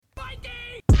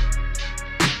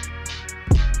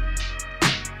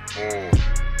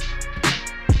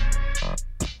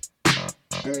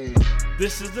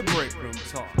This is the Break Room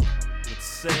Talk with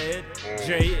Ced,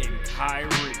 Jay, and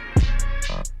Kyrie.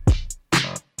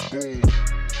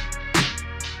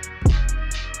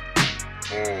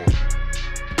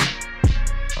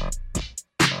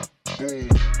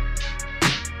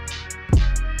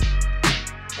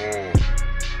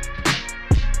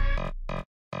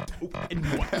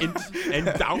 And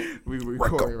down. We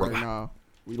recording right now.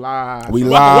 We live.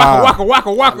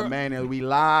 Waka. Man, we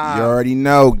live. You already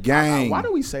know, gang. Why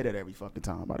do we say that every fucking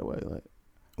time, by the way? Like,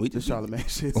 we just Charlamagne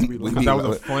shit. That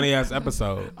was a funny ass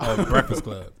episode of Breakfast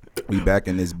Club. We back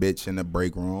in this bitch in the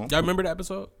break room. Y'all remember that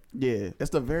episode? Yeah, that's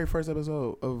the very first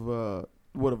episode of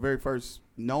the very first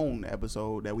known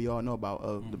episode that we all know about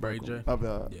of the break room,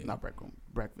 not break room,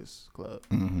 Breakfast Club.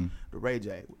 Mm-hmm. The Ray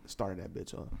J started that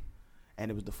bitch off,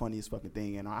 and it was the funniest fucking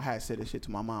thing. And I had said this shit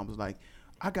to my mom. Was like,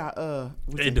 I got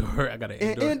indoor. I got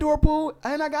an indoor pool,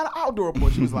 and I got an outdoor pool.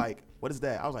 She was like, "What is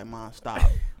that?" I was like, "Mom, stop.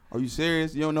 Are you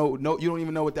serious? You don't know? No, you don't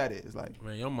even know what that is." Like,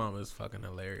 man, your mom is fucking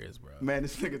hilarious, bro. Man,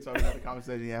 this nigga talking about the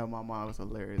conversation he had with my mom was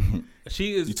hilarious.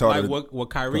 She is like what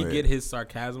Kyrie get his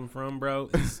sarcasm from, bro.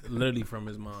 It's literally from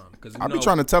his mom. Cause I be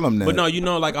trying to tell him that. But no,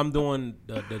 like I'm doing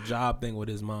the job thing with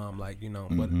his mom, like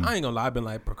but I ain't gonna lie, I've been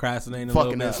like procrastinating a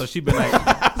little bit. So she been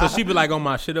like, on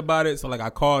my shit about it. So like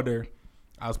I called her.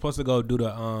 I was supposed to go do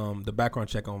the background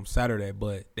check on Saturday,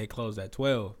 but they closed at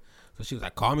 12. So she was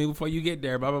like, call me before you get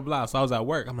there, blah, blah, blah. So I was at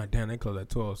work. I'm like, damn, they closed at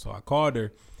 12. So I called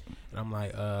her, and I'm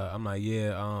like,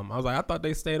 yeah. I was like, I thought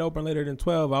they stayed open later than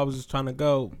 12. I was just trying to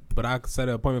go, but I set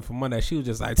an appointment for Monday. She was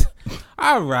just like,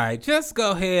 all right, just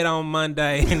go ahead on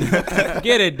Monday and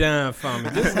get it done for me.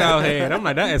 Just go ahead. I'm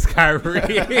like, that is Kyrie.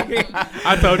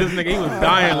 I told this nigga, he was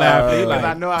dying laughing. He like,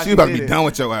 I know she about to be done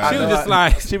with your ass.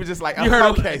 She was just like, you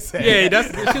heard okay, Ced. Yeah,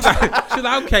 she's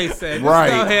like, okay, Ced. Right.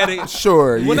 Go ahead and,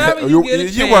 sure. Whenever you get a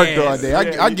chance. You worked all day.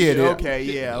 I get it. Okay,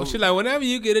 yeah. She's like, whenever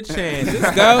you get a chance,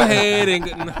 just go ahead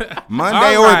and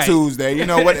Monday or Tuesday. You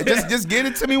know what? Just get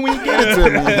it to me when you get it to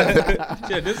me.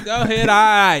 Sure, just go ahead. All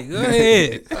right, go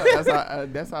ahead.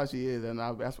 That's how she is, and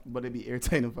but it be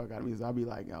irritating the fuck out of me. So I'll be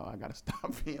like, yo, I gotta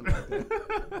stop being like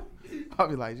that. I'll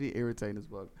be like, she irritating as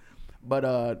fuck.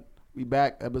 But we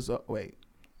back episode. Wait,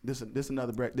 this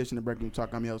another edition of Break Room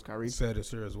Talk. I'm your host Kyrie. Ced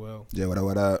is here as well. Yeah,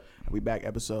 what up? We back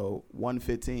episode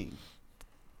 115.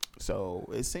 So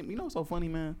it seemed, it's so funny,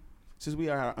 man. Since we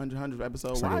are our 100th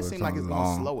episode, why it seem like it's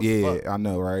going slow as fuck? Yeah, I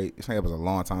know, right? It seems like it was a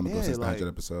long time ago since the 100th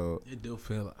episode. It do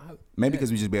feel maybe because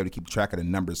we just be able to keep track of the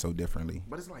numbers so differently.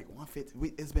 But it's like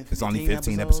 150. It's been 15 it's only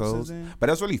 15 episodes. But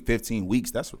that's really 15 weeks.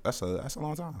 That's a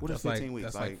long time. What is 15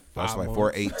 weeks? That's like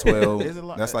 4, 8, 12. Is it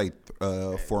long? That's like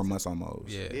 4 months almost.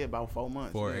 Yeah, about 4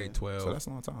 months. 4, 8, 12. So that's a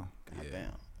long time. God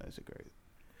damn, that's crazy.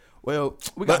 Well,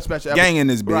 we got a special gang in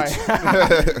this bitch.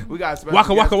 Right. We got a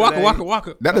special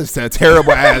Waka. That is a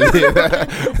terrible ad lib.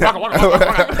 Waka.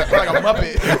 Like a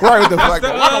Muppet. Right, the fuck.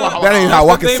 That ain't how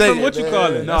Waka say it. What you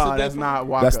call it? No, that's not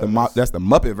Waka. That's the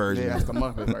Muppet version. Yeah, that's the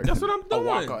Muppet version. That's what I'm doing.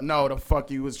 Waka. No, the fuck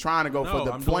you was trying to go for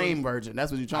the flame version.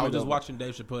 That's what you're trying to do. I was just watching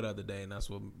Dave Chappelle the other day, and that's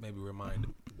what made me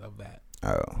reminded of that.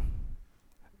 Oh.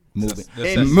 Moving.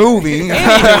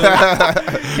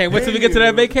 Can't wait till we get to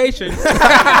that vacation.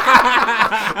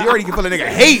 You already can feel a nigga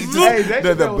hate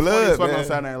the blood, man. On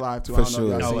Saturday Night Live too. For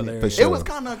sure. It was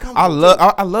kind of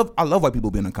uncomfortable. I love white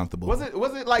people being uncomfortable. Was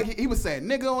it like he was saying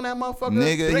nigga on that motherfucker?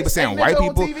 Nigga, he was saying white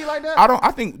people. On TV like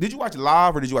that? Did you watch it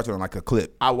live or did you watch it on like a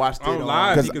clip? I watched it on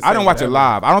live. Because I didn't watch it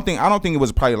live. I don't think it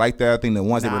was probably like that. I think the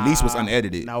ones they released was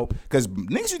unedited. Nope. Because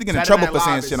niggas used to get in trouble for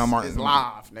saying shit on Martin. It's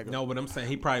live, nigga. No, but I'm saying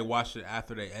he probably watched it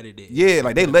after they edited. Yeah,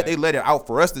 like they let it out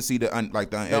for us to see the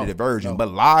unedited version. But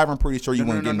live, I'm pretty sure you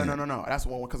wouldn't get it. No. That's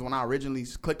one because when I originally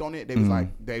clicked on it, they was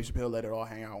like Dave Chappelle let it all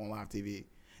hang out on live TV.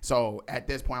 So at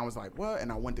this point, I was like, what?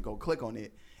 And I went to go click on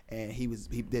it, and he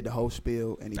did the whole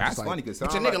spiel, and he That's was like, funny because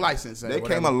get your nigga license. They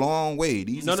came a long way.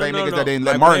 These are the same niggas that didn't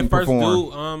like let Martin when they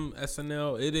perform. First do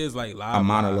SNL, it is like live. A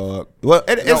monologue. Well,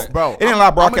 it didn't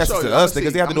live broadcast to us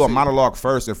because they have to do a monologue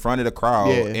first in front of the crowd.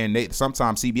 Yeah. And they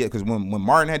sometimes CBS because when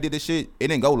Martin had did this shit, it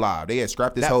didn't go live. They had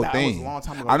scrapped this whole thing. Was a long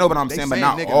time ago. I know, but I'm saying, but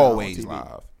not always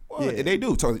live. Well, yeah. They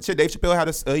do. So shit, Dave Chappelle had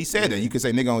he said that you could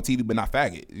say nigga on TV, but not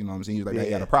faggot. You know what I'm saying? He was like,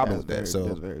 he had a problem with that. So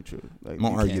that's very true. Like,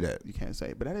 won't argue that. You can't say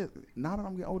it. But that is now that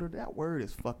I'm getting older, that word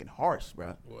is fucking harsh,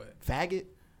 bro. What? Faggot.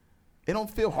 It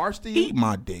don't feel harsh to you. Eat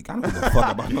my dick. I don't give a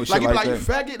fuck about no shit like that. You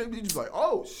faggot, you just like,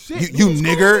 oh shit. You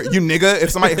nigger.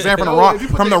 If somebody is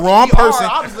from the wrong person,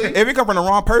 if it come from the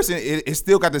wrong person, it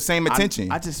still got the same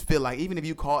attention. I just feel like even if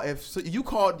you call, if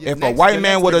a white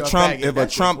man with a Trump, if a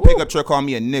Trump pickup truck call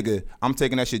me a nigga, I'm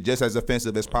taking that shit just as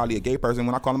offensive as probably a gay person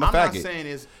when I call him a faggot. I'm not saying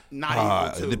it's not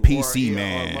equal to the PC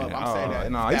man. I'm saying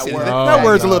that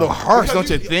word's a little harsh, don't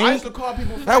you think? I used to call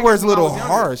people that word's a little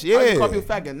harsh. Yeah. I used to call people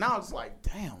faggot. Now it's like,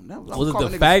 damn. Was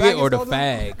it the faggot or the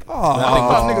fag?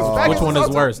 Which one is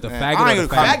worse, the faggot or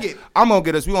the faggot? I'm gonna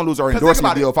get us. We gonna lose our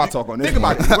endorsement deal if I talk on this. Think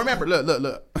about it. Remember,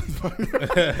 look.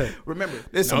 Remember,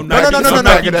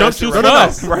 no. You jumped too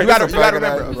fast. You gotta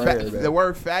remember. The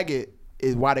word faggot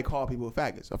is why they call people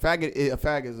faggots. A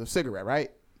faggot is a cigarette,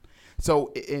 right?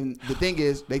 So, and the thing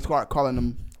is, they start calling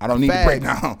them. I don't need to break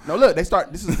down. No, look, they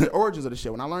start. This is the origins of the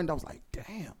shit. When I learned, I was like,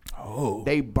 damn. Oh,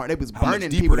 they was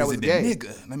burning people that was gay.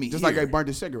 Let me just like they burned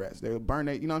the cigarettes. They would burn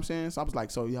it. You know what I'm saying? So I was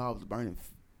like, so y'all was burning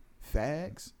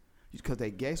fags because they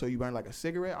gay. So you burn like a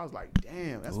cigarette. I was like,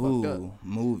 damn, that's fucked up.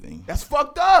 Moving. That's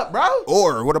fucked up, bro.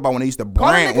 Or what about when they used to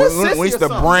brand? When they used to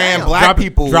brand black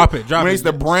people? Drop it. When they used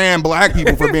to brand black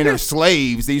people for being their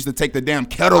slaves, they used to take the damn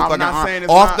kettle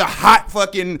off the hot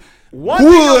fucking. One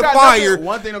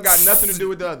thing don't got nothing to do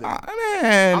with the other.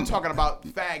 Man, I'm talking about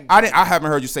fag. I haven't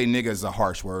heard you say nigga is a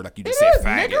harsh word like you just said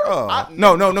faggot.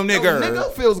 No, nigger.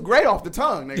 Nigga feels great off the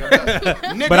tongue, nigga.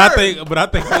 Nigger. But I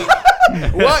think.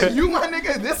 What? You my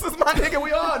nigga? This is my nigga.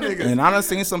 We all niggas. And I done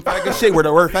seen some faggot shit where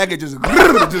the word faggot just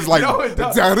like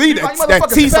that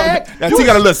T. That T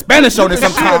got a little Spanish on it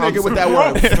sometimes. Nigga with that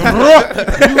word.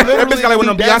 That bitch got like one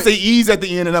of them Beyonce E's at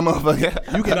the end of that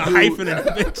motherfucker. You can hyphen in the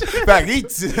bitch.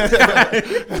 Faggots.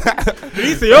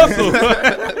 Delicioso.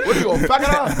 What are you gonna fuck it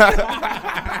up?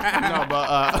 No,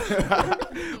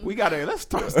 but we gotta let's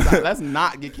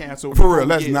not get canceled. For real,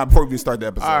 let's not before we start the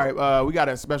episode. All right, we got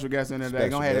a special guest in today.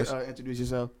 Go ahead and introduce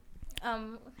yourself.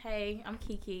 Hey, I'm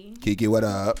Kiki. Kiki, what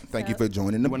up? Thank you for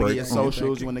joining the break. You want to get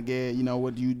socials? You want to get,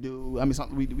 what do you do? I mean,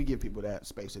 something we give people that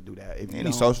space to do that.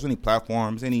 Any socials, any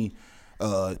platforms, any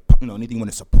anything you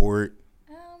want to support?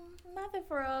 Nothing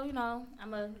for real.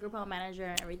 I'm a group home manager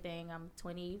and everything. I'm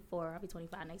 24. I'll be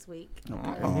 25 next week.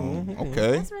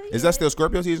 Okay. Really is that still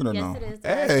Scorpio season or no? Yes, it is.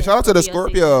 Hey, shout out to the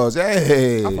Scorpios.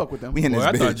 Hey. I fuck with them. We in this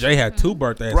I bitch. thought Jay had 2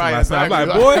 birthdays. Right. Last time. I'm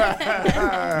like, boy,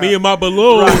 me and my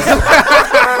balloons.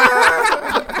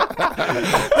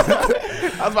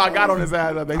 That's why I got on his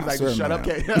ass. He's like, shut up,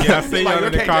 K. Yeah, I see y'all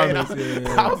in the comments.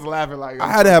 I was laughing like.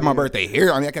 I had to have my birthday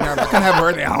here. I mean, I can have a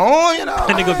birthday at home, And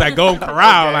niggas like Golden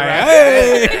Corral, like,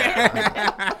 hey.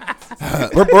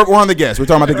 We're on the guest. We're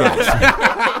talking about the guest.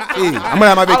 I'm gonna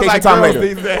have my vacation time later.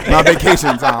 My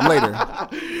vacation time later.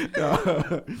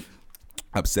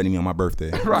 Upsetting me on my birthday.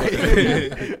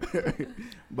 Right.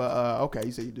 But okay,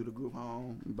 you said you do the group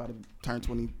home. You about to turn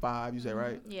 25. You said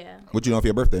right? Yeah. What you doing for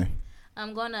your birthday?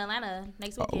 I'm going to Atlanta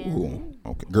next weekend.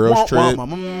 Oh, okay. Girls trip.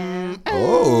 Yeah.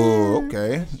 Oh,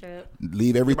 okay.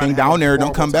 Leave everything down there.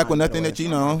 Don't come back with nothing that you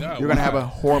know. You're gonna have a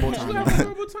horrible time.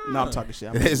 No, I'm talking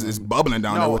shit. It's bubbling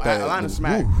down there with that. Atlanta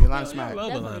smack. Atlanta smack.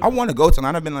 I want to go to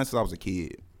Atlanta. I've been there since I was a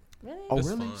kid. Really? Oh,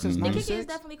 really? Since The Kiki 96? is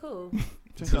definitely cool.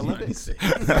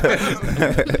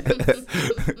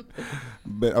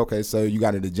 But okay, so you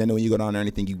got an agenda when you go down there?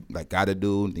 Anything you like got to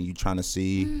do? Anything you trying to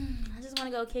see? I just want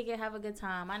to go kick it, have a good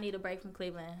time. I need a break from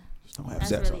Cleveland. Just don't have That's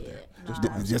sex really out there.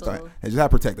 it. Just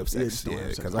have protective sex. Yeah,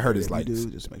 because I heard it's like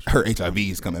her HIV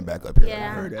is coming back up here.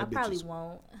 Yeah, I probably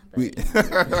won't. I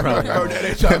heard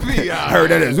that HIV. I heard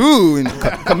that is and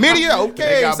chlamydia.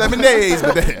 Okay, 7 days.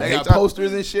 But they got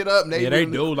posters and shit up. They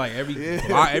do like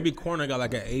every corner got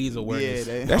like an AIDS awareness.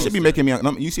 Yeah, that should be making me.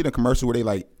 You see the commercial where they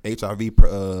like HIV.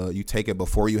 You take it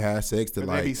before you have sex to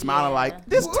like. They be smiling like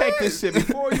this. Take this shit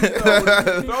before you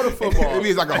throw the football. Maybe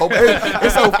it's like a whole.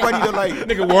 It's so funny to like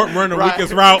nigga run the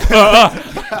weakest route.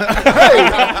 Hey,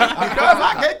 because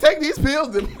I can't take these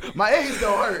pills, my AIDS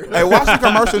don't hurt. Hey, watch the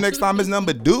commercial next time. There's nothing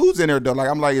but dudes in there though. Like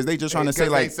I'm like, is they just trying to say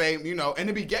like, and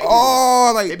it be gay.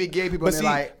 Oh, like it be gay people. But and see,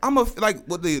 like, I'm like,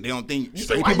 what they don't think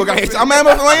straight people got HIV.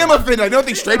 I am offended. Like, they don't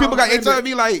think straight people got HIV.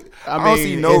 Like, I don't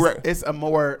see no. It's a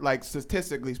more like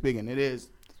statistically speaking, it is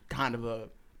kind of a.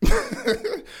 We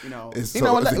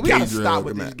gotta stop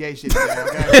with this gay shit.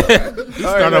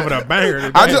 Start over the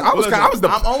banger.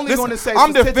 I'm only going to say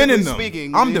I'm defending them.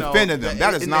 Speaking, I'm defending them.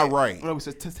 That is not right.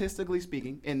 Statistically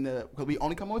speaking, because we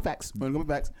only come with facts. In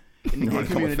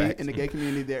the gay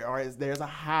community, there's a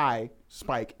high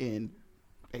spike in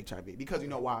HIV because you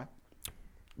know why?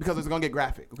 Because it's gonna get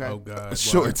graphic. Okay. Oh God.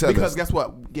 Sure. Because guess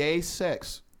what? Gay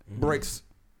sex breaks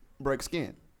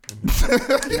skin.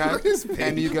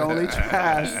 And you can only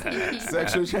pass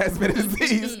sexually transmitted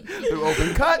disease through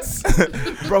open cuts,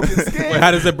 broken skin. Wait,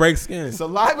 how does it break skin?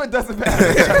 Saliva doesn't pass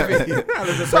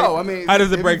HIV. So, I mean, how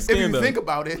does it break skin, if you though? think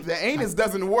about it, the anus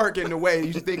doesn't work in the way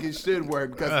you think it should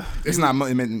work because it's not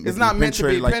meant to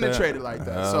be penetrated like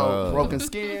that. So, broken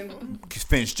skin.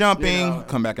 Finish jumping,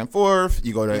 come back and forth.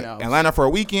 You go to Atlanta for a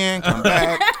weekend, come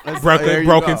back.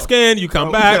 broken skin, you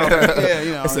come back.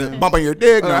 It's a bump on your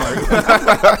dick. You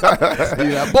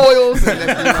have boils.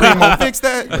 Cream will fix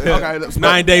that. Okay,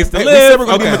 9 days to live. We're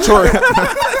gonna be mature.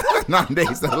 9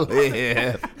 days to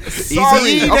live.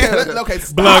 Sorry. Easy. Okay.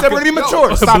 Blood. We're gonna be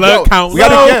mature. Stop. Blood count. We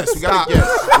gotta guess.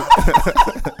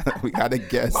 We gotta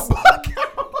guess.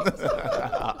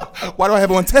 Why do I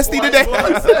have on testy today?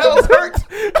 Blood cells hurt.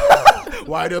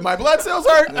 Why do my blood cells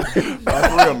hurt?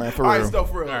 For real, man. For real. All right, still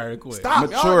for real. All right, quit. Stop.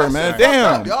 Mature, man.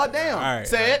 Damn. Y'all damn. All right.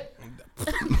 Say it.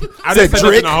 I didn't say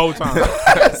nothing the whole time.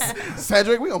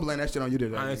 Cedric, we gonna blame that shit on you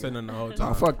today. I ain't saying nothing the whole Oh,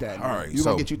 time. fuck that. All right, You so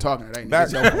gonna get you talking today.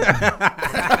 back- Yeah,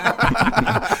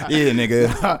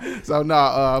 nigga. So,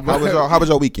 How was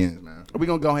your weekend, man? we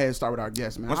gonna go ahead and start with our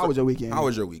guest, man. How was your weekend? How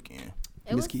was your weekend?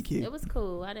 Miss Kiki? It was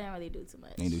cool. I didn't really do too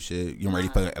much. You ain't do shit. You ready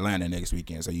for Atlanta next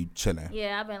weekend, so you chilling.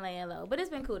 Yeah, I've been laying low, but it's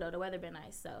been cool though. The weather been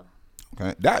nice, so.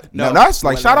 Okay. That's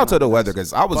like shout out to the weather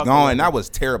because I was Fuck gone. the weather. That was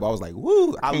terrible. I was like,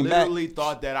 woo. I came literally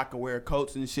thought that I could wear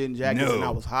coats and shit and jackets, and I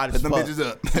was hot as Put fuck. them bitches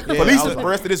up. Yeah, At least I was the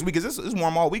rest of this week is it's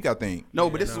warm all week, I think. No,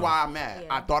 but this is why I'm mad.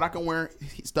 Yeah. I thought I could wear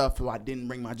stuff, so I didn't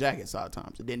bring my jackets all the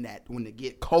time. So then when it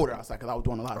get colder outside, because I was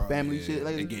doing a lot of family shit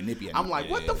lately, It get nippy at I'm night. like,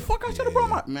 what Yeah. the fuck? I should have brought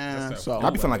my man. So I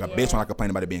be feeling like a bitch when I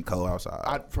complain about it being cold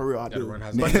outside. for real, I do. run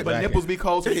has But, a but jacket. nipples be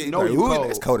cold, so you know Like, you ooh, cold.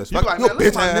 it's cold as You fuck. like, You man, look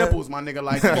at bitch my ass. nipples, my nigga.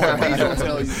 Like, come on, please don't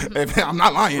tell you. I'm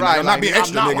not lying. Right, I'm not like, being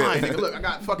extra, I'm not nigga. lying, nigga. Look, I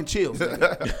got fucking chills.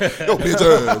 Nigga. Yo,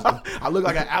 bitch ass. I look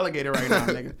like an alligator right now,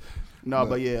 nigga. No,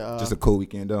 but yeah. Just a cool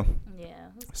weekend though. Yeah.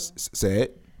 It was cool. Say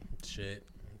it. Shit.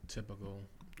 Typical.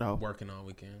 Oh. Working all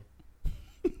weekend.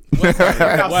 You're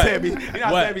not What? saying me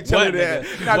chilling What, there.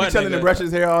 nigga? You're not be What, chilling nigga? and brush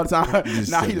his hair all the time. Now he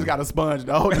chilling. just got a sponge,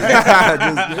 dog.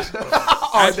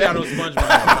 Actually, I don't sponge my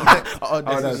hair. Oh,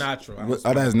 This that's is natural. I don't Oh,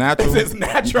 sponge that's my natural. It's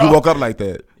natural. You woke up like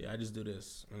that. Yeah, I just do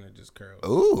this and it just curls.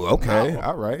 Ooh, okay,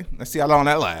 all right. Let's see how long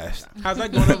that lasts. How's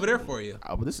that going over there for you?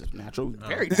 Oh, but this is natural.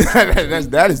 Very natural.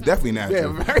 that is definitely Yeah,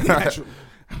 natural. very natural.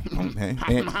 Okay.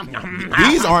 And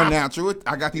these aren't natural.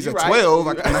 I got these You at right. 12.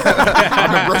 I've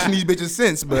been brushing these bitches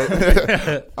since, but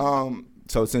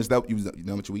so since that you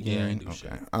done with your weekend, Yeah, I ain't do shit.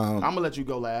 I'm gonna let you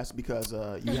go last because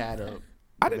you had a.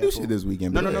 I didn't do shit this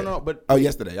weekend. No, but no, go no, ahead. no. But Oh,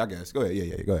 yesterday, I guess. Go ahead.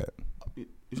 Yeah, go ahead. You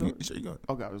sure? You sure you go.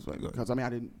 Okay, I was like, because I mean, I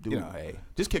didn't do. You know, hey.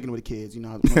 Just kicking it with the kids. You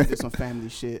know, I did some family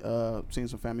shit. Seeing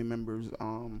some family members.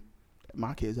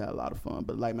 My kids had a lot of fun,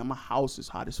 but like, man, my house is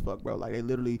hot as fuck, bro. Like, they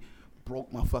literally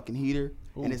broke my fucking heater,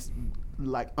 and it's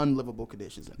like unlivable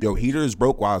conditions. In Yo, heater is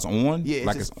broke while it's on. Yeah, it's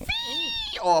like just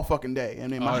all fucking day,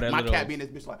 and then my that cat little- be in this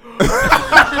bitch like.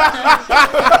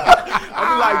 I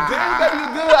be like, damn, baby, you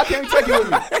good? I can't take you with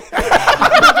me.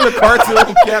 the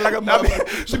cartoon cat like a mother.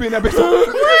 She be in that bitch.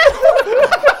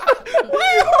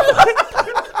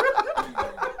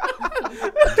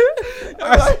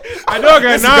 I know I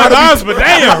got $9, but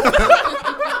damn.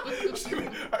 She be,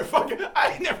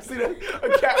 I ain't never seen a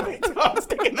cat with her tongue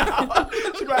sticking out.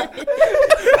 She be like,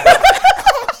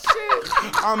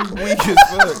 I'm weak as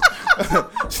fuck.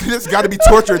 This got to be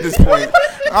torture at this point.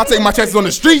 I'll take my chances on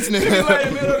the streets, he nigga. lay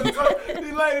in the middle of the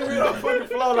he lay in the middle of the fucking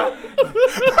floor like.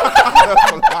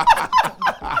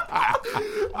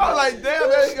 I was like, damn,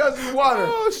 man, he got some water.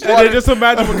 Oh, shit. And then just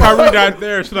imagine when Kyrie out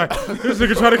there, she's like, this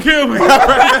nigga trying to kill me.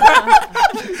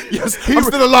 Yes, I'm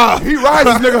still alive. He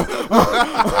rises, nigga.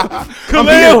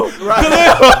 Khalil.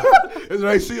 It's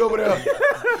right, she over there.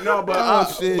 No, but,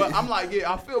 shit. but I'm like,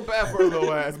 yeah, I feel bad for her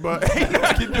little ass, but ain't nothing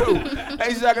I can do.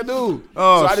 Ain't shit I can do.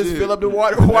 Oh, so I just shit. fill up the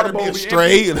water Let her bowl. be be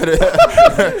straight. Let her,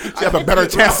 she have a better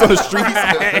chance on the streets.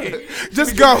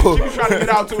 Just go. empty. Trying to get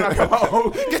out too when I come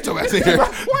home. Get your ass in here.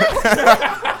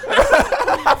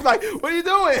 I was like, what are you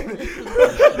doing?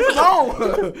 It's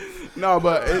home. No,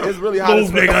 but it's really hot. Move,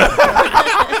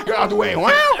 nigga. Get out the way. Wow.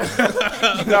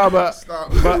 No, but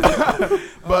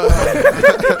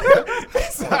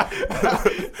it's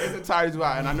entirely too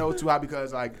hot, and I know it's too hot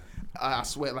because like I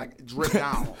sweat like drip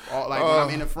down. Like when I'm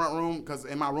in the front room, because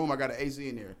in my room I got an AC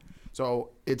in there, so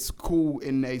it's cool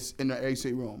in the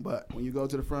AC room. But when you go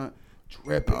to the front,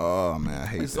 dripping. Oh man, I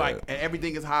hate It's that. like, and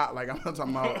everything is hot. Like, I'm not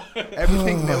talking about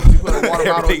everything melts. You put a water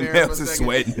bottle in Everything there. melts for a is second.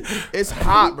 sweating. It's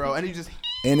hot, bro. And you just,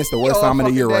 And it's the worst time of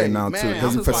the year right now, too.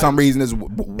 Because for some reason, it's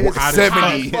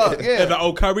 70. Yeah. The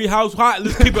old Curry house hot.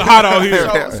 Let's keep it hot out here.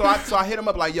 So I hit him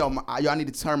up like, yo, I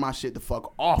need to turn my shit the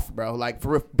fuck off, bro. Like,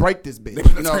 for real, break this bitch.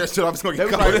 You know? Shit, I'm just going to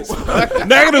get cold.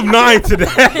 -9 today.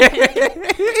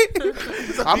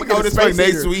 I'm going to go to space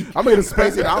next week. I'm going to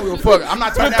space heater. I don't give a fuck. I'm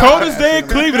not turning the coldest day in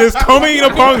Cleveland is coming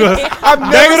upon us.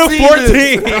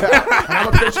 -14.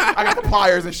 I got the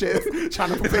pliers and shit trying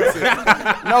to fix it.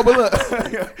 No, but look.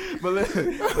 But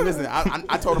listen,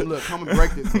 I told him, look, come and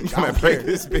break this bitch. I'm break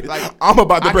this bitch. Like, I'm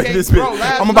about to break this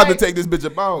bitch. I'm about to take this bitch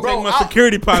about. Take my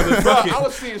security deposit. Bro, I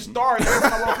was seeing stars every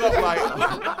time I woke up, like,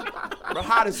 bro,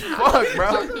 hot as fuck,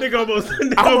 bro. Nigga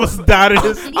almost died in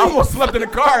his sleep. I almost slept in the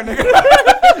car, nigga.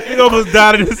 Nigga almost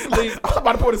died in his sleep. I was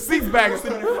about to put the seats back and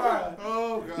sit in the car.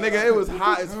 Oh, God. Nigga, it was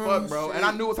hot as fuck, bro. And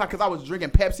I knew it was hot because I was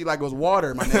drinking Pepsi like it was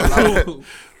water, my nigga. Like,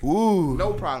 ooh.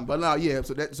 No problem. But no, yeah,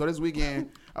 so this weekend,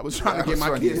 I was trying to get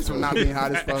my kids from not being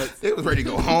hot as fuck. They was ready to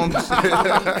go home.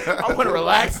 I want to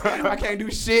relax. I can't do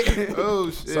shit. Oh,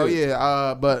 shit. So,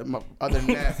 yeah, but other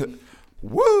than that.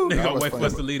 Woo! They gonna wait for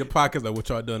us to leave the podcast. Like, what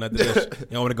y'all doing after this?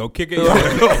 Y'all want to go kick it? Y'all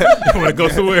want to go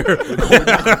somewhere?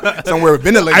 Somewhere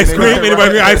ventilated. Ice cream?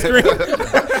 Anybody get ice cream?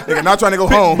 Nigga, not trying to go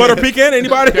home. Butter pecan?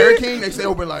 Anybody? Dairy King? They stay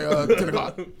open like 10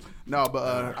 o'clock. No,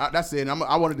 but that's it.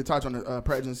 I wanted to touch on the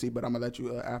presidency, but I'm gonna let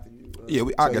you after you. Yeah,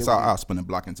 I guess I'll spin a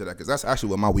block into that because that's actually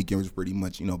what my weekend was pretty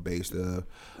much, based. Okay.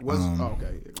 Yeah,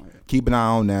 keep an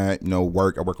eye on that.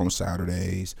 Work. I work on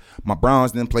Saturdays. My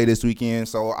Browns didn't play this weekend,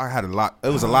 so I had a lot. It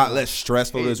was a lot less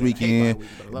stressful this weekend.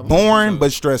 Boring,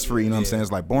 but stress free. You know what I'm saying?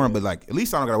 It's like boring, but like at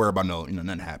least I don't gotta worry about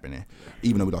nothing happening,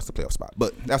 even though we lost the playoff spot.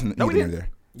 But that's neither here nor there.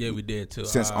 Yeah, we did too.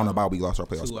 Since on the bye we lost our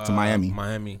playoff spot to Miami.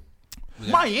 Miami.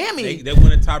 They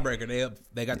won a tiebreaker.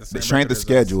 They got the same. The strength of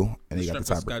schedule, and they got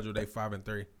the tiebreaker. They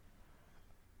 5-3.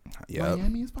 Yeah,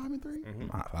 Miami is 5-3.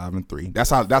 5-3.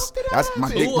 That's my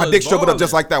dick struggled up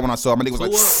just like that when I saw him. My dick was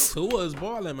like, Tua is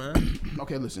balling, man.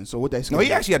 Okay, listen. So what they no,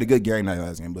 he actually had a good Gary night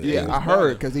last game, but I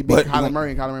heard because he beat Kyler Murray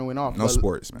and Kyler Murray went off. No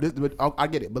sports, man. I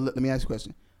get it, but let me ask you a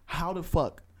question: how the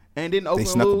fuck? And didn't Oakland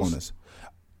they snuck lose? Up on us.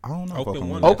 I don't know.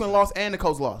 Oakland lost and the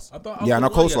Colts lost.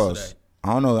 Colts lost.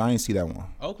 I don't know. I didn't see that one.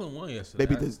 Oakland won yesterday.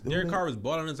 Derek Carr was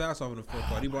balling his ass off in the fourth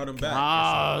quarter. He brought him back.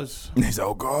 Gosh.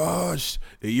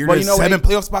 The year there's 7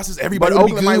 playoff spots is everybody but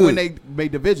would Oakland be good. might win they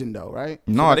division though, right?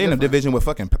 No, so they in a division with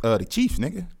fucking the Chiefs,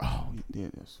 nigga. Oh, yeah,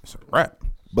 it's a wrap.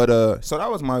 But so that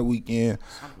was my weekend.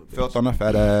 Felt on a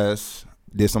fat ass.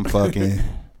 Did some fucking. Did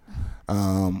I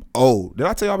tell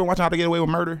you I've been watching How to Get Away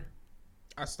with Murder?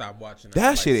 I stopped watching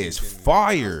that shit is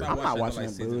fire. I'm not watching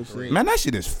that bullshit. Man, that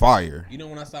shit is fire. You know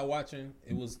when I stopped watching,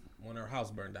 it was when her house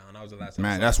burned down. That was the last time.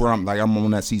 Man, that's where I'm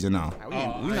on that season now. I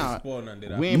ain't spoiled nothing,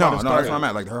 did I? No, that's where I'm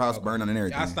at. Like her house burned down and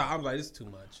everything. I was like, this is too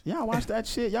much. Y'all watch that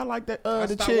shit. Y'all like that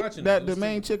the chick the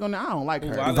main chick on there. I don't like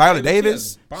her. Viola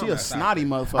Davis. She a snotty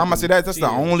motherfucker. I'm gonna say that's the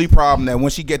only problem that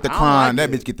when she get the crime, that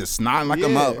bitch get the snot like a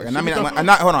motherfucker. And I mean, hold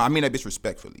on. I mean that bitch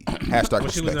respectfully. Hashtag when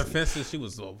she was offensive, she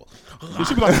was over.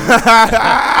 She be like,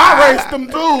 I raced them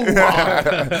too.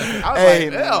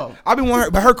 I've been wanting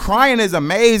her, but her crying is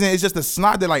amazing. It's just the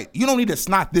snot that like you don't need to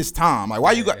snot this time. Like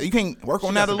why you can't work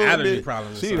on that a little bit.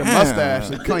 She need a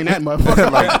mustache and clean that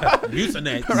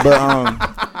motherfucker. But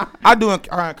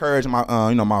I encourage my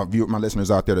my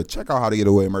listeners out there to check out How to Get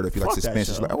Away with Murder if you like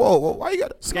suspense. Like, whoa, why you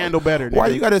got Scandal better? Why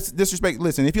you got to disrespect?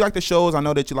 Listen, if you like the shows, I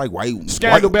know that you like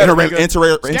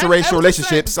interracial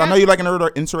relationships. I know you like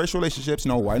interracial relationships.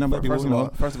 White and black people.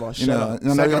 First of all, shut up. I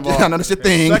know that's your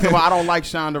thing. Second of all, I don't like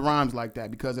Shonda Rhimes like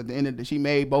that because at the end of the she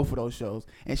made both of those shows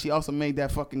and she also made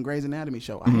that fucking Grey's Anatomy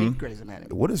show. I hate Grey's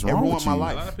Anatomy. What is wrong with you? A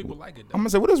lot of people like it. I'm gonna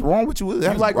say, what is wrong with you? You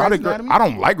like Grey's Anatomy? I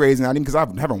don't like Grey's Anatomy because I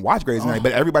haven't watched Grey's Anatomy,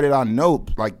 but everybody that I know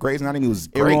like Grey's Anatomy was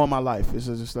great. It ruined my life. Let's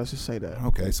just say that.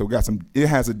 Okay, so we got some. It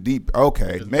has a deep.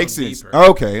 Okay, makes sense.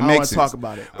 Okay, it makes sense. Talk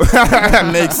about it.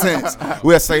 Makes sense.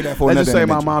 We'll say that for another. Let's just say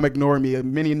my mom ignored me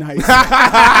many nights. All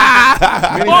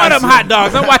them hot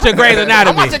dogs. I'm watching Grey's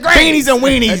Anatomy. I'm watching Beanies and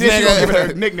Weenies. And then she gonna give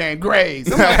her nickname Grays.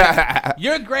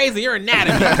 You're Grays and you're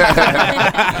Anatomy.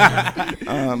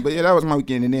 But yeah, that was my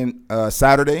weekend. And then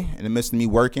Saturday, in the midst of me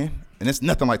working, and it's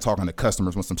nothing like talking to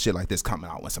customers when some shit like this coming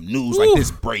out, when some news like this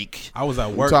break. I was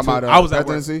at work. I was at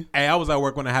work. Hey, I was at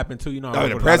work when it happened too. You know,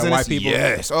 the presidency. White people.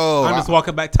 Yes. Oh, I'm just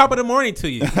walking back. Top of the morning to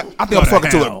you. I think I'm talking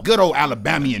to a good old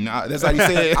Alabamian. That's how you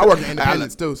say it. I work in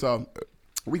Independence too, so.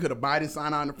 We could have Biden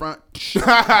sign out in the front. We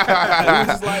was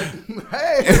just like,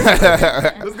 hey,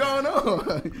 what's going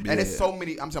on? Yeah. And it's so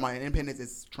many. I'm talking about Independence.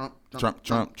 It's Trump, Biden,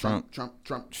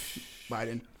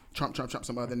 Trump,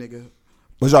 some other nigga.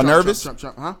 Was y'all nervous? Trump,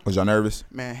 huh? Was y'all nervous?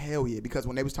 Man, hell yeah. Because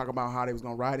when they was talking about how they was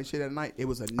going to ride and shit at night, it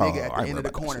was a nigga at the end of the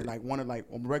corner, like one of like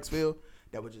on Rexville,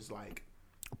 that was just like,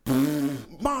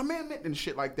 my amendment and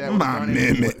shit like that. My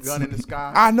amendments. Gun in the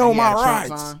sky. I know and he my had a Trump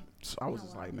rights. sign. So I was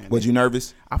just like, man. Was you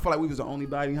nervous? I feel like we was the only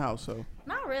body in the house. So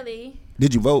Not really.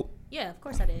 Did you vote? Yeah, of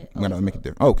course I did. I'm gonna make a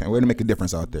difference. Okay, we're gonna make a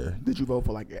difference out there. did you vote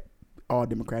for like all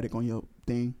Democratic on your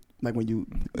thing? Like when you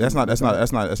That's not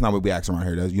what we ask around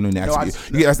here. You know, No, that's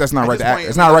not at right. this point,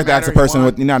 It's not right to ask matter, a person.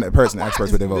 you You're not a person to ask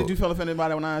first what they vote. Did you feel offended by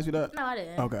that when I asked you that? No, I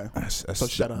didn't. Okay. So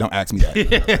shut up. Don't ask me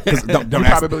that. 'Cause don't You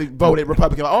ask. probably voted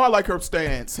Republican. Like, oh, I like her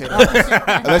stance.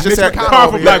 Let's just say McConnell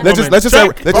over here. let's just say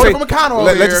Voted for McConnell over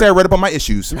let's just say I here. read up on my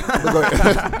issues. Go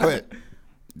ahead.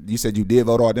 You said you did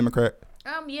vote all Democrat.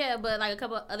 Yeah, but like a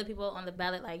couple of other people on the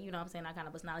ballot, like, you know what I'm saying, I kind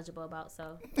of was knowledgeable about,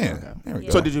 so. Yeah. There we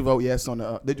go. So did you vote yes on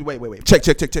the? Did you wait? Check.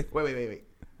 Wait.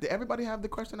 Did everybody have the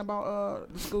question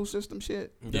about the school system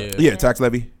shit? Yeah, tax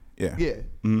levy. Yeah. Yeah,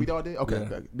 Mm-hmm. we all did. Okay. Yeah.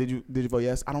 Okay. Did you vote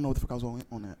yes? I don't know what the fuck I was voting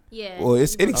on that. Yeah. Well,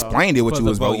 it explained it what you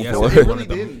was voting yes, for. It really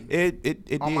didn't.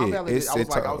 It On my did. ballot, I was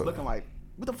It's looking like,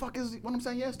 what the fuck is what I'm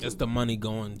saying yes to? It's the money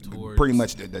going towards pretty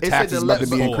much the said taxes the about to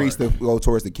be left- increased to go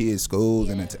towards the kids' schools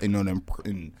Yeah. and you know them.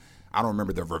 And I don't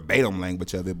remember the verbatim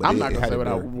language of it, but I'm it not gonna had say it what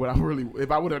there. I really if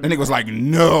I would have. And nigga was like,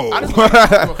 no. I just don't give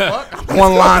a fuck.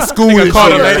 Online school is Call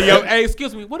the shit. lady, yo, hey,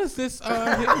 excuse me, what is this?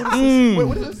 Wait,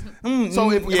 what is this?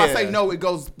 So if I say yeah. no, it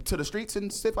goes to the streets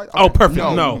and shit like. Oh, perfect.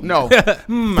 No.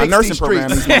 My Fix nursing these program.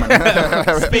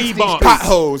 streets. Speed bump.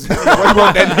 Potholes. he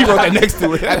wrote that next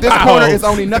to it. At this corner, it's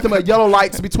only nothing but yellow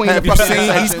lights between Have the you fucking seen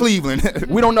East intersections. Cleveland?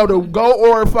 We don't know to go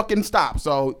or fucking stop.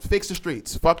 So fix the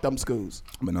streets. Fuck them schools.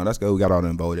 But no, that's good. We got all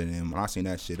them voted, and when I seen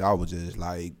that shit, I was just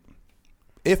like,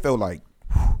 it felt like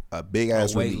a big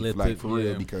ass weight relief, lifted, like for real,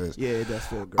 yeah. because Yeah, it does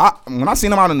feel good. when I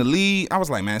seen him out in the league, I was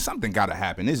like, man, something got to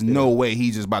happen. There's no way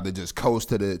he's just about to just coast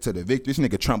to the victory. This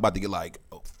nigga Trump about to get like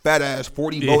a fat ass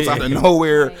 40 votes out of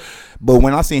nowhere. Right. But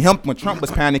when I seen him, when Trump was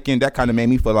panicking, that kind of made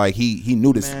me feel like he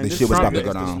knew this Man, shit was about Trump to go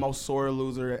is the down. most sore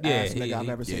loser Yeah, ass he- nigga I've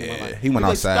ever seen in my life. he went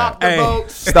He's outside. Stop the Hey.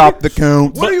 votes. Stop the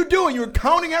count. What are you doing? You're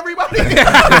counting everybody? This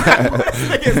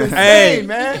nigga's insane, Hey,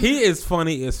 man. he is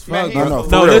funny as Man, fuck. he is No, for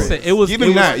for no, real. listen, it was Give it him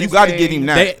was that. You got to give him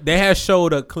that. They had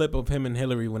showed a clip of him and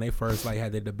Hillary when they first like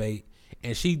had their debate,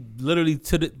 and she literally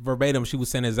to the verbatim she was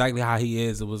saying exactly how he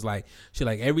is. It was like she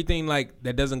like everything like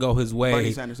that doesn't go his way.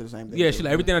 Bernie Sanders did the same thing. Yeah, she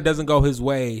like everything that doesn't go his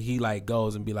way, he like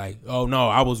goes and be like, "Oh no,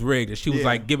 I was rigged." And she was Yeah.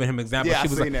 like giving him examples. Yeah, she I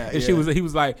was seen like, that, and yeah.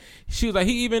 she was like,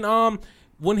 he even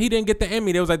when he didn't get the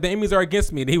Emmy, they was like the Emmys are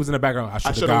against me, and he was in the background. I should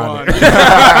have shoulda gone. won. It.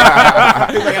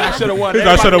 He's like, I should have won. He's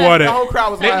like, I should have won it. The whole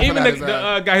crowd was laughing Even at the, his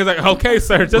ass. guy, he's like, "Okay,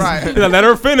 sir, just Right. he's like, let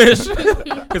her finish,"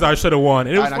 because I should have won.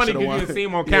 And it was I funny shoulda because you won. didn't see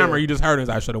him on camera. Yeah. You just heard him.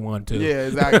 I should have won too. Yeah,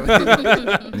 exactly. Yeah,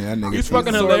 that nigga He's true.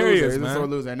 fucking He's a sore hilarious, loser. He's man. a sore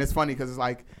loser, and it's funny because it's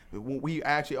like when we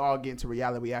actually all get into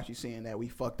reality, we actually seeing that we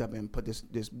fucked up and put this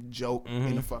joke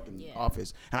in the fucking Yeah.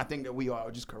 office, and I think that we all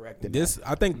just corrected This, that.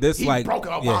 I think this He like broke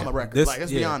an Obama yeah, record. This, Like,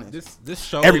 let's be honest. This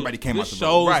shows Everybody came this out the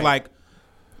shows vote. Right. like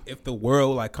if the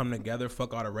world like come together,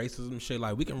 fuck all the racism shit.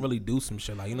 Like we can really do some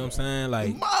shit. Like you know what I'm saying?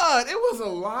 Like Mud, it was a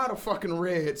lot of fucking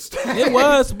reds. it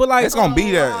was, but like It's gonna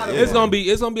be there. It's gonna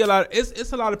be a lot.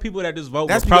 It's a lot of people that just vote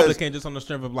That's Republican just on the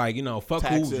strength of like fuck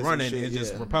Taxes who's and running. shit, It's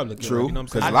just yeah. Republican. True, Like, you know what I'm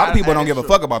because saying? a lot of people don't give a True.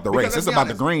 fuck about the Because race. let's It's be about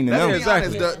the honest, green and let's them. be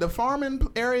Exactly. honest, the farming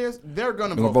areas, they're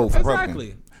gonna They'll vote. vote for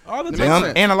Exactly. All the Makes time.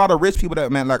 sense. And a lot of rich people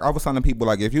that, man, like I was telling people,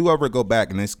 like if you ever go back,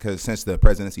 and this because since the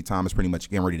presidency time is pretty much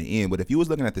getting ready to end, but if you was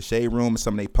looking at the Shade Room and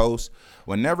some of they posts,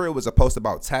 whenever it was a post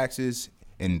about taxes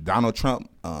and Donald Trump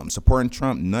supporting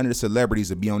Trump, none of the celebrities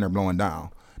would be on there blowing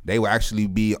down. They would actually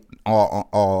be all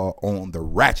on the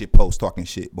ratchet post talking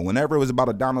shit. But whenever it was about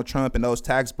a Donald Trump and those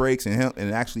tax breaks and him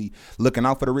and actually looking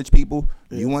out for the rich people,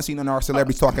 you won't see none of our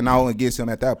celebrities talking out against him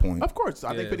at that point. Of course,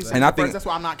 I think 50 Cent. And I was the think- first. That's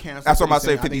why I'm not canceling. That's what I'm about to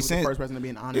say. 50 50 Cent. I think he was Cent. the first person to be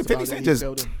honest. 50 about it. Cent He just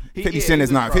filled it. 50 Yeah, Cent he's is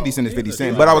a not pro. 50 Cent is 50 He's a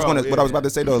Cent. pro, But I was yeah. about to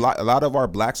say though, a lot of our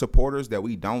black supporters that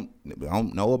we don't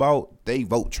know about, they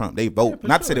vote Trump. They vote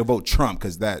not to say they vote Trump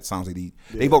because that sounds like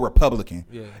they vote Republican.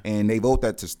 Yeah. And they vote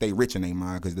that to stay rich in their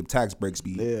mind because the tax breaks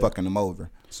be Yeah. fucking them over.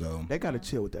 So They gotta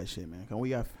chill with that shit, man. Cause we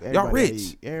got Y'all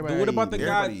rich. Everybody But what about the eat.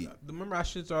 guy? Everybody- Remember, I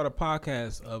shit started a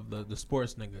podcast of the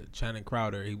sports nigga Channing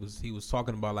Crowder. He was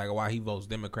talking about like why he votes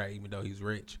Democrat even though he's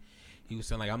rich. He was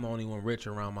saying like I'm the only one rich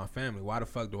around my family. Why the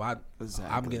fuck do I'm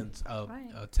Exactly. getting Right.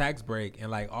 a tax break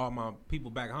and like all my people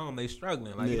back home they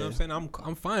struggling. Like you know what I'm saying?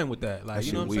 I'm fine with that. Like That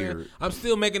you know shit what I'm saying? weird. I'm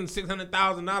still making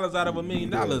 $600,000 out of $1 million.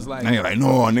 Like and you're like, no,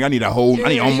 nigga, I need a whole. I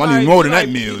need he more than that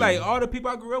he meal. like all the people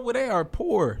I grew up with, they are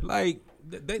poor. Like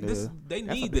They That's a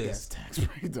need big this. ass tax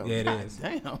break, though. Yeah, it God is.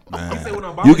 Damn. He said when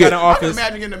Obama You got get- in I can office.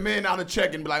 imagine getting the men out of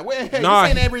check and be like, "Wait, Nah, this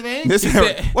ain't everything." This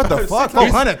said- what the fuck?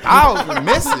 400,000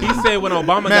 missing. He said when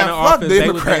Obama Man, got in fuck office,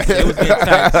 they was getting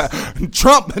taxed.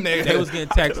 Trump, nigga. They was getting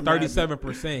taxed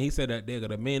 37%. He said that they got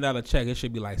 $1 million check. It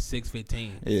should be like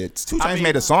 $615. Yeah, 2 Chainz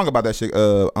made a song about that shit.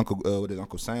 Uncle, what is it,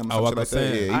 Uncle Sam? Or some shit Uncle like Sam. that.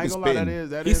 Yeah, I he ain't was gonna lie, spitting.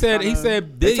 that He is said kinda-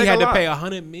 Diddy take had a to pay lot.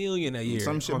 $100 million a year.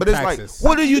 Some shit, on but it's taxes. like,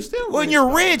 what are you? still When rich, you're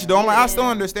though, rich, man. though, I'm like, I Yeah. still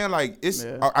understand. Like, it's,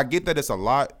 Yeah. I get that it's a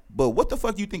lot, but what the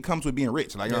fuck you think comes with being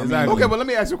rich? Like, you know what I mean? Exactly. Okay, but let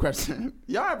me ask you a question.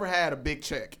 Y'all ever had a big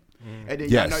check? And then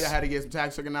Yes. y'all know y'all had to get some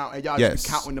tax taken out, and y'all Yes. just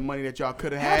be counting the money that y'all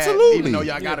could have had, Absolutely. even though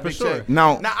y'all got a for big sure. check.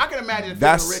 Now, I can imagine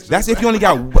That's feeling rich. if you only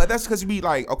got. But that's because you be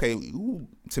like, okay,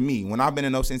 to me, when I've been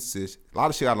in those instances, a lot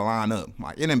of shit got to line up.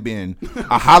 Like it done been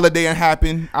a holiday and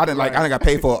happen. I didn't got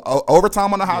paid for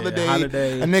overtime on the holiday.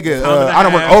 holiday. A nigga, Time and a I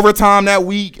done worked half. overtime that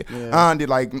week. Yeah. Did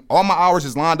like all my hours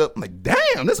just lined up. I'm like,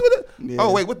 damn, this what it. Yeah.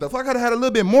 Oh wait, what the fuck? I'd have had a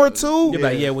little bit more too. You're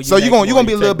like, yeah, when So you you make gonna more,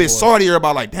 be a you little take bit more. saltier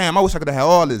about like, damn, I wish I could have had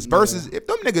all this. Versus if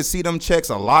them niggas see them checks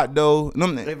a lot though,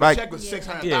 them If like a check was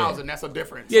 600,000, that's a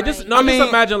difference. Yeah, just I mean- just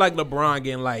imagine like LeBron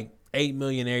getting like $8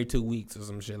 million every 2 weeks or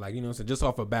some shit. Like, you know what I'm saying? Just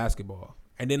off of basketball.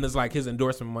 And then there's like his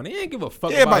endorsement money. He ain't give a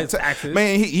fuck yeah, about his but taxes.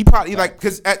 man, he probably like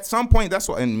because at some point that's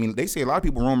what I mean. They say a lot of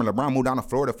people rumor LeBron moved down to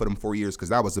Florida for them 4 years because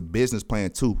that was a business plan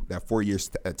too. That 4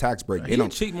 years tax break. He a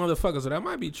cheap motherfucker, so that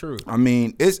might be true. I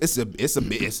mean, it's a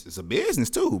business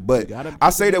too. But gotta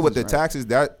I say that with the business, right. taxes,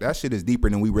 that shit is deeper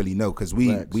than we really know because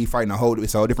Facts. we fighting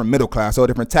it's a whole different middle class, a whole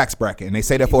different tax bracket, and they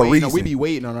say that for a reason. We be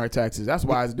waiting on our taxes. That's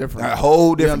why it's different. a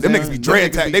whole You know different. what I'm Them niggas saying? be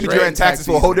dreading Them niggas tax. be They be dreading taxes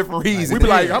for a whole different reason. We be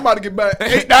like, I'm about to get back you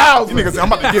 8,000. niggas,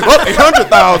 I'm about to give up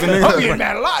 800,000. I'm getting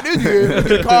mad a lot this year. I'm gonna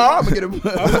get a car. I'm gonna get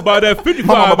a. I'm gonna buy that 55.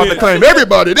 My mama about to claim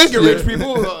everybody this year. rich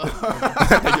people. But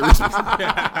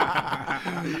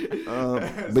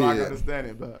So I can yeah. understand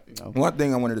it, but you know. One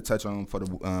thing I wanted to touch on for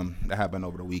the that happened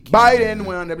over the weekend. Biden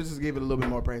won. Let's just give it a little bit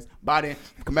more praise. Biden,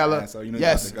 Kamala. Yeah, so you know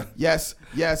yes, you have to go.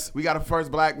 yes. We got a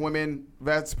first black woman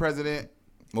vice president.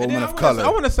 woman of color. I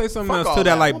want to say something Fuck else all too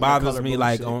that that like woman of bothers color me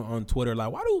like bullshit. on Twitter.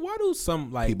 Like why do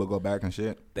some like People go back and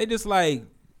shit. they just like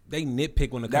they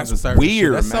nitpick when it comes That's to certain weird,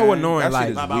 shit. That's so man. annoying. That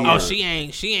shit Like, is oh,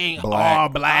 weird. she ain't Black. all I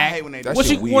black. hate when they That do Well,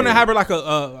 shit she weird. want to have her like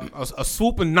a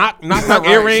swoop and knock Right,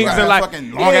 earrings right. and like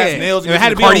Fucking long ass nails. And it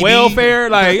had to be Cardi on B. welfare,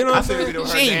 like you know I what I'm seen a saying. video of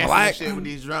her She ain't dancing black. and shit with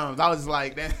these drums. I was just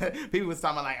like, people was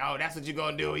talking about like, oh, that's what you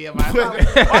gonna do? Yeah, man. Why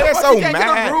they so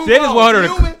mad? They just want her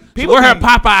to where her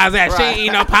Popeyes at. She Right. ain't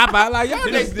eat no Popeye. Like y'all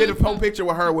Then they just did a whole picture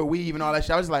with her with weave and all that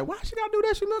shit. I was just like, why she gotta do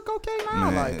that? She look okay now.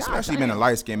 Man, Like, especially being a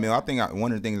light skinned male, I think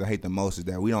one of the things I hate the most is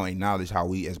that we don't acknowledge how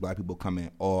we as black people come in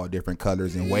all different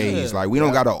colors and ways. Like we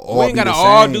don't gotta all we ain't be gotta the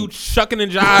all same. do shucking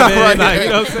and jiving. Right. Like you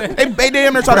know what I'm saying. They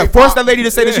damn near try to force that lady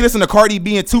to say that she listened to Cardi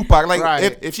B and Tupac. Like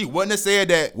Right. if she wouldn't have said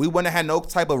that, we wouldn't have had no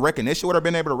type of recognition. Would have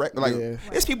been able to like. Yeah.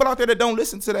 There's people out there that don't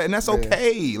listen to that, and that's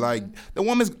okay. Like the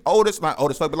woman's oldest, not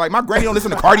oldest fuck, but like my granny don't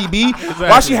listen to Cardi B.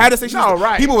 Why she had to say she? No,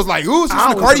 right. People was like, ooh, she I listen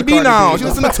to don't Cardi listen B to Cardi now. B. She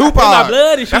listen to Tupac. my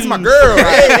bloody That's my shoes. girl.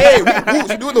 hey, woo,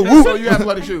 she doing the whoop. So you have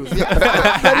bloody shoes.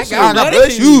 I got bloody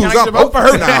shoes. Can I get I'm a vote for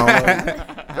her now.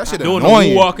 That shit Doing the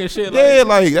annoying. walk and shit. Yeah,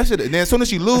 like that shit. Then as soon as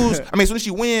she lose, as soon as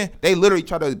she win, they literally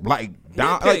try to like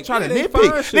down, Nitpick. like try to Yeah, they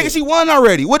nitpick. find shit. Nigga, she won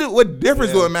already. What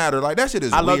difference do it matter? Like that shit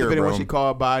is I weird, love the video bro. when she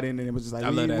called Biden and it was just like, I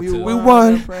love that we too.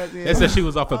 won. the president. They said she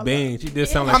was off a bean. She did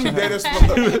sound like I'm she. the deadest.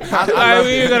 Like, we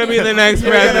ain't gonna be the next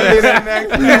You're gonna be president.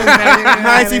 the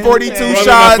next 1942 Rolling up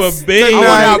shots. a big- I Nah,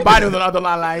 wonder how Biden was on the other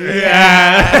line like,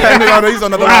 Yeah. He's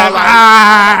on the line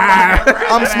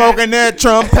like, I'm smoking that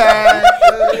Trump pad.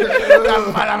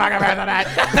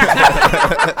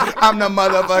 I'm the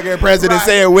motherfucking president.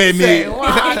 Say it with me.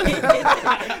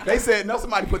 They said no.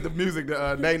 Somebody put the music.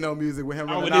 They know music with him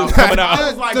running when out. he was coming out. I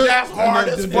was like, that's hard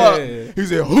as Yeah. fuck. He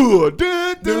said, "Huh,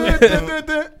 dun, dun, dun, dun,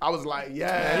 dun." I was like,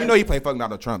 yeah. You know he played fucking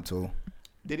Donald Trump too.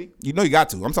 Did he? You know you got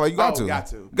to. I'm sorry, you got Oh, to. got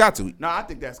to. Got to. No, I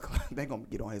think that's they gonna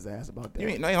get on his ass about that. You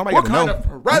ain't, nobody What got to kind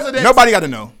know. of president? Nobody got to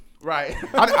know. Right.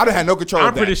 I done had no control. I'm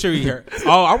of that. pretty sure he heard.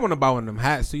 Oh, I want to buy one of them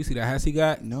hats. So you see the hats he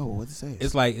got? No, what's it say?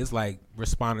 It's like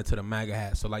responding to the MAGA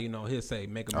hat. So like he'll say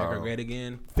 "Make America Great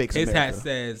Again." Fix His hat America.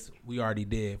 says "We already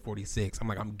did 46." I'm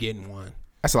like, I'm getting one.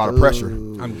 That's a lot of pressure.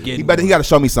 I'm He getting. got one. to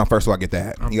show me something first so I get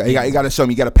that. He got to show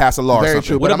me. You got to pass a law or Very something.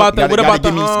 true. What But about the? I'm- What about the?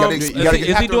 give me- you gotta- Is you gotta- he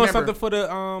you have to doing remember- something for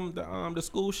the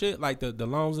school shit, like the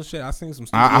loans and shit? I seen some.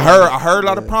 I heard a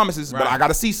lot of promises, but Right. I got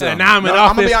to see something. And now I'm in No, I'm gonna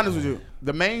office. be honest with you.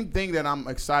 The main thing that I'm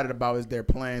excited about is their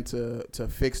plan to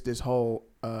fix this whole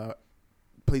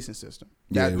policing system.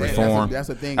 Yeah, That- reform. That's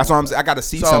a thing. That's what I'm saying. I got to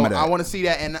see So some of that. I want to see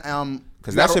that, and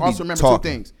 'Cause that should be also remember talking. two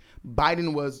things.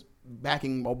 Biden was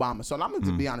backing Obama, so I'm going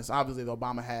to be honest. Obviously,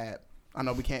 Obama had I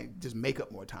know we can't just make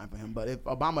up more time for him, but if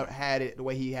Obama had it the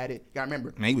way he had it, you gotta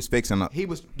remember. Man, he was fixing up. He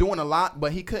was doing a lot,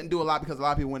 but he couldn't do a lot because a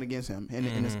lot of people went against him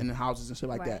in the houses and shit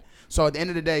like that. So at the end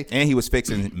of the day, And he was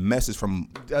fixing messes from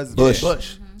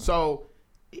Bush. So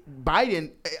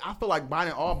Biden, I feel like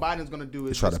all Biden's gonna do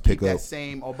is Try to just pick keep up. that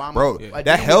same Obama. Bro, Like, that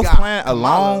then we health got plan Kamala.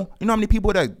 alone, you know how many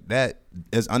people that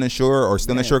is uninsured or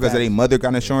still insured because their mother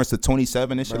got insurance to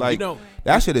 27 and shit? Like,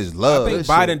 that shit is love. I think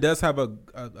Biden does have a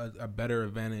better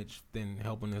advantage than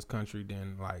helping this country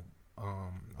than like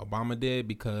Obama did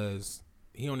because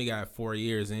he only got 4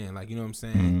 years in. Like, you know what I'm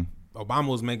saying? Obama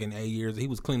was making 8 years. He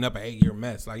was cleaning up an 8-year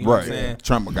mess. Like, you know what I'm saying?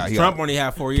 Trump only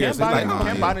had 4 years. Can It's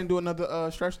like, Biden do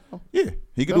another stretch though? Yeah,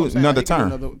 he could do another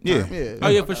term. Yeah. Oh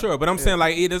yeah, for sure. But I'm saying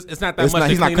like it's not that It's much. not,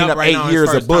 to he's not clean cleaning up right 8 now in his years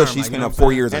of first Bush. term, He's like, cleaning you up know 4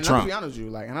 what I'm years of And Trump. to be honest with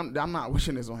you, like, and I'm not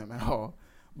wishing this on him at all,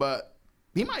 but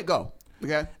he might go.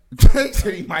 Okay.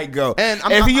 He might go. And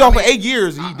if he off for 8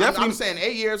 years, he definitely. I'm saying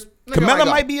 8 years. Kamala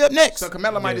might be up next. So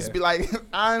Kamala might just be like,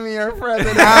 "I'm your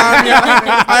president."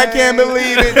 I can't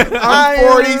believe it. I'm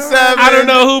 47. I don't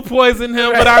know who poisoned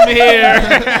him, but I'm here.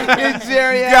 It's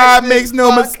Jerry. God makes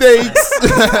no mistakes.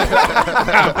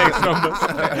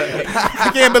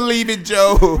 I can't believe it,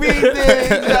 Joe. We did,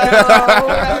 Joe.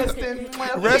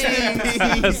 Rest in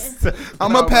peace.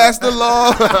 I'm going to pass the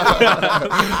law.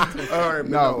 All right,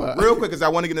 no, real quick, because I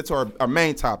want to get into our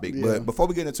main topic. Yeah. But before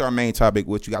we get into our main topic,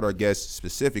 which you got our guests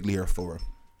specifically here for,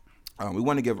 we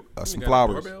want to give some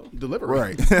flowers. Deliver.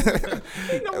 Right. We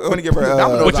want to give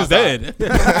her. Which is dead.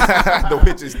 The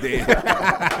witch is dead.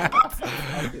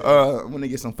 I want to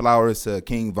get some flowers to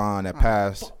King Von that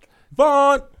passed.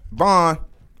 Von.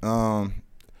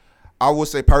 I would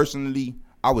say personally,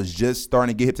 I was just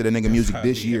starting to get hip to the nigga music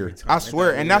this year. I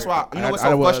swear, and that's why you know what's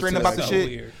so frustrating about the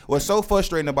shit. What's so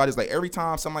frustrating about it is like every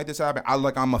time something like this happens,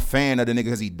 I'm a fan of the nigga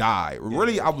because he died.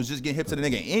 Really, I was just getting hip to the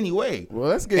nigga anyway. Well,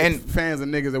 let's get fans of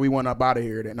niggas that we want up out of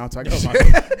here. Then I'll talk shit.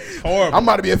 Horrible. I'm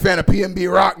about to be a fan of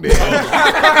PNB Rock. Then.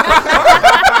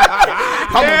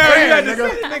 I'm a fan,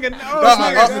 nigga.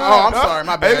 I'm sorry,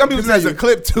 my bad. I'm using that as a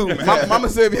clip too. Man. Mama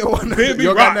said you want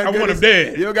PNB Rock. I want him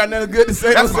dead. You don't got nothing good to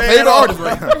say. That's my favorite artist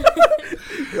right now.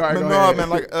 Right, but no, man,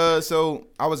 like, so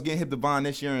I was getting hip to Von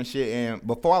this year and shit, and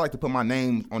before I like to put my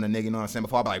name on the nigga, you know what I'm saying?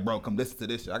 Before I be like, bro, come listen to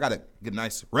this shit. I got to get a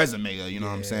nice resume, you know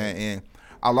what I'm saying? And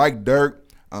I like Dirk,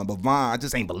 but Von, I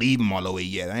just ain't believe him all the way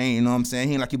yet. I ain't, you know what I'm saying?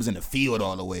 He ain't like he was in the field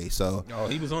all the way, so. Oh,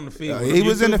 he was on the field. He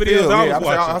was in the field. Yeah,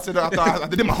 I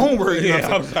did my homework. You know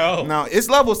Yeah, what I'm saying? Now, it's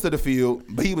levels to the field,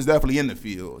 but he was definitely in the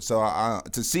field. So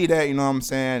to see that, you know what I'm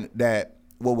saying, that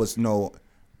what was, you know,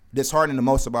 disheartening the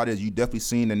most about it is you definitely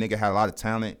seen the nigga had a lot of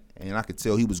talent, and I could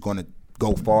tell he was going to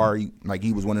go far. He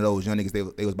was one of those young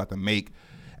niggas they was about to make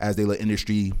as they little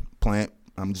industry plant.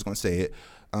 I'm just going to say it.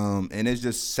 And it's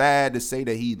just sad to say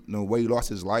that he, the way he lost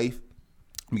his life,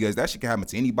 because that shit can happen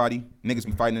to anybody. Niggas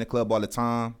be fighting in the club all the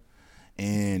time,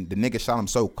 and the nigga shot him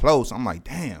so close. I'm like,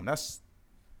 damn, that's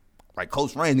like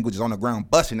close range. Nigga was just on the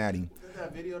ground busting at him.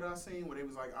 That video that I seen where they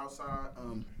was like outside,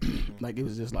 like it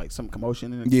was just like some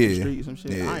commotion in the street or some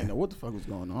shit. I didn't know what the fuck was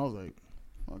going on. I was like,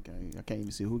 okay, I can't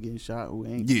even see who getting shot, who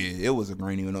ain't. Yeah, it was a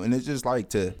grainy, you know, and it's just like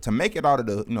to make it out of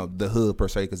the, you know, the hood per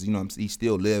se, because you know he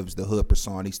still lives the hood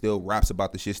persona. He still raps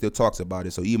about the shit, still talks about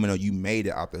it. So even though you made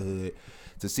it out the hood,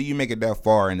 to see you make it that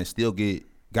far and to still get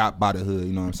got by the hood,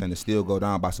 you know what I'm saying, to still go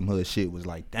down by some hood shit was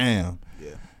like, damn.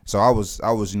 Yeah. So I was,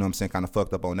 you know what I'm saying, kind of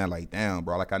fucked up on that. Like, damn,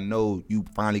 bro. Like, I know you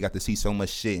finally got to see so much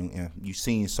shit and you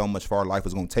seen so much far life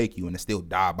was gonna take you, and to still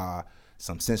die by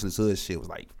some senseless hood shit was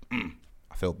like,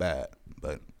 I felt bad.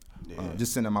 But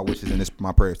just sending my wishes and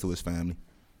my prayers to his family.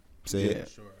 Say it.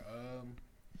 Sure.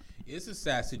 It's a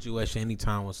sad situation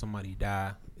anytime when somebody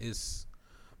die. It's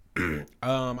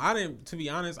I didn't, to be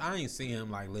honest, I ain't see him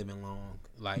like living long.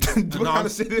 Like no, I'm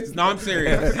serious.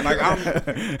 Like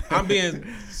I'm being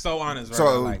so honest right so,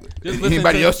 now. Like just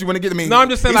anybody else you want to get to me? No, I'm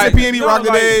just saying like PNB Rock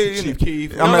today. Chief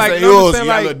Keef. I'm gonna say yours. You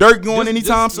got Dirk going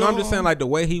anytime soon. No, I'm just saying like the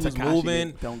way he was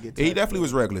moving. He definitely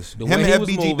was reckless. The Him way and he was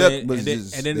FBG moving, was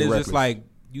and then it's just like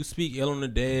you speak ill on the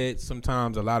dead.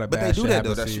 Sometimes a lot of but bad they do shit that though.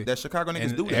 happens to you. That Chicago niggas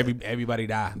And do that. Everybody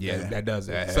die. Yeah, that does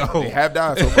it. Yeah, So they have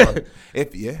died so far.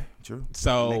 True.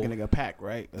 So Make a nigga pack,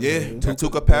 right? Yeah,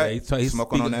 Tuka pack. so he's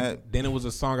smoking on that. Then it was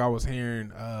a song I was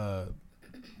hearing.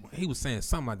 He was saying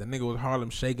something like the nigga was Harlem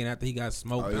shaking after he got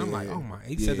smoked. Oh, yeah, I'm like, oh my.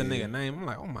 He said the nigga name. I'm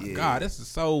like, oh my god, this is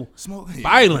so Smoke.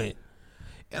 violent.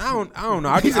 And I don't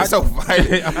know. He's so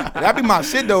funny. That be my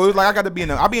shit though. It was like I got to be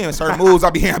I be in certain moods. I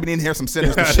be in here some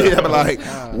sinners and shit. I be like,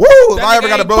 woo! If I ever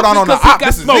got to blow down on the op,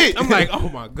 this is it. I'm like, oh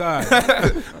my god.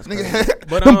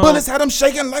 But them bullets had him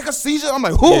shaking like a seizure. I'm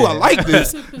like, ooh, I like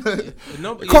this.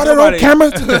 Caught it on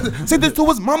camera. Sent this to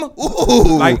his mama.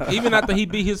 Ooh. Like even after he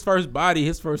beat his first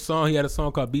song, he had a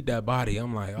song called "Beat That Body."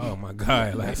 I'm like, oh my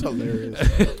god, like That's hilarious.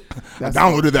 I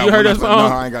downloaded that. You heard that song?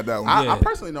 No, I ain't got that one. I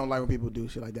personally don't like when people do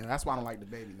shit like that. That's why I don't like the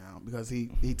baby now because he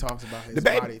talks about his The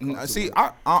body. baby. See,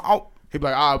 He be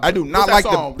like, I do not like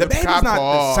the baby's not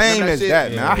the same as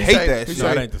that, man. I hate that shit.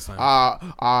 It ain't the same.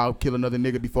 I'll kill another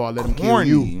nigga before I let him kill Corny.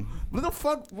 you. What the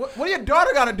fuck? What your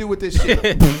daughter got to do with this shit?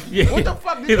 Yeah. What the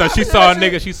fuck? He's like, she saw a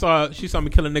nigga. She saw me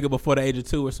kill a nigga before the age of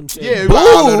 2 or some shit. Yeah, Boo!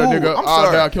 I'll let a nigga. I'm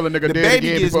sorry. I'll kill a nigga The dead baby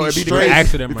again gives before me it beat the straight case,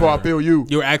 accident before I murder. feel you.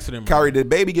 You were accident. Kyrie, the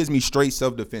baby gives me straight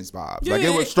self-defense vibes. Like it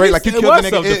was Yeah, straight, like you it killed the was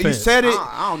nigga. He self-defense. said it.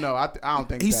 I don't know. I don't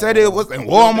think He that, said it was in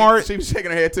Walmart. She was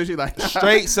shaking her head too. She like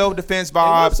Straight self-defense It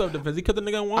was vibes. self-defense. He killed the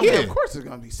nigga in Walmart. Yeah, Yeah. of course it's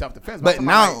gonna be self-defense. But I'm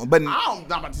now- like, but- I'm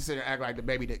not about to sit there and act like the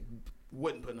baby that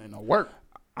wouldn't put in no work.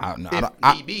 I don't know.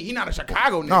 If need be, he not a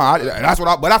Chicago nigga. No, that's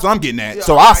what I'm getting at. Yeah,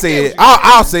 So I I get said, what you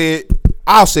I'll say it.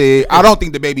 I'll say it. I don't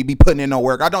think the baby be putting in no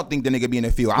work. I don't think the nigga be in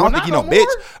the field. I don't Well, think he not no no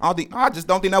bitch. more. I just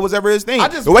don't think that was ever his thing. I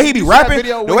just- The way he be you see that rapping,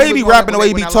 video the when way he he be was rapping, the way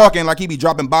he when be I talking, like he be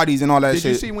dropping bodies and all that Did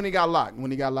you shit. see when he got locked?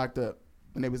 When he got locked up,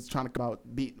 when they was trying to come out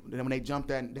beat, when they jumped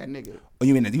that nigga. Oh,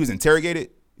 you mean he was interrogated?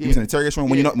 He was in the interrogation room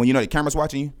when Yeah. you know the camera's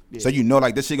watching you, Yeah. so you know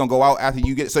like this shit gonna go out after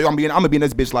you get. So I'm gonna be in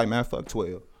this bitch like, man, fuck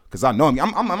 12, cause I know him.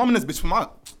 I'm in this bitch for my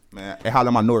man. Hey,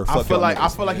 holla my Nord. I feel like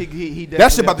he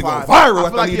That shit about to go applies- viral I after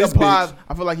feel like I he leave this applies. bitch.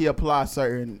 I feel like he applies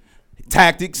certain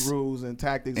tactics, rules and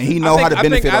tactics, and he know how to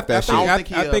benefit off that shit. I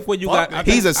think when you got, I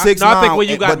He's a think- 6'9", no, I think when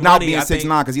you got but not money, being I think-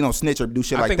 6'9" because he don't snitch or do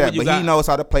shit I like think that. when you But he got- knows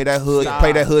how to play that hood, Stop.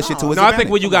 play that hood shit to his No, I think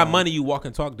advantage. when you got money, you walk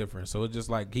and talk different. So it's just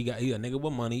like he a nigga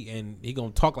with money, and he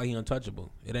gonna talk like he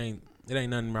untouchable. It ain't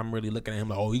nothing. I'm really looking at him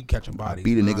like, oh, he catching bodies.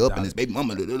 beat a No, nigga I up doubt and his it. baby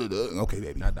mama. Okay,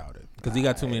 baby. I doubt it because he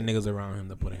got too many niggas around him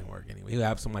to put in work anyway. He'll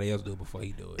have somebody else do it before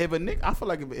he do it. If a nigga, I feel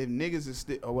like if niggas is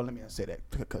still, oh well, let me not say that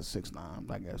because 6'9",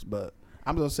 I guess, but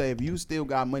I'm gonna say if you still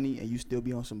got money and you still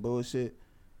be on some bullshit,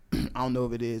 I don't know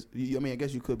if it is. I mean, I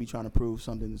guess you could be trying to prove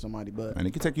something to somebody, but And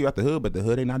he can take you out the hood, but the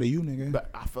hood ain't out of you, nigga. but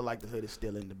I feel like the hood is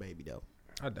still in the baby though.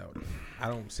 I doubt it. I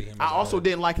don't see him. I as a also hood.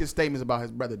 didn't like his statements about his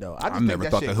brother though. I just never think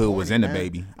that thought shit the hood corny, was in the man.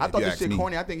 baby, I if thought you this ask shit me.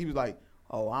 corny. I think he was like,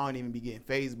 oh, I don't even be getting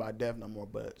phased by death no more.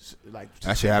 But like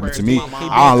That shit happened to prayers me. my mom.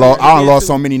 I done lost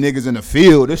so many niggas in the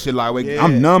field. This shit like, wait, Yeah.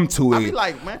 I'm numb to it. I be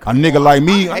like, man, A come nigga on. like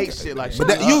me, I hate shit like but shut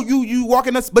that, up. you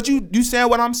walking us, but you saying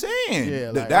what I'm saying.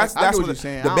 Yeah, like, that's I get what what you're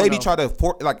saying. the I don't baby know. try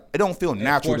to like. It don't feel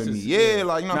natural to me. forces- Yeah, yeah.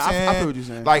 like you know Nah, what I'm saying. I feel what you're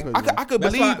saying. Like I feel what you're I could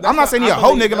That's believe. why- I'm not saying he a I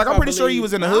hoe believe- nigga. Like that's I'm why pretty I sure he believe-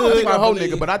 was in the I don't hood. think a whole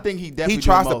believe- nigga, but I think he definitely He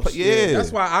tries do to the most. put. Yeah,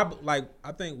 That's why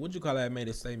I think what you call that made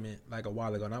a statement like a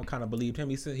while ago, and I kind of believed him.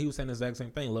 He said he was saying the exact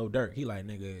same thing. Lil Durk, he like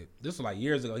nigga. This was like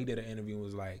years ago. He did an interview and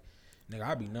was like, nigga,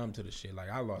 I be numb to the shit. Like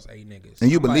I lost 8 niggas.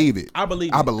 And you I'm like, believe it. I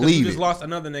believe. I it, 'cause believe he just it. lost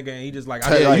another nigga, and he just like,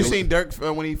 Tell Yeah, like- you seen Dirk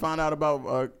when he found out about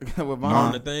with Nah. Vaughn?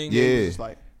 on the thing. Yeah. He was just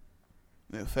like,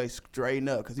 man, face straighten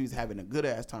up because he was having a good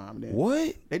ass time. Then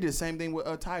What? they did the same thing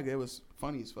with Tiger. It was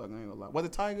funny as fuck. I ain't gonna lie. Was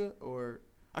it Tiger or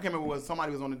I can't remember. Was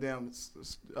somebody was on the damn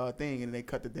thing and they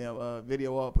cut the damn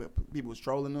video up. People was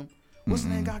trolling them. What's the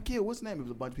name got killed? What's the name? It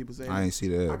was a bunch of people saying. I ain't see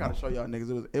that. I gotta show y'all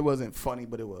niggas. It wasn't funny,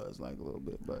 but it was like a little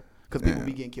bit. But because people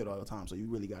be getting killed all the time, so you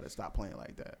really gotta stop playing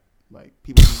like that. Like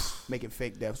people be making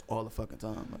fake deaths all the fucking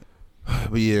time.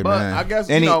 Like, But yeah, But man. I guess,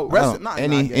 you know,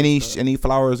 any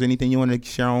flowers, anything you want to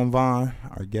share on Vaughn?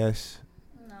 I guess.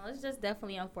 No, it's just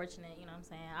definitely unfortunate. You know what I'm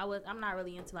saying? I'm not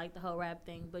really into like the whole rap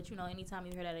thing, but you know, anytime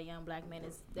you hear that a young black man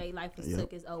is their life is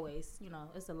took is always, you know,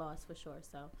 it's a loss for sure.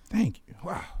 So Thank you.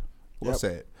 Wow. Well Yep.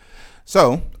 said.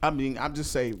 So I mean, I'm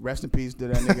just say rest in peace to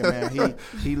that nigga, man.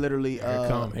 He literally.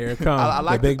 Here it come. I The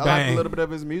like big I like a bang. little bit of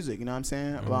his music. You know what I'm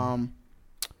saying?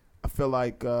 I feel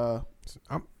like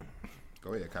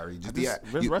go ahead, Kyrie.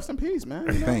 just rest in peace, man.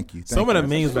 You know? Thank you. Some of the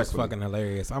you. memes was fucking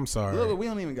hilarious. I'm sorry. Look, we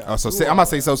don't even got. Oh, so I'm about to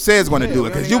say. So Ced's going to do it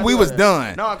because we was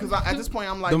done. No, because at this point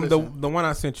I'm like, The listen, one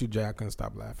I sent you, Jay, I couldn't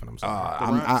stop laughing. I'm sorry.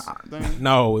 the Rents thing.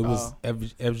 No, it was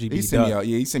FGB He sent me. Duck.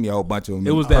 He sent me a whole bunch of them.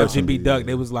 It was the personally. FGB Duck.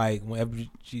 They was like when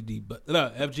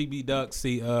FGB Duck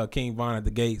see King Von at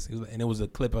the gates, and it was a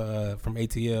clip from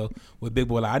ATL with Big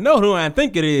Boy like, I know who I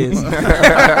think it is. Little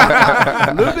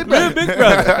Big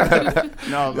Brother.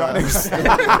 No,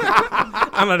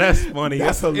 I know that's funny.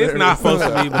 That's it's not supposed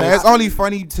to be, but Man, it's only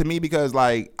funny to me because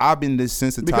like I've been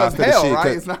desensitized because to the hell, shit. right?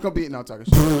 'cause It's not gonna be no talking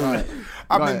shit. Right.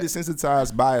 I've Go been ahead.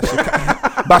 desensitized by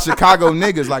by Chicago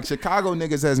niggas. Like Chicago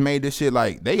niggas has made this shit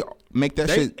like they make that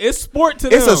shit. It's sport to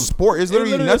them. It's a sport. It's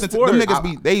literally nothing. Sport. Them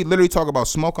niggas they literally talk about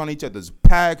smoke on each other's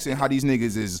packs and how these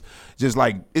niggas is just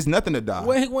like it's nothing to die.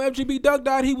 When FGB Duck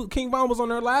died, King Von was on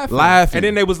there laughing. And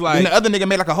then they was like, and the other nigga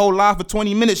made like a whole live for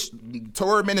 20 minutes,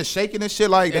 toward minutes shaking and shit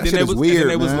like that. Shit is weird. And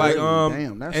then they was like,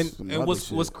 damn, that's and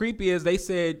what's creepy is they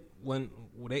said when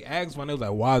they asked one, they was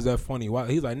like, why is that funny? Why?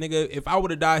 He's like, nigga, if I would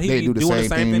have died, he'd be doing the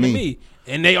same thing to me.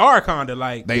 And they are kind of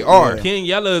like they are. King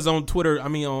Yella is on Twitter. I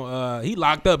mean, on he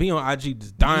locked up. He on IG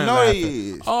just dying. No, laughing. he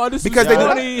is. Oh, this because is they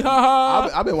funny. Ha ha.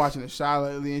 I've been watching the Shy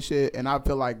lately and shit, and I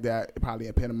feel like that probably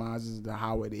epitomizes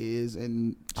how it is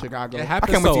in Chicago. It I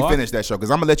happens can't wait so till you often. finish that show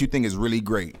because I'm gonna let you think it's really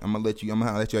great. I'm gonna let you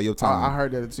have your time. I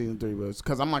heard that in season 3 was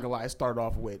because I'm not gonna lie. It started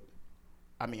off with.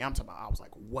 I mean, I'm talking about. I was like,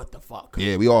 "What the fuck?"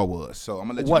 Yeah, we all was. So I'm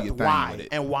gonna let you do your thing why? with it.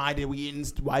 And why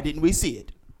didn't we see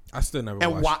it? I still never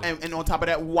And watched why? it. And on top of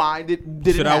that, why did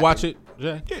Should it I happen? watch it?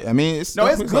 Jay? Yeah, I mean, it's No,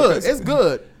 it's good. It's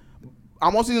good.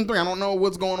 I'm on season 3. I don't know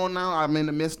what's going on now. I'm in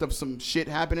the midst of some shit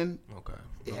happening. Okay.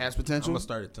 It has I'm potential. gonna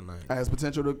start it tonight. It has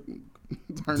potential to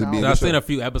turn To out. be a I've show. seen a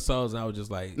few episodes and I was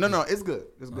just like, No, it's good.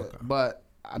 It's good. Okay. But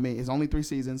I mean, it's only 3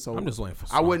 seasons, so I'm just waiting for.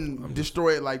 I wouldn't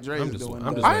destroy it like Dre's I'm just- doing. I'm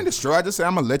but- just I ain't destroy. I just say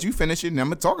I'm gonna let you finish it and I'm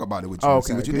gonna talk about it with you. Oh,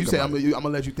 See okay. what you You think say about I'm it. gonna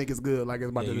let you think it's good, like it's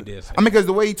about Yeah, to. you did. Say I mean, because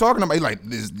the way you talking about it, like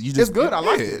this, you just It's good. I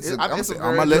like yeah, it. it's- I'm I'm very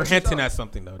gonna You're let you. hinting at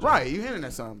something though. Jay. Right, you hinting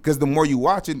at something. Because the more you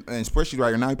watch it, and especially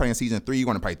right now, you're probably in season 3, you're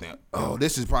gonna probably think, "Oh,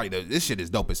 this is probably this shit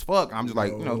is dope as fuck." I'm just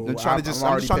like, No, I'm trying I'm to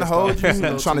already hold pissed you, off. I'm It's a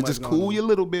little trying to too just much cool going you a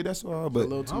little bit. That's all. A But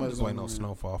little too I'm much just waiting going on on.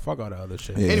 Snowfall. Fuck all the other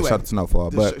shit. yeah, Anyway, shout out to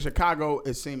Snowfall. But Chicago,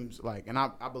 it seems like, and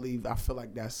I feel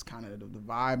like that's kind of the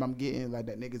vibe I'm getting, like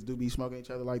that niggas do be smoking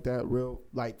each other like that, real,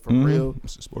 like for real,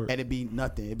 it's a sport. and it be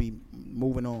nothing, it be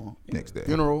moving on. Next day.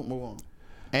 Funeral, move on.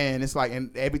 And it's like,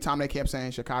 and every time they kept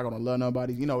saying Chicago don't love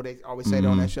nobody, you know, they always say that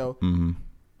on that show. Mm-hmm.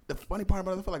 The funny part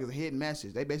about it, I feel like it's a hidden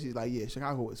message. They basically like, yeah,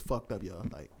 Chicago is fucked up, y'all.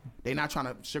 Like, they not trying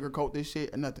to sugarcoat this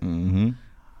shit or nothing. Mm-hmm.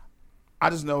 I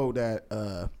just know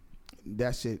that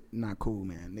that shit not cool,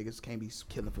 man. Niggas can't be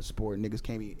killing for sport. Niggas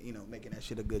can't be, making that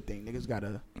shit a good thing. Niggas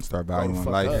gotta Start valuing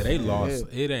fuck life. up. Yeah, they Yeah. lost.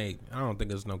 It ain't. I don't think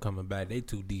there's no coming back. They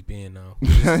too deep in now.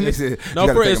 They said, No, you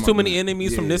gotta for take it's them too out. many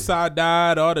enemies from Yeah. this side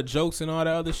died. All the jokes and all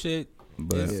that other shit.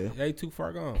 But Yeah. They too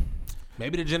far gone.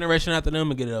 Maybe the generation after them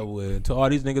will get it over with. Until all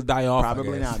these niggas die off.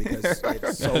 probably I guess. not because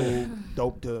it's so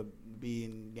dope to be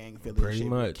in gang affiliate Pretty shit.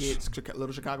 much. Kids,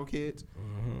 little Chicago kids,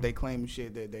 they claim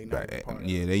shit that they not a part of.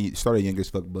 yeah, they started young as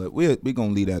fuck, but we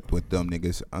gonna leave that with them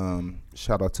niggas.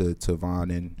 Shout out to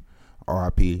Von and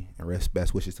RIP and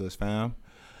best wishes to his fam.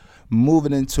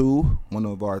 Moving into one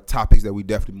of our topics that we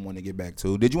definitely want to get back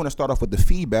to. Did you want to start off with the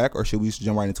feedback, or should we just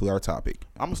jump right into our topic?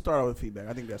 I'm gonna start out with feedback.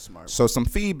 I think that's smart. So some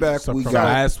feedback So we from got.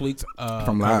 last week's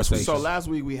From last week. So last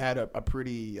week we had a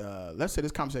pretty let's say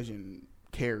this conversation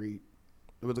carried.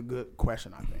 It was a good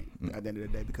question, I think, at the end of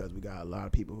the day, because we got a lot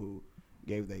of people who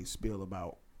gave their spiel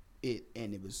about it,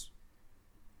 and it was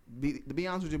to be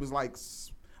honest with you, it was like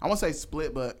I won't say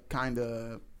split, but kind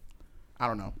of I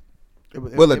don't know.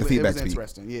 We'll let the feedback It was speak.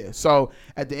 interesting, yeah. So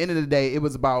at the end of the day, it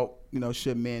was about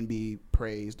should men be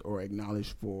praised or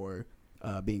acknowledged for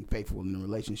being faithful in a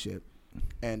relationship.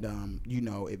 And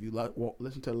if you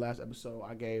listen to the last episode,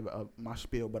 I gave my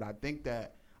spiel, but I think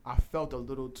that I felt a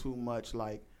little too much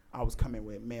like I was coming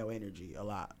with male energy a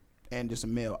lot, and just a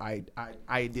male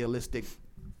idealistic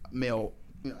male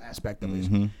aspect of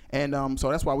it. And so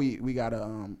that's why we got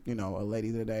a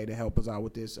lady today to help us out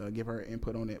with this, give her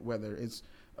input on it, whether it's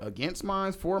against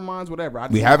mines, for mines, whatever.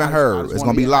 We haven't heard. It's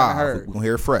gonna be live. We're gonna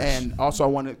hear it fresh. And also, I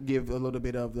want to give a little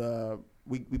bit of the.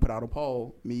 We put out a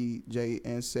poll, me, Jay,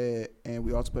 and Said, and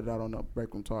we also put it out on the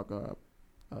Break Room Talk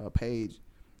page,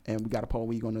 and we got a poll.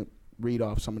 We're gonna read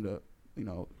off some of the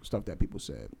stuff that people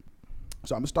said.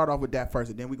 So I'm gonna start off with that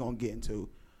first, and then we're gonna get into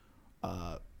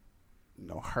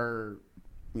her.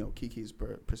 Kiki's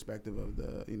perspective of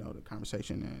the the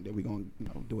conversation, and then we're gonna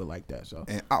do it like that. So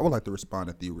And I would like to respond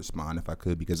if you respond if I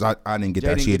could, because I didn't get Jay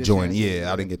that didn't shit get a joined. chance,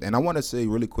 Yeah, I didn't get that. And I want to say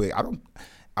really quick,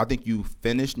 I think you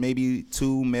finished maybe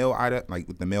two male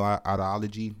with the male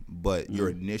ideology, but your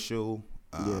initial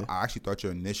I actually thought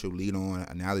your initial lead on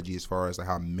analogy as far as like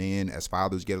how men as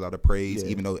fathers get a lot of praise,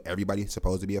 even though everybody's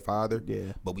supposed to be a father,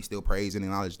 but we still praise and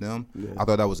acknowledge them. I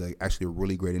thought that was actually a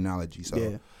really great analogy.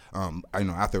 So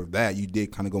after that, you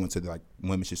did kind of go into like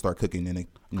women should start cooking in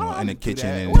the kitchen,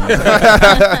 and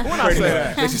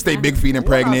they should stay big feet and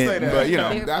pregnant. But you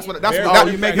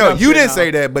didn't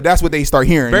say that, but that's what they start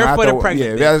hearing. Barefoot and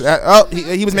pregnant.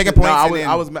 He was making points.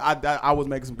 No, I was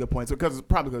making some good points because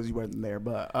you wasn't there,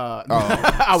 but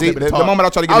see, the moment I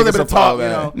tried to get into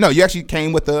talk, no, you actually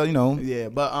came with the Yeah,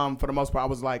 but for the most part, I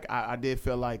was like, I did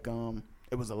feel like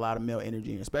it was a lot of male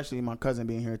energy, and especially my cousin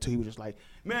being here too. He was just like,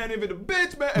 "Man, if it a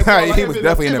bitch, man," He was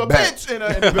definitely in the back. Bitch,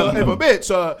 if a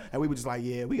bitch, and we were just like,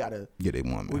 "Yeah, we gotta get it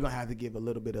one. We're gonna have to give a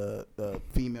little bit of the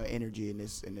female energy in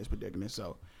this predicament."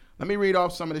 So let me read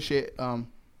off some of the shit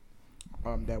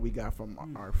that we got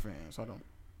from our fans. Hold on.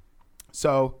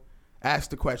 So ask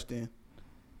the question.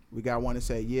 We got one to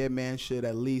say, yeah, men should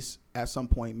at least at some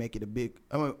point make it a big.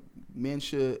 Men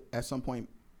should at some point,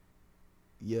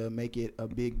 make it a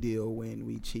big deal when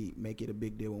we cheat. Make it a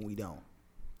big deal when we don't.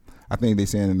 I think they're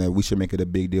saying that we should make it a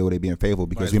big deal when they being faithful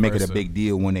because Vice we make it versa. a big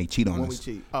deal when they cheat on us. When we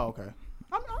cheat. Oh, okay. Okay.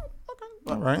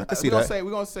 All right, I can see we're that.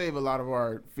 We're gonna save a lot of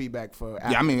our feedback for.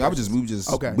 Yeah, I mean,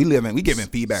 Okay. we giving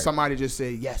feedback. Somebody just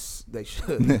said yes, they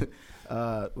should.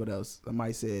 What else?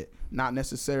 Somebody said not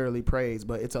necessarily praise,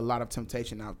 but it's a lot of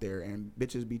temptation out there, and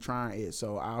bitches be trying it.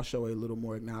 So I'll show a little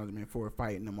more acknowledgement for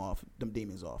fighting them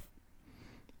demons off.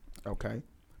 Okay,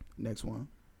 next one.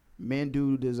 Men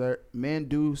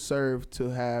do serve to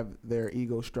have their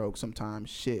ego stroked sometimes.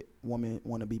 Shit, women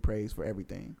want to be praised for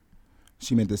everything.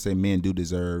 She meant to say men do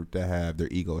deserve to have their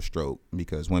ego stroked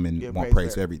because women want praise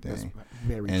praise for everything. That's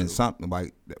very and true. something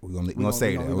like that, we're gonna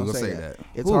say that.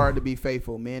 It's hard to be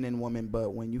faithful, men and women,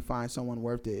 but when you find someone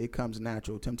worth it, it comes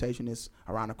natural. Temptation is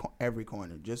around every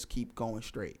corner. Just keep going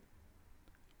straight.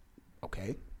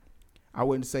 Okay. I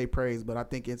wouldn't say praise, but I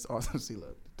think it's also see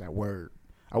look that word.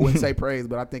 I wouldn't say praise,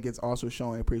 but I think it's also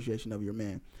showing appreciation of your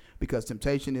man because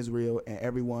temptation is real and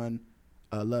everyone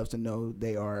loves to know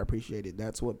they are appreciated.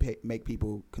 That's what make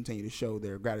people continue to show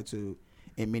their gratitude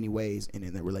in many ways and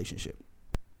in their relationship.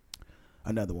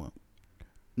 Another one.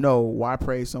 No, why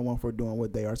praise someone for doing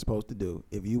what they are supposed to do?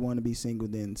 If you want to be single,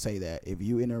 then say that. If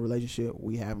you in a relationship,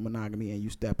 we have monogamy and you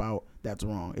step out, that's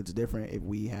wrong. It's different if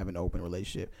we have an open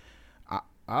relationship.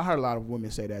 I heard a lot of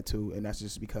women say that too, and that's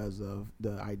just because of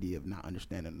the idea of not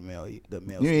understanding the male.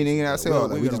 You ain't even gotta say all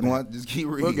that. We just keep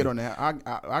reading. We'll get on that.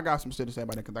 I got some shit to say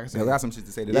about that because, like I said, I got some shit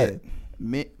to say to that.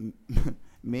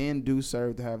 Men do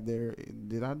serve to have their.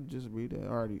 Did I just read that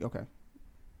already? Okay.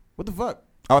 What the fuck?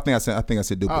 Oh, I think I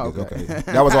said duplicate. Oh, okay. Okay,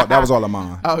 that was all of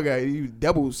mine. Okay, you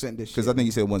double sent this shit. Because I think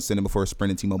you said one sentence before Sprint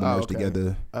and T-Mobile merged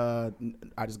together.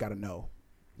 I just got a no.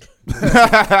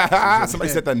 Somebody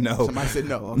said that no. Somebody said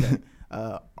no. Okay.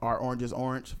 Are oranges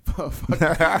orange? What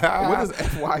does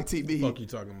FYTB? Fuck you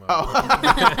talking about?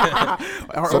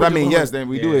 Oh. So that means yes, then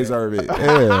we do deserve it.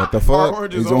 Yeah, the fuck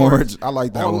orange is is orange. I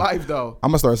like that On one. life though.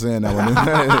 I'm gonna start saying that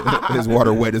one. His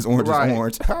water wet, his orange Right. is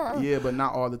orange. Yeah, but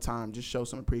not all the time. Just show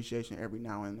some appreciation every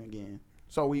now and again.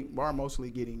 So we are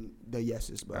mostly getting the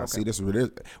yeses. But okay. See, this is what it is.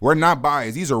 We're not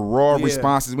biased. These are raw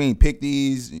responses. We ain't picked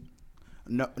these.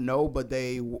 No, but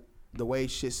the way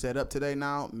shit's set up today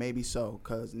now, maybe so,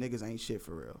 cause niggas ain't shit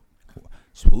for real.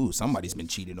 Ooh, somebody's been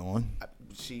cheated on.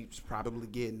 She's probably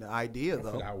getting the idea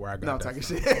though. forgot where I got no, that talking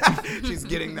shit. She's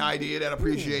getting the idea that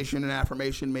appreciation and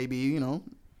affirmation, maybe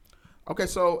Okay,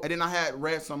 so and then I had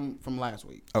read some from last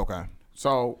week. Okay,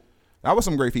 so that was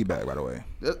some great feedback, by the way.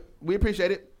 We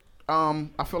appreciate it.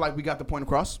 I feel like we got the point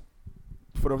across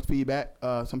for the feedback.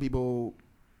 Some people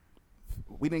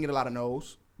we didn't get a lot of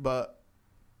no's, but.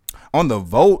 On the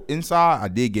vote inside, I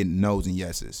did get no's and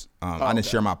yeses. I didn't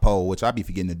share my poll, which I be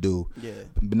forgetting to do. Yeah.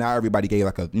 But not everybody gave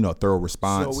like a thorough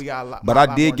response. So we got a lot. But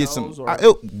I did get some. Or?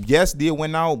 Yes, did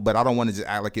win out, but I don't want to just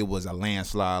act like it was a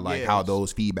landslide, like how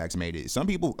those feedbacks made it. Some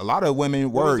people, a lot of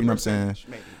women were, you know what I'm saying?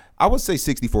 Maybe. I would say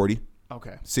 60-40.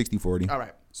 Okay. 60-40. All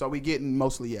right. So we getting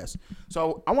mostly yes.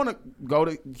 So I want to go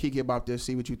to Kiki about this,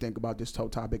 see what you think about this whole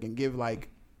topic, and give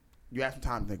you have some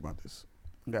time to think about this.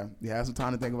 Okay, you have some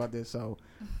time to think about this, so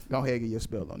go ahead and get your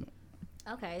spill on it.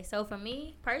 Okay, so for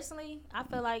me personally, I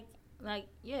feel like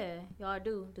yeah, y'all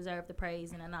do deserve the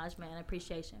praise and acknowledgement and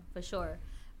appreciation for sure,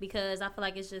 because I feel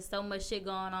like it's just so much shit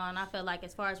going on. I feel like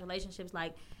as far as relationships,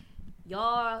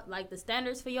 y'all, the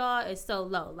standards for y'all is so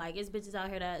low. It's bitches out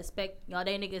here that expect y'all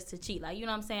they niggas to cheat. You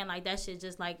know what I'm saying? That shit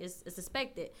just it's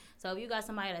expected. So if you got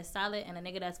somebody that's solid and a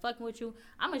nigga that's fucking with you,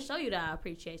 I'm gonna show you that I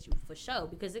appreciate you for sure,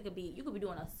 because you could be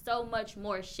doing so much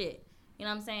more shit. You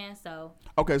know what I'm saying? So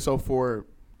okay, so for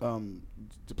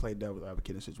to play devil's advocate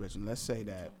in the situation, let's say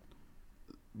that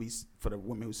for the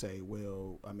women who say,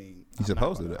 well, I mean, he's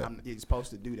supposed to do that. He's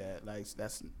supposed to do that.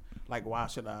 That's why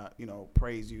should I,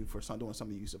 praise you for doing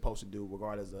something you're supposed to do,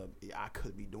 regardless of I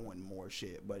could be doing more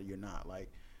shit, but you're not.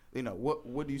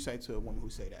 What do you say to a woman who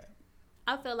say that?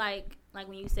 I feel like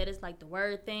when you said it's like the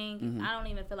word thing, I don't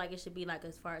even feel like it should be like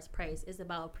as far as praise. It's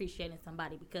about appreciating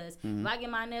somebody because if I get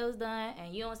my nails done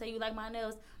and you don't say you like my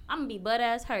nails, I'm gonna be butt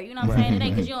ass hurt. You know what I'm saying? It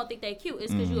ain't because you don't think they cute.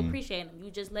 It's because you appreciate them.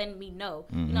 You just letting me know.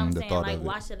 You know what I'm saying? Like,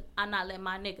 why should I not let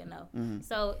my nigga know?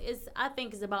 So I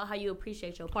think it's about how you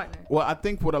appreciate your partner. Well, I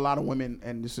think with a lot of women,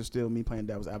 and this is still me playing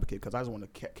devil's advocate because I just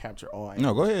want to capture all angles.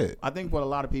 No, go ahead. I think with a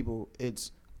lot of people,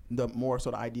 it's the more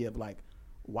sort of idea of like,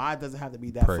 why does it have to be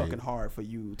that fucking hard for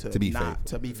you to be faithful?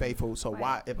 To be faithful. So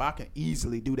why, if I can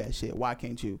easily do that shit, why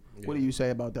can't you? Yeah. What do you say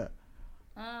about that?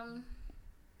 I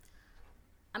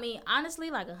mean, honestly,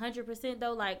 like 100%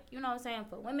 though, like, you know what I'm saying?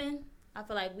 For women, I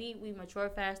feel like we mature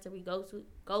faster. We go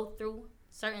through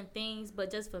certain things,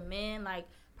 but just for men, like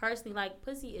personally, like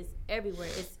pussy is everywhere.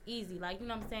 It's easy. Like, you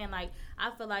know what I'm saying? Like, I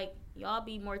feel like y'all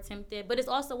be more tempted, but it's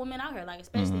also women out here, like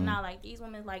especially now, like these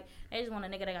women, like they just want a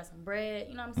nigga that got some bread.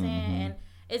 You know what I'm saying? And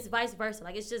it's vice versa.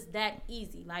 Like, it's just that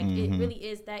easy. Like, it really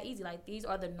is that easy. Like, these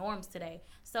are the norms today.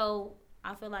 So,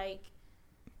 I feel like,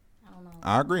 I don't know.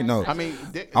 I agree. No. I mean,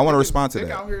 I want to respond to that.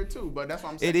 out here, too, but that's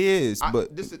what I'm saying. It is,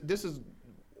 but... This is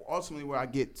ultimately where I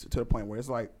get to the point where it's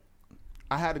like,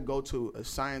 I had to go to a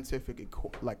scientific,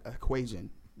 equation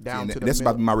down to the That's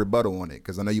middle. about to be my rebuttal on it,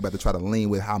 because I know you about to try to lean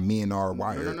with how men are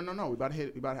wired. No. We about to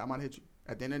hit. I'm about to hit you.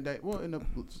 At the end of the day, well, in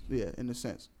a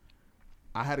sense.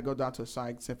 I had to go down to a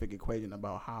scientific equation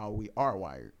about how we are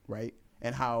wired, right?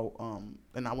 And how,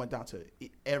 and I went down to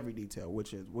every detail,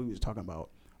 which is what we was talking about,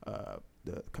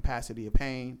 the capacity of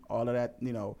pain, all of that,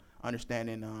 you know,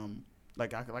 understanding,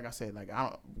 like I said, like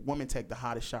women take the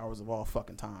hottest showers of all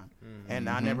fucking time, and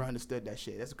I never understood that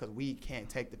shit. That's because we can't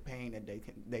take the pain that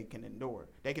they can endure.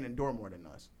 They can endure more than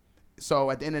us.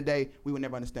 So at the end of the day, we would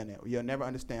never understand that. You'll never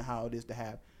understand how it is to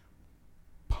have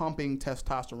pumping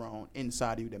testosterone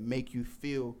inside of you that make you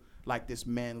feel like this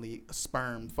manly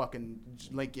sperm fucking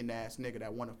Lincoln ass nigga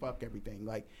that want to fuck everything.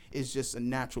 Like, it's just a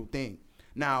natural thing.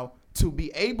 Now, to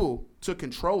be able to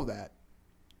control that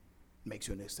makes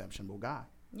you an exceptional guy.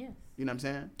 Yes. You know what I'm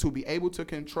saying? To be able to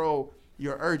control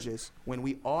your urges when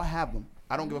we all have them.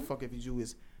 I don't give a fuck if you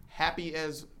is happy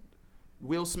as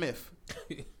Will Smith.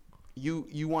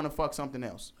 you want to fuck something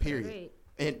else. Period. Great.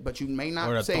 But you may not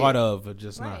or the say thought it. of it,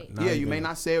 just not Yeah, you even. may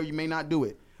not say or you may not do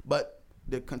it. But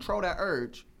to control that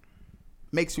urge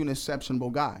makes you an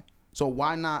exceptional guy. So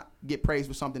why not get praised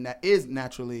for something that is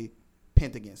naturally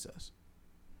pent against us?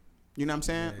 You know what I'm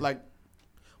saying? Yeah. Like,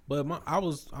 but I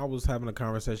was having a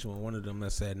conversation with one of them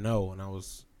that said no, and I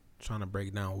was trying to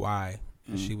break down why.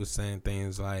 And she was saying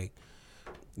things like,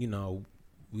 you know,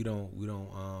 we don't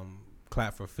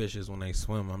clap for fishes when they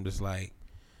swim. I'm just like,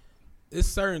 it's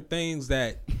certain things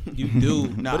that you do.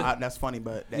 that's funny,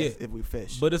 but that's if we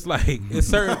fish. But it's like it's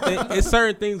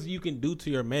certain things you can do to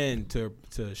your man to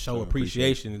show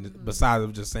appreciation besides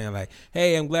of just saying like,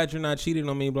 hey, I'm glad you're not cheating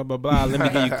on me, blah blah blah. Let me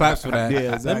give you claps for that.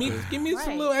 Yeah, exactly. Let me give me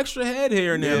some little extra head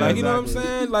here and there, like you know what I'm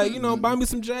saying, like you know, buy me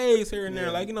some J's here and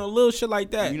there, like you know, little shit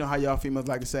like that. You know how y'all females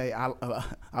like to say,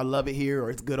 I love it here or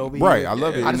it's good over Right, here. I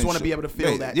love it. I just want to be able to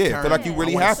feel that. Yeah, feel like you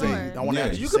really happy. I want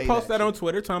to You can post that on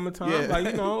Twitter time to time, like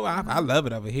you know, I love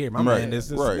it over here. My man, this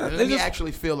let me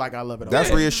actually feel like I love it. That's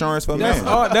reassurance for men.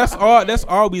 That's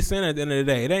all we saying at the end of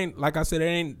the day. It ain't like I said. It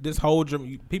ain't this whole.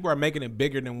 People are making it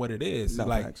bigger than what it is. No,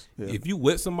 like facts. Yeah. if you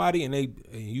with somebody and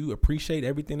you appreciate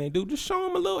everything they do, just show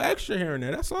them a little extra here and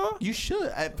there. That's all. You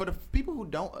should. For the people who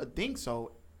don't think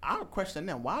so, I'll question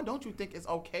them. Why don't you think it's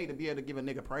okay to be able to give a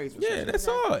nigga praise? For something? That's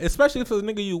all. Especially if it's a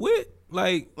nigga you with.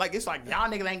 Like it's like y'all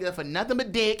niggas ain't good for nothing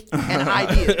but dick and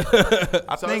ideas.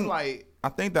 I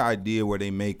think the idea where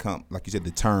they may come, like you said,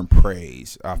 the term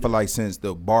praise. I feel like since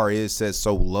the bar is set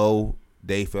so low,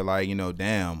 they feel like, you know,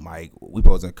 damn, like we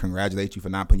supposed to congratulate you for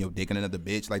not putting your dick in another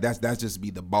bitch. Like that's just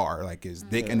be the bar. Like it's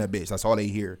dick in a bitch. That's all they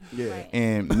hear. Yeah. Right.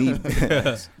 And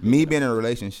me being in a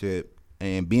relationship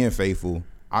and being faithful,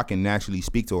 I can naturally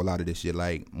speak to a lot of this shit.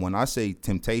 Like when I say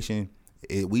temptation,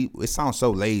 it sounds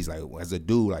so lazy. Like as a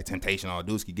dude, like temptation, all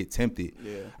dudes can get tempted.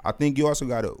 Yeah. I think you also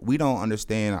we don't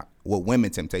understand what women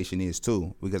temptation is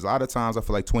too, because a lot of times I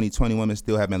feel like 2020 women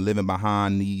still have been living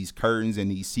behind these curtains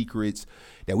and these secrets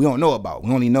that we don't know about.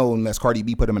 We only know unless Cardi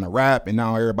B put them in a rap, and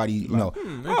now everybody, you know,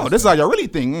 this is how y'all really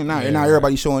think. And now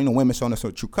everybody's showing, you know, women showing us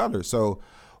their true colors. So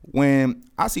when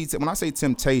I say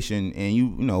temptation, and you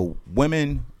know,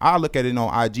 women, I look at it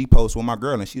on IG posts with my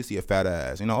girl, and she'll see a fat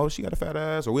ass. You know, oh, she got a fat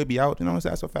ass, or we'll be out, you know,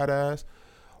 that's a fat ass.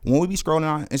 When we be scrolling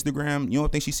on Instagram, you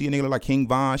don't think she see a nigga like King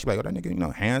Von? She be like, oh, that nigga, you know,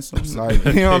 handsome. Like,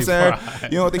 you know what I'm saying?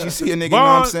 You don't think she see a nigga, you know what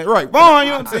I'm saying? Right, Von,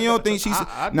 you know what I'm saying? You don't think she's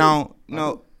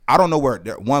I don't know where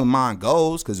one mind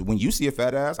goes, because when you see a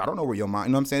fat ass, I don't know where your mind,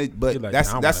 you know what I'm saying? But like,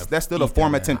 that's still a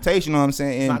form of temptation, you know what I'm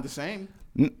saying? It's not the same.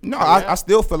 No, I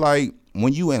still feel like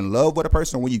when you in love with a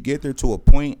person, when you get there to a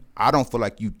point, I don't feel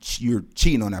like you're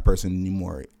cheating on that person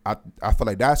anymore. I feel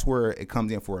like that's where it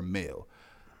comes in for a male.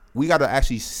 We got to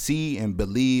actually see and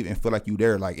believe and feel like you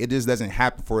there. Like, it just doesn't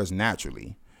happen for us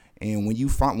naturally. And when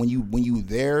you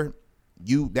there,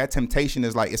 that temptation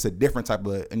is like, it's a different type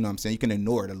of, you know what I'm saying? You can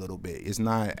ignore it a little bit. It's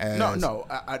not as no.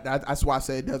 That's why I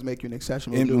say it does make you an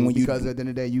exceptional dude, because at the end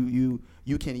of the day,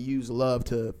 you can use love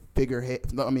to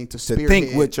to spearhead.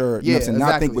 Think with your, exactly.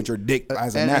 not think with your dick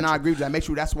as a natural. And I agree with that. Make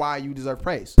sure that's why you deserve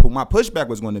praise. But my pushback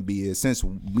was going to be is, since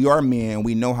we are men,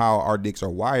 we know how our dicks are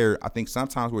wired. I think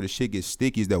sometimes where the shit gets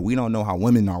sticky is that we don't know how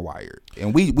women are wired,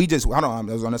 and we just I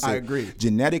was going to say, I agree.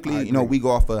 Genetically, we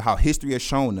go off of how history has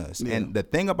shown us, and the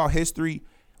thing about history,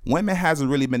 women hasn't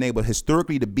really been able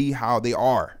historically to be how they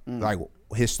are. Like,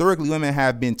 historically, women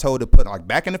have been told to put, like,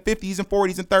 back in the 50s and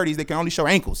 40s and 30s, they can only show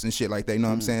ankles and shit like that. You know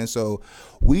what I'm saying? So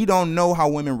we don't know how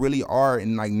women really are.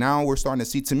 And like, now we're starting to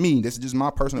see, to me, this is just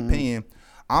my personal opinion,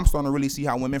 I'm starting to really see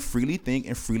how women freely think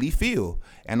and freely feel.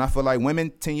 And I feel like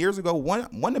women 10 years ago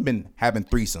wouldn't have been having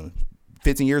threesomes.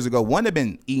 15 years ago, wouldn't have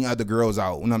been eating other girls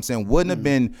out. You know what I'm saying? Wouldn't have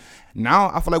been. Now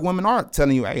I feel like women are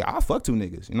telling you, hey, I'll fuck 2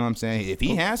 niggas. You know what I'm saying? If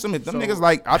he handsome, if them niggas,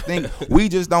 like, I think we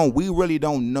really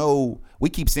don't know.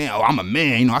 We keep saying, oh, I'm a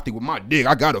man. I think with my dick,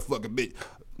 I gotta fuck a bitch.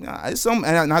 Nah, it's some,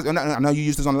 and I know you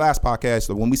used this on the last podcast.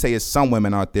 So when we say it's some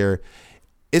women out there,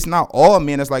 it's not all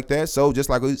men that's like that. So just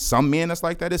like some men that's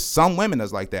like that, it's some women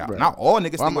that's like that. Right. Not all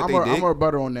niggas think what they did. I'm more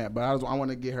butter on that, but I want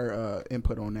to get her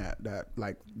input on that. That,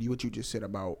 like, what you just said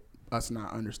about us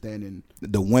not understanding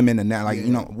the women and that, like,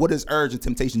 what is urge and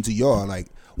temptation to y'all? Like,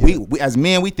 we as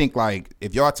men, we think like,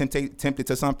 if y'all tempted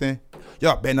to something,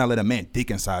 y'all better not let a man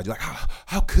dick inside you. Like,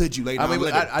 how could you lay down and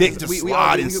let a dick just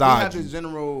slide inside? We have this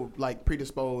general, like,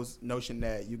 predisposed notion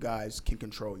that you guys can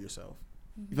control yourself.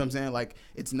 You know what I'm saying? Like,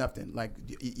 it's nothing. Like,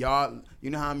 y'all, you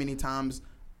know how many times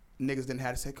niggas didn't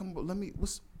have to say, come on, let me,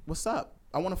 what's up?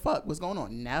 I want to fuck. What's going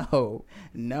on? No.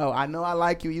 I know I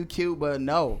like you. You cute, but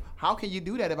no. How can you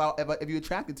do that if you're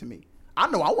attracted to me? I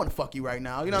know I want to fuck you right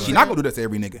now. You know what I'm saying? She's not gonna do that to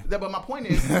every nigga. But my point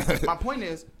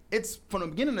is, it's from the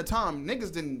beginning of time.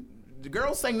 Niggas didn't. The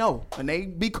girls say no, and they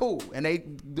be cool, and they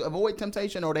avoid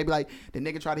temptation, or they be like, the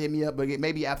nigga try to hit me up, but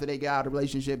maybe after they get out of the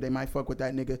relationship, they might fuck with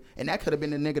that nigga, and that could have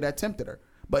been the nigga that tempted her.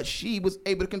 But she was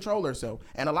able to control herself,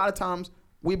 and a lot of times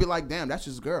we be like, damn, that's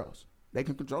just girls. They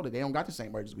can control it. They don't got the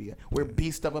same urges we have. We're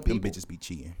beast up people. Them bitches be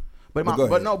cheating. But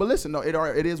listen,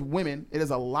 it is women. It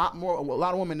is a lot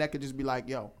of women that could just be like,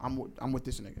 yo, I'm with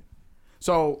this nigga.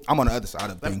 So I'm on the other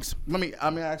side of things. Let me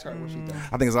ask her what she thinks. I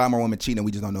think there's a lot more women cheating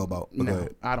we just don't know about. No,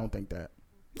 I don't think that.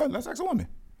 Let's ask a woman.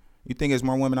 You think there's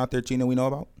more women out there cheating than we know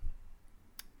about?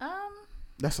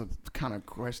 That's a kind of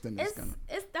question. It's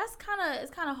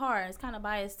kind of hard. It's kind of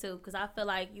biased too, because I feel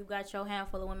like you got your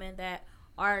handful of women that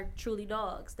are truly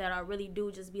dogs, that are really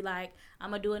do just be like,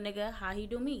 I'm gonna do a nigga how he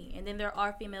do me. And then there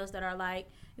are females that are like,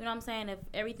 you know what I'm saying, if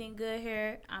everything good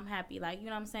here, I'm happy. Like, you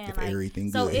know what I'm saying? If like,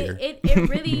 everything so good it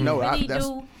really really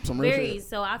do varies.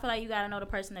 So I feel like you gotta know the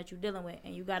person that you're dealing with,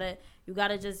 and you gotta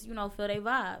just, feel their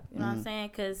vibe. You know what I'm saying?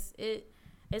 Because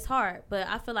it's hard. But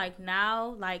I feel like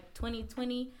now, like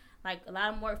 2020, like a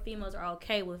lot more females are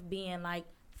okay with being like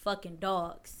fucking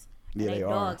dogs. Yeah, they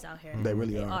dogs out here. They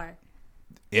really are.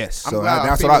 Yes, so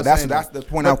that's the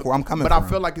point I'm coming from. But I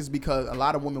feel like it's because a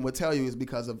lot of women would tell you it's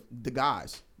because of the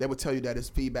guys. They would tell you that it's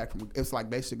feedback from. It's like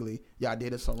basically, I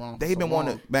did it so wrong. They've been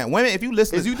wanting, man. Women, if you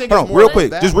listen, you think hold on, real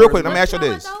quick, let me ask you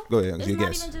this. Go ahead, it's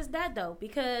not even just that though,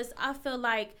 because I feel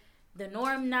like the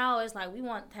norm now is like, we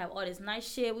want to have all this nice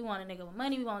shit. We want a nigga with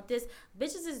money. We want this.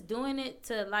 Bitches is doing it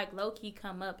to like low key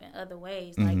come up in other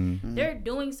ways. Like they're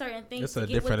doing certain things. It's to a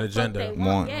get different what the agenda. Fuck they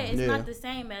want. Yeah, it's not the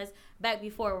same as back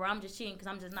before where I'm just cheating because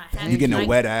I'm just not happy. You getting like, a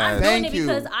wet ass. I'm doing it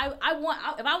because I want.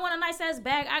 If I want a nice ass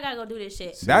bag, I gotta go do this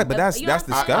shit. That's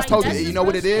disgusting. I told you. You know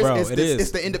what it is? Bro,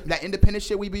 it's that independent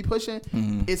shit we be pushing.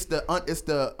 It's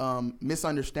the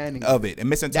misunderstanding of it and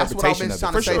misinterpretation. That's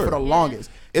what I've been trying to say for the longest.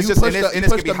 It's just and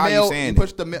this could be how you saying it.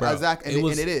 Exactly,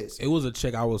 and it is. It was a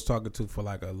chick I was talking to for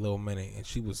like a little minute, and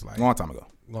she was like, long time ago.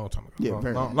 Yeah, long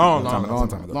time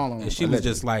ago. And she was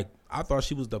just like, I thought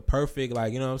she was the perfect,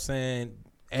 like, you know what I'm saying,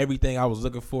 everything I was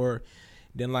looking for.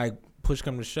 Then like push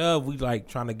come to shove, we like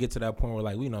trying to get to that point where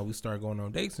like, we start going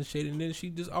on dates and shit, and then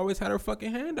she just always had her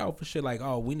fucking hand out for shit like,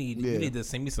 oh, you need to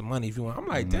send me some money if you want. I'm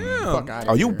like,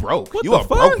 damn, you broke. You a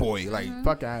broke boy. Like,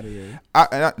 fuck out of here.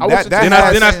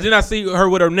 Then I see her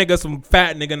with her nigga, some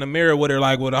fat nigga in the mirror with her,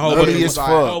 like with a whole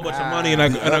bunch of money and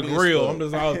a grill. I'm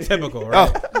just all typical,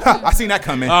 right? I seen that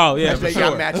coming. Oh yeah, for they sure.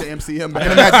 got matching MCM.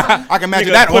 I can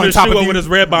imagine that on top of with his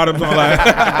red bottoms on.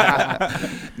 Like,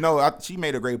 no, she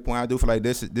made a great point. I do feel like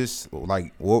this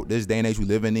like this day and age we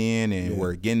living in, and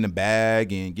we're getting the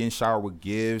bag and getting showered with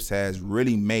gifts has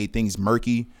really made things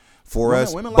murky for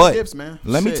us. Women but like gifts, man.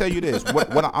 Let me tell you this: what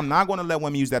I'm not going to let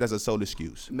women use that as a sole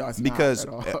excuse. No, it's because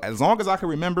not at all. as long as I can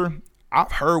remember, I've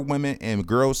heard women and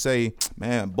girls say,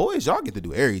 "Man, boys, y'all get to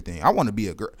do everything. I want to be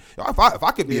a girl. If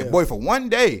I could be a boy for one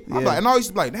day, I'm like, and I used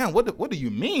to be like, damn, what do you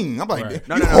mean? I'm like, Right. you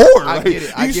whore. I Like, get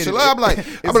it. I you get chill it. out. I'm like,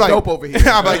 It's dope over here.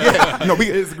 I'm like, yeah,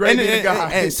 It's great being a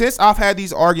guy. And since I've had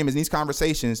these arguments, these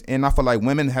conversations, and I feel like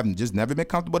women have just never been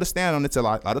comfortable to stand on it. Till a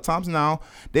lot of times now,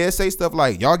 they say stuff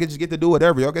like, y'all just get to do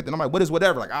whatever. Y'all get to, and I'm like, what is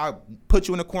whatever? Like, I'll put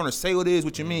you in the corner, say what it is,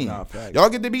 what you mean. Nah, facts. Y'all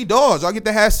get to be dogs. Y'all get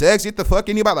to have sex. Get to fuck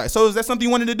anybody. Like, so is that something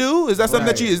you wanted to do? Is that something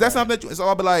that you? Is that something that you? So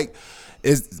I'll be like,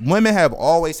 women have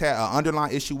always had an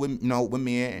underlying issue with with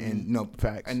men, and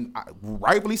Facts. and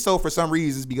rightfully so for some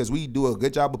reasons, because we do a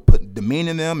good job of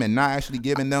demeaning them and not actually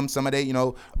giving them some of their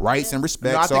rights and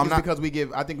respect. No, I so think I'm it's not because we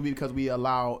give. I think because we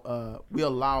allow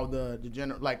the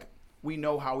general, like, we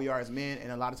know how we are as men,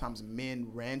 and a lot of times men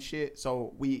ran shit,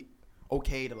 so we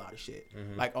okayed a lot of shit.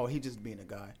 Like, oh, he just being a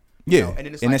guy. Yeah, and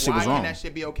then it's and like, that shit why was can wrong. that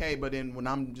shit be okay? But then when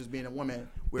I'm just being a woman,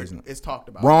 it's talked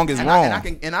about. Wrong is and wrong.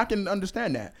 And I can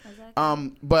understand that.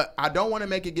 Exactly. But I don't want to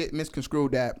make it get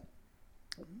misconstrued that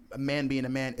a man being a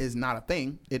man is not a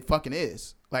thing. It fucking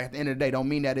is. Like, at the end of the day, don't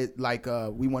mean that it like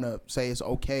we want to say it's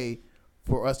okay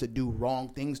for us to do wrong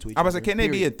things to each other. I was like, can they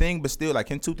be a period. thing, but still, like,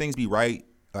 can two things be right?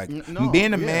 Like, No,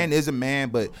 being a yeah. man is a man,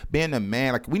 but being a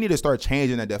man, like, we need to start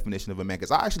changing that definition of a man,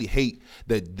 because I actually hate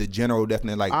the general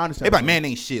definition. Like, I understand. everybody, man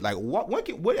ain't shit. Like, at what point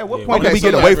Okay, can we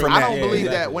so get away look, from I that? don't believe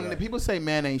exactly, that when like- the people say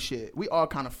man ain't shit, we all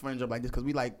kind of fringe up like this because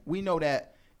we know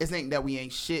that it ain't that we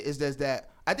ain't shit. It's just that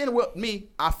at the end of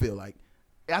I feel like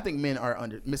I think men are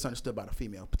misunderstood by the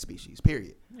female species.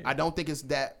 Period. I don't think it's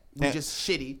that we And- just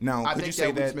shitty. Now, I could think you say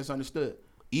we're just that- misunderstood.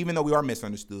 Even though we are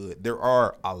misunderstood, there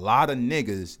are a lot of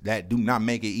niggas that do not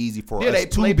make it easy for Yeah, us they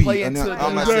to play be. into the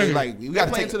I'm not not saying shit. like we They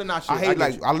gotta play take into the not I shit. I hate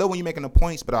get you. I love when you making the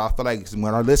points, but I feel like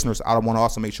when our listeners, I want to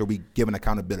also make sure we give an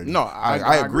accountability. No,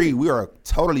 I agree. We are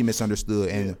totally misunderstood,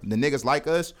 and the niggas like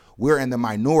us, we're in the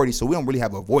minority, so we don't really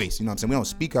have a voice. You know what I'm saying? We don't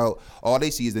speak out. All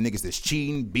they see is the niggas that's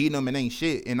cheating, beating them, and ain't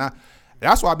shit. And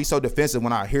that's why I be so defensive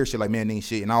when I hear shit like, man, ain't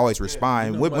shit, and I always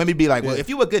respond. Women be like, well, if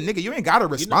you a good nigga, you ain't gotta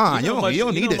respond. You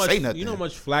don't need to say nothing. You know how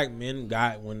much flack men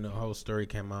got when the whole story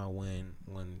came out when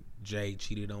Jay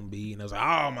cheated on B, and I was like,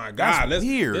 oh my god, That's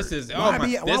weird. This is Why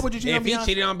would you cheat on if he Beyonce?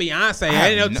 cheated on Beyonce,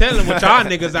 ain't no telling what y'all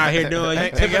niggas out here doing. You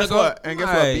And tipping guess to go- what? And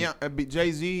guess Like, what?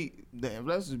 Jay-Z,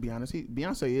 let's just be honest.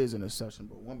 Beyonce is an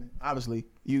exceptional woman. Obviously,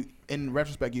 in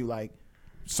retrospect, you like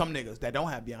some niggas that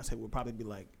don't have Beyonce would probably be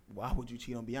like, why would you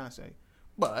cheat on Beyonce?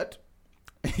 But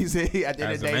he said at the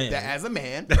end of the day, that as a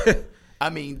man, I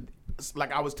mean,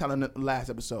 like I was telling the last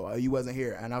episode, you wasn't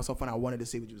here, and I was so funny. I wanted to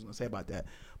see what you was gonna say about that,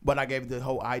 but I gave the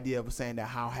whole idea of saying that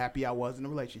how happy I was in the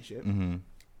relationship.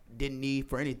 Didn't need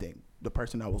for anything. The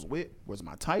person I was with was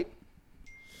my type.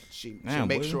 She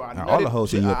made sure I Now, nutted. all the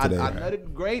hoes hit you up today. I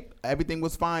nutted great. Everything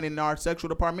was fine in our sexual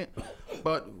department,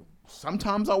 but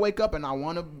sometimes I wake up and I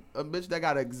want a bitch that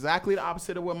got exactly the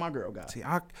opposite of what my girl got. See,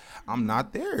 I'm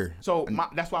not there. So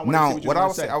that's why I want Now, to see what I I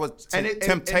was would say, And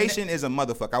temptation is a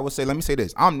motherfucker. I would say, let me say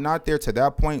this: I'm not there to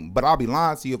that point, but I'll be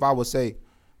lying to you if I would say,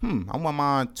 I want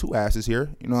mine two asses here.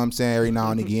 You know what I'm saying? Every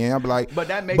now and again, I'll be like, But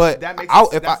that makes if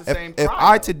the same if pride,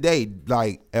 I though. today,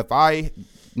 like, if I, you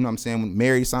know what I'm saying, when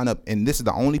married, sign up, and this is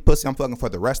the only pussy I'm fucking for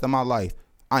the rest of my life,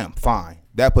 I am fine.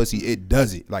 That pussy, it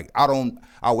does it. Like,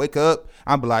 I wake up,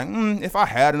 I'm be like, if I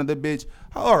had another bitch,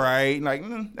 all right, like,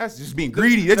 that's just being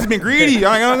greedy. That's just being greedy.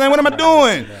 I don't know, what am I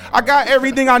doing? I got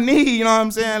everything I need, you know what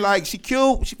I'm saying? Like, she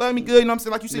cute, she fucked me good, you know what I'm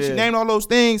saying? Like you said, she named all those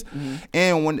things.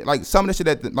 And when, like, some of the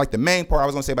shit that, like, the main part I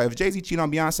was gonna say about if Jay-Z cheated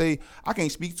on Beyonce, I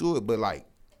can't speak to it, but, like,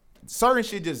 certain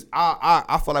shit just,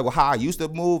 I feel like, well, how I used to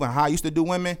move and how I used to do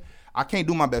women, I can't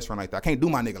do my best friend like that. I can't do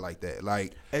my nigga like that.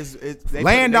 Like,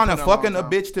 laying down and fucking a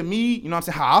bitch to me, you know what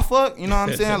I'm saying? How I fuck, you know what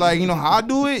I'm saying? Like, you know how I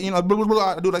do it, you know, blah, blah,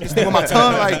 blah, I do like this thing with my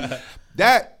tongue, like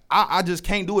that. I just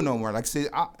can't do it no more. Like I said,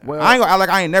 I ain't gonna,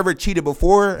 I ain't never cheated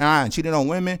before, and I ain't cheated on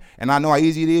women, and I know how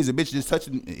easy it is. A bitch just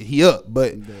touching he up,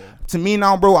 but to me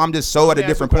now, bro, I'm just so at a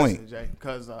different point.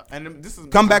 And this is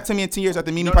Come back to me in 10 years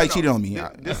after Mimi probably cheated on me.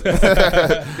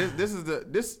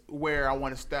 This where I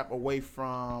want to step away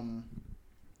from.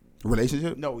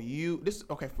 Relationship? No,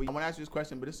 okay. For you, I want to ask you this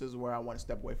question, but this is where I want to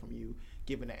step away from you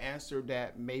giving an answer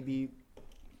that maybe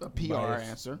a PR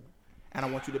answer, and I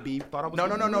want you to be.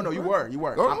 No. You were.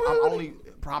 I'm only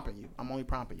prompting you.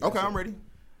 Okay, I'm ready.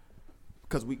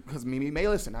 Because Mimi may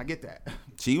listen. I get that.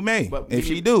 She may. But if Mimi,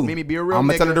 she do, Mimi, be a real I'm nigga.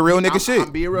 gonna tell her the real nigga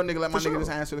shit. Be a real nigga. Let my For nigga sure.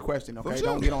 just answer the question. Okay, For sure.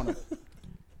 don't get on it.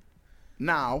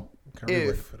 Now, Curry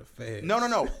working for the Feds. No.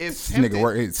 If This tempted, nigga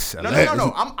work. It's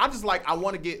no. I'm just like I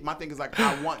want to get. My thing is like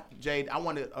I want Jade. I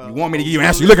want to. You want me to give you an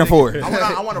answer you're looking for?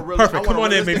 I want a real. Perfect. Come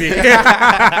on in, baby.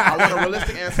 I want a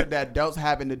realistic answer that does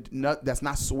happen. That's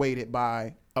not swayed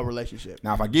by a relationship.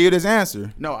 Now, if I give you this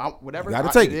answer, No, whatever. you gotta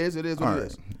take it is. It is what All it right.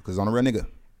 is. Because I'm a real nigga.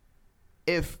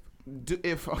 If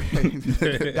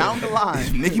okay, down the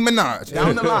line, Nicki Minaj.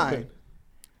 down the line,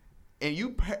 and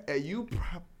you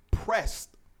pressed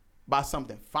by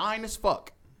something fine as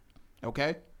fuck,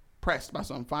 okay? Pressed by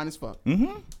something fine as fuck.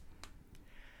 Mm-hmm.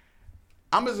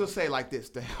 I'm just gonna say like this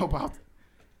to help out.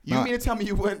 You Nah. mean to tell me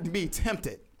you wouldn't be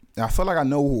tempted? I feel like I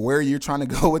know where you're trying to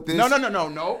go with this.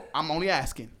 No. I'm only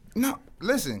asking. No,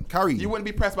 listen, Kyrie. You wouldn't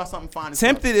be pressed by something fine as fuck.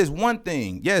 Tempted is one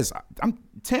thing. Yes, I'm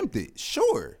tempted,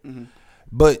 sure. Mm-hmm.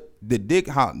 But the dick,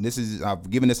 I've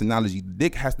given this analogy, the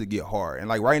dick has to get hard. And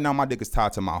like right now, my dick is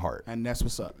tied to my heart. And that's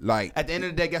what's up. Like, At the end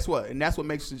of the day, guess what? And that's what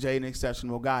makes Jay an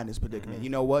exceptional guy in this predicament. You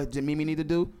know what Mimi need to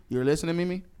do? You're listening,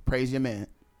 Mimi? Praise your man.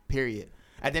 Period.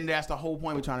 At the end, that's the whole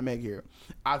point we're trying to make here.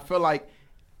 I feel like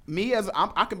me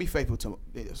I can be faithful to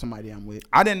somebody I'm with.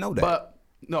 I didn't know that. But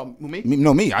no, me?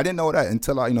 Me. I didn't know that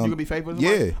until I, You can be faithful to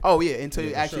somebody? Yeah. Oh, yeah, until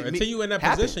you actually Sure. Until you in that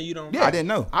happen. position, you don't. Yeah, I didn't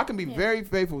know. I can be very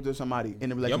faithful to somebody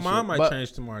in a Your relationship. mom might but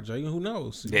change tomorrow, Jay. Who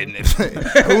knows? Who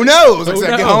knows? Who Except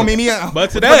get knows? home, meet me. But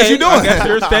today, what you doing? I guess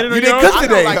you're standing You on didn't your cook own. I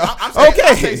know, today. like, I'm saying, Okay.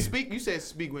 I say speak. You said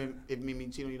speak when if Mimi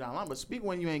cheating on you down the line, but speak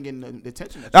when you ain't getting the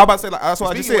attention. That I was about to say, like, that's what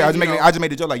I just Speaking said. when, I just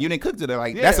made the joke like you didn't cook today.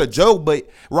 Like Yeah. that's a joke, but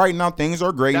right now things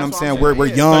are great. You know what That's I'm saying? what I'm we're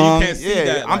saying, young. So you can't see yeah,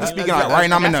 that, I'm like, just speaking like right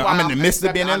now. I'm in the midst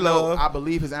of being in love. I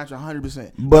believe his answer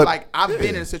 100%. But- But like I've been yeah.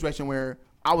 in a situation where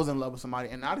I was in love with somebody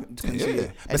and I couldn't see Yeah.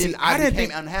 it, But and see, then I I didn't became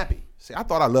think- unhappy. See, I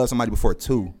thought I loved somebody before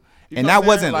too. You And know that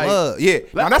what I'm saying? wasn't Like, love. Yeah,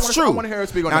 now that's I true. wanna hear her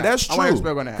speak on now that. that's I wanna hear her true.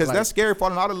 speak on that. Because Like- that's scary.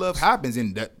 Falling out of love happens,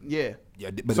 and that. Yeah.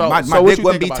 Yeah, but So- my so what dick you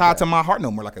wouldn't be think tied about to that? my heart no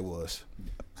more like it was.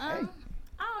 I don't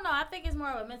know. I think it's more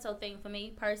of a mental thing for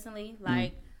me personally.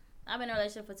 Like, I've been in a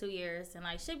relationship for 2 years, and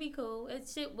like, shit be cool.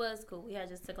 Shit was cool. We had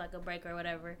just took like a break or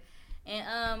whatever,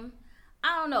 and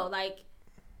I don't know. Like,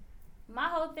 my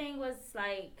whole thing was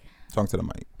like, Talk to the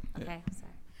mic. okay,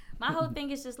 sorry. My whole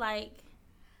thing is just like,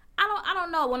 I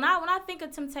don't know. When I think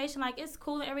of temptation, like, it's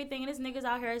cool and everything, and it's niggas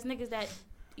out here, it's niggas that,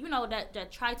 you know,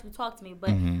 that try to talk to me, but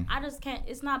I just can't.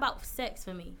 It's not about sex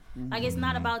for me. Like, it's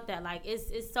not about that. Like,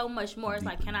 it's so much more. It's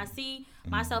like, can I see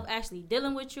myself actually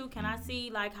dealing with you? Can I see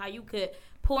like how you could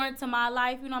pour into my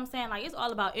life? You know what I'm saying? Like, it's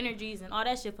all about energies and all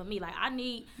that shit for me. Like, I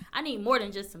need more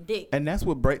than just some dick. And that's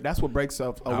what breaks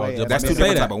up away. just That's about two to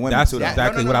say different that. type of women. That's too, though.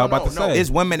 exactly what I was about to say. It's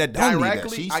women that don't need that.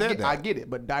 Directly, She I said get, I that. get it,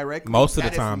 but directly, Most of the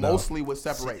that is time, though. mostly what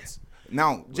separates.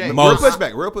 Now, Jay, real Most-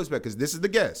 pushback, because this is the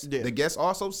guest. Yeah. The guest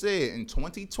also said in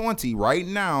 2020, right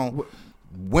now,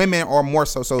 women are more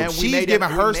so. So And she's giving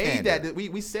her standard. that.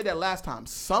 We said that last time.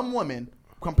 Some women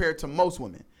compared to most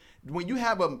women. When you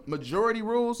have a majority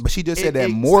rules, But she just said it that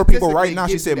more people right statistically now.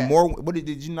 She gives you said that. more. What did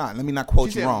you not? Let me not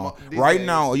quote She you said wrong. these Right days-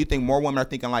 now, you think more women are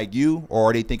thinking like you, or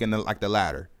are they thinking like the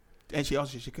latter? And she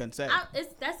couldn't say.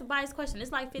 That's a biased question.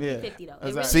 It's like 50-50 though. It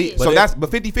exactly. really See, is. so But that's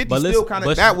 50-50 but still listen, kind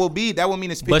but of she- that will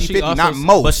mean it's But she 50-50, also, not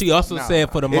most. But she also Nah.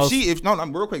 said for the most. If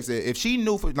real quick said if she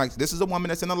knew like this is a woman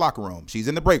that's in the locker room, she's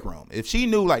in the break room. If she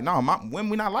knew like no, when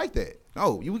we not like that.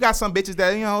 No, we got some bitches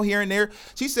that here and there.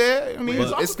 She said, I mean,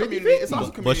 It's also it's 50-50. community. It's also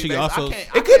But community. she based. also- I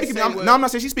can't It could be. say I'm what-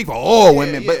 not saying she speak for all Yeah,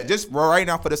 women, yeah. but just right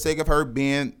now for the sake of her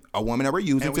being a woman that we're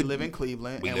using. And we to, live in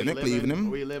Cleveland. We and live in Cleveland.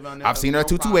 We live on. I've seen her at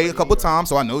 228 a couple times,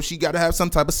 so I know she got to have some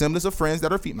type of semblance of friends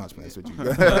that are females. Playing with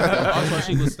you. Also,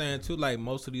 she was saying too, like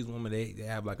most of these women, they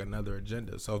have like another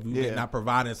agenda. So if you're Yeah. not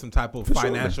providing some type of For sure.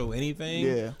 financial anything,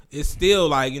 Yeah. it's still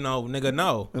like nigga,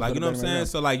 no, That's like what you know what I'm it saying.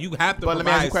 is. So like you have to But let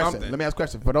me ask you a provide question. something. Let me ask a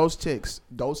question. For those chicks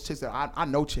that I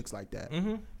know chicks like that.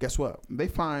 Mm-hmm. Guess what? They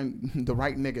find the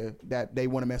right nigga that they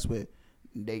want to mess with.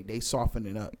 They soften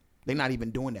it up. They not even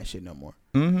doing that shit no more.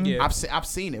 Yeah. I've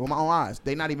seen it with my own eyes.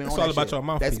 They not even It's on all that about shit. your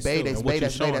mouthpiece, That's bae. too, That's and what bae. you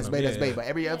That's bae. showing That's them, bae. That's yeah. bae. But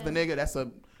every other nigga,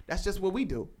 that's just what we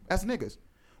do. That's niggas.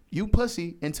 You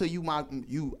pussy until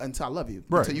until I love you.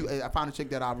 Right. Until I find a chick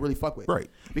that I really fuck with. Right.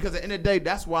 Because at the end of the day,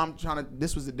 that's why I'm trying to.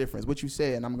 This was the difference. What you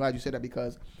said, and I'm glad you said that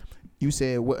because you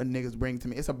said what a niggas bring to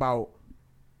me. It's about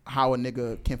how a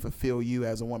nigga can fulfill you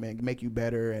as a woman, make you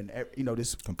better, and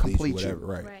this complete you. whatever,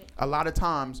 right. Right. A lot of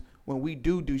times when we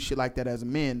do shit like that as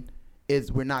men,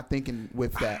 we're not thinking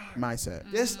with that mindset.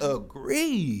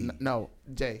 Disagree. No,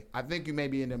 Jay, I think you may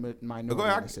be in the minority. Go in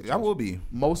ahead, this I situation. will be.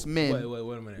 Most men,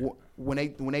 Wait a minute.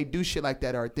 when they do shit like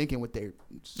that, are thinking with their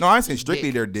No, I ain't saying strictly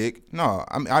dick. their dick. No,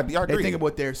 I agree. They think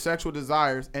about their sexual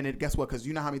desires, and guess what? Because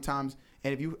you know how many times,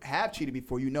 and if you have cheated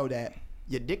before, you know that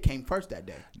your dick came first that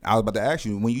day. I was about to ask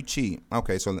you, when you cheat,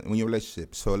 okay, so when you're in a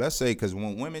relationship, so let's say, because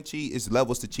when women cheat, it's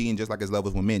levels to cheating, just like it's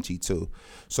levels when men cheat too.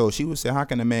 So she would say, how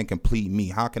can a man complete me?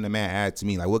 How can a man add to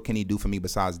me? Like, what can he do for me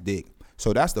besides dick?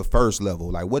 So that's the first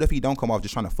level. Like, what if he don't come off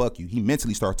just trying to fuck you? He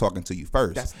mentally start talking to you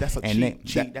first. That's a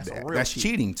cheat. That's a real that's cheat.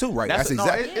 cheating too, right? That's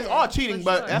exactly. exactly. It's all cheating,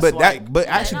 but sure. that's But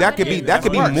actually that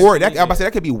could be worse. more. That I'm about to say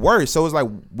that could be worse. So it's like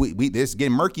we this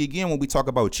getting murky again when we talk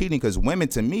about cheating, because women,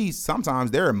 to me, sometimes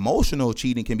their emotional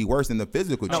cheating can be worse than the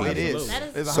physical No, cheating. it is.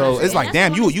 That is So it's and like,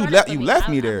 that's damn, when you women left start you it left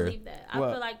for me I there. believe that. I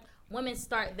What? feel like women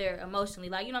start there emotionally.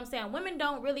 Like, you know what I'm saying? Women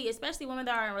don't really, especially women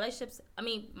that are in relationships. I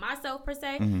mean, myself per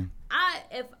se.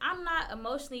 If I'm not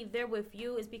emotionally there with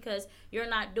you, it's because you're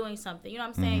not doing something. You know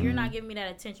what I'm saying? You're not giving me that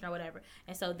attention or whatever.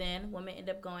 And so then women end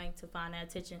up going to find that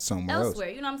attention Somewhere else. elsewhere.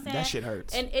 You know what I'm saying? That shit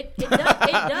hurts. And it does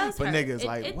But hurt. niggas it,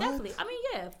 like, it what? definitely. I mean,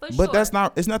 yeah, for sure. But that's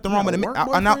not. It's nothing wrong with it. work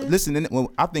I now boyfriend? listen.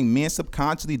 I think men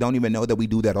subconsciously don't even know that we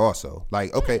do that. Also,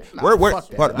 like, okay, Nah, we're fuck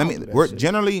that. hold on, I let don't me. do that We're shit.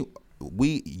 generally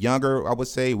we younger. I would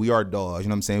say we are dogs. You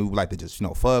know what I'm saying? We like to just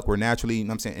fuck. We're naturally. You know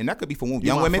what I'm saying? And that could be for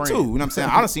young my women friend. too. You know what I'm saying?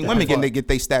 I done seen women fuck. get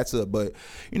their stats up, but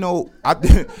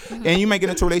and you may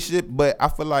get into a relationship, but I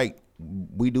feel like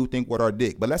we do think with our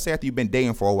dick. But let's say after you've been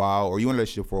dating for a while or you in a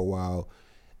relationship for a while,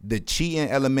 the cheating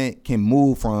element can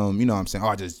move from, you know what I'm saying, oh,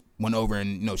 I just went over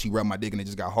and, she rubbed my dick and it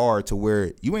just got hard, to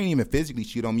where you ain't even physically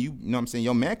cheat on me. You know what I'm saying?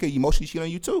 Your man could emotionally cheat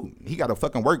on you too. He got a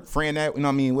fucking work friend that, you know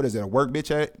what I mean? What is it? A work bitch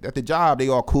at the job. They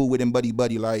all cool with him, buddy.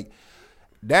 Like,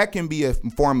 that can be a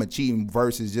form of cheating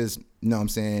versus just, you know what I'm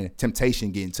saying,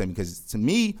 temptation getting to me. Because to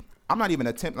me, I'm not even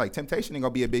temptation ain't gonna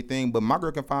be a big thing, but my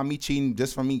girl can find me cheating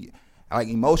just from me, like,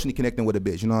 emotionally connecting with a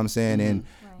bitch. You know what I'm saying? And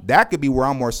that could be where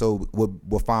I'm more so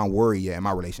will find worry at in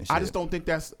my relationship. I just don't think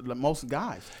that's most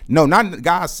guys. No, not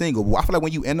guys single. I feel like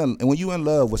when you in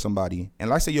love with somebody,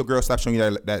 and like say your girl stops showing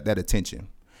you that attention,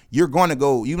 you're going to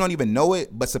go, you don't even know it,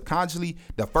 but subconsciously,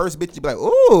 the first bitch, you be like,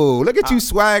 ooh, look at you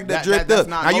swag that dripped up.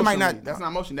 Now you might not. That's not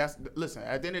emotion. Listen,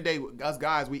 at the end of the day, us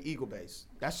guys, we ego based.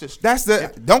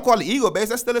 Don't call it ego based.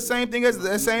 That's still the same thing as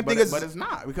But it's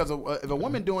not, because if a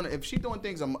woman if she's doing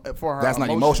things for her, that's not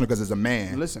emotional because it's a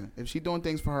man. Listen, if she's doing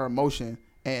things for her emotion,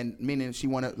 and meaning she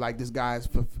want to, like, this guy's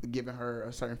giving her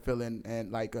a certain feeling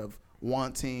and like of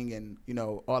wanting and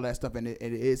all that stuff, and it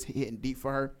is hitting deep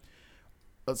for her.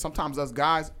 Sometimes us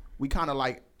guys, we kind of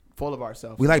like full of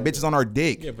ourselves. We like bitches on our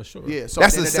dick. Yeah, for sure. Yeah, so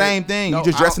That's at the the end of same day, thing. You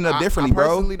just dressing up differently, I bro.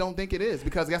 personally don't think it is,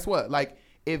 because guess what? Like,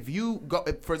 if you go,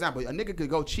 for example, a nigga could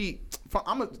go cheat.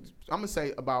 I'm gonna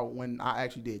say about when I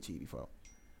actually did cheat before.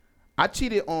 I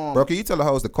cheated on. Bro, can you tell the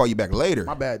hoes to call you back later?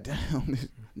 My bad. Damn.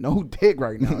 No dick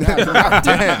right now.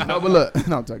 Damn. No, but look.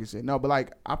 No, I'm talking shit. No, but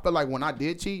like, I feel like when I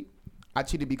did cheat, I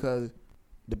cheated because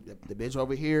the bitch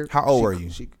over here. How old were you?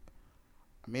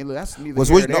 I mean, look, that's neither Was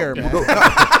here which nor there, man. well,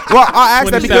 I asked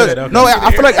When that you because said it, okay. no,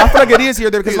 I feel like it is here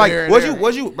there because, Neither like, here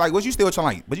nor there. was you still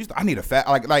trying, like, I need a fat,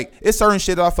 like it's certain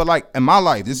shit that I feel like in my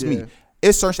life, this is me.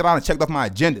 It's certain shit I done checked off my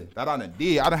agenda that I done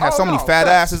did. I done had so many fat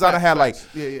asses. I done had like,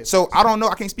 so I don't know.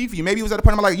 I can't speak for you. Maybe it was at the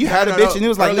point of my life you had a bitch and it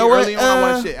was like, no, early on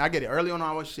I was shit. I get it. Early on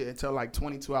I was shit until like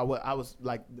 22. I was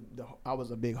like, I was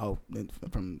a big hoe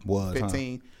from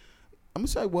 15. I'm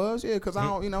gonna say because I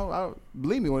don't,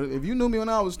 believe me, if you knew me when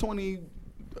I was 20.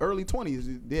 Early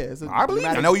 20s, yeah. It's I believe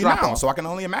I know you now, so I can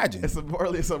only imagine. It's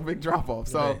a big drop off.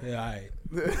 So yeah, all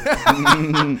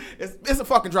right. it's a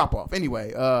fucking drop off.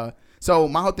 Anyway, so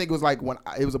my whole thing was like, when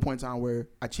it was a point in time where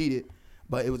I cheated,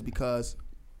 but it was because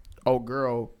old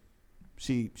girl,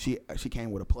 she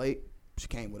came with a plate. She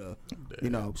came with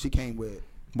she came with.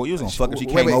 Boy, you was on fucking. She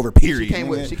wait, came over. Period. She came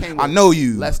with. I know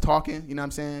you. Less talking. You know what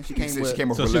I'm saying? She came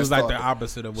with. So she was like the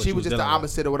opposite of what she you was just the dealing with.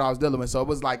 opposite of what I was dealing with. So it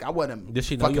was like I wasn't. Did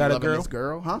she know fucking you had a loving girl? This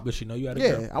girl, huh? Did she know you had a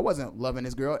girl? Yeah, I wasn't loving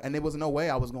this girl, and there was no way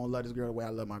I was gonna love this girl the way I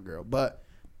love my girl. But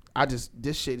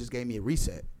this shit just gave me a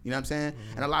reset. You know what I'm saying?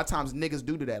 Mm-hmm. And a lot of times niggas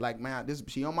do that. Like, man,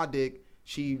 she on my dick.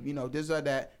 She, this or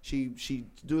that. She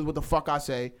does what the fuck I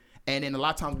say. And then a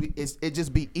lot of times it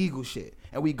just be ego shit.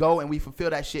 And we go and we fulfill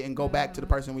that shit and go back to the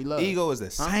person we love. Ego is the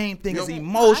same thing as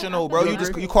emotional, bro.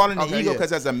 You calling it ego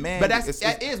because as a man, but it's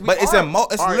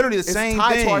literally the same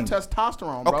thing. It's tied to our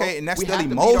testosterone, bro. Okay, and that's still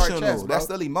emotional. That's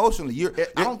still emotional. You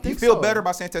feel better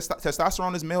by saying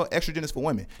testosterone is male, estrogen is for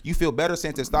women. You feel better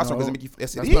saying testosterone because it make you.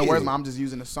 That's my words. I'm just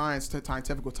using the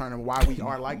scientific term of why we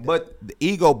are like that. But the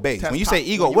ego based. When you say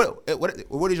ego,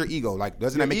 what is your ego like?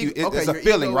 Doesn't that make you? It's a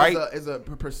feeling, right? It's a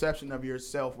perception of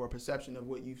yourself or a perception of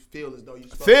what you feel as though you're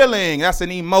feeling. That's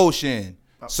an emotion.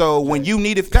 So when you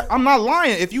need it, I'm not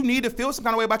lying. If you need to feel some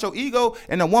kind of way about your ego,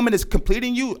 and a woman is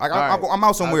completing you, like I'm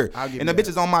out somewhere, and the bitch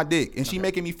is on my dick, and she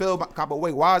making me feel kind of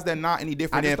way. Why is that not any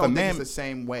different than if a man? I don't think it's the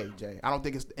same way, Jay. I don't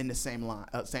think it's in the same line.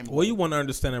 Well, you want to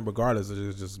understand it regardless if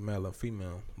it's just male or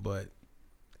female, but.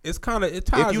 It's kind of it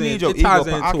ties if you in, need your it ties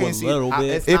ego, into I can a see, little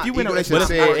bit. If you in a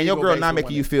relationship and your girl not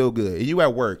making you feel good, and you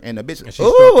at work and the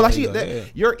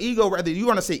bitch, your ego, rather you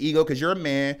want to say ego because you're a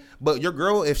man, but your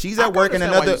girl, if she's at work and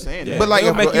another, but like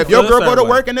if your girl go to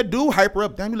work and the dude hype her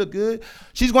up, damn you look good,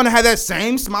 she's gonna have that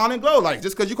same smile and glow. Like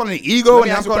just because you calling it ego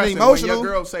and I'm calling it emotional. When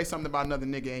your girl say something about another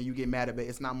nigga and you get mad at it,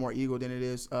 it's not more ego than it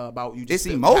is about you. It's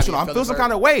emotional. I feel some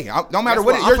kind of way. No matter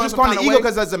what, you're just calling it ego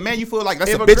because as a man you feel like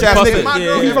that's a bitch ass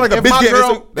nigga. You feel like a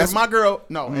bitch. That's my girl.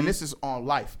 No, and this is on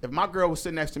life. If my girl was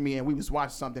sitting next to me and we was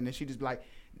watching something and she just be like,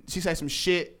 she say some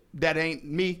shit that ain't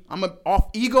me, I'm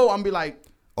off ego. I'm be like,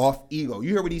 off ego.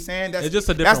 You hear what he's saying? That's it's just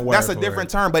a different word. That's a different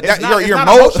term. But you're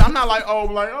emotional. I'm not like, oh,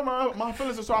 like my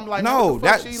feelings are so. I'm like, no,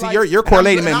 that see you're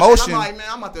correlating emotion. I'm like, man,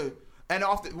 I'm about to. And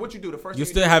what you do the first you're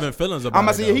still having feelings about I'm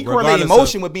gonna say he correlated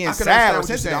emotion with being sad or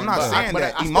sensitive. I'm not saying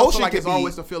that. Emotion like it's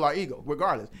always to feel our ego,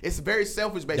 regardless. It's very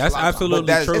selfish based. That's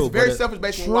absolutely true. It's very selfish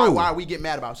based on why we get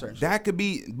mad about certain shit. That could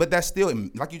be, but that's still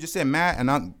like you just said, mad,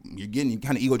 and you're getting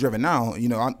kind of ego driven now. You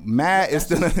know, I'm mad is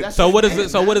still. So what is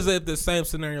it? So what is it? If the same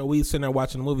scenario, we sitting there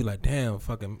watching the movie, like, damn,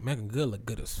 fucking Megan Good look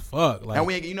good as fuck. Like, and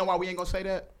we, you know why we ain't gonna say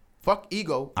that? Fuck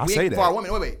ego. I say that for our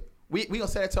women. Wait. We gonna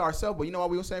say that to ourselves, but you know what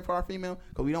we gonna say for our female?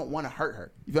 Because we don't want to hurt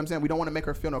her. You feel what I'm saying? We don't want to make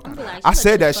her feel no kind of. I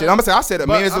said that shit. I'm gonna say I said it.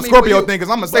 Man, it's a Scorpio thing because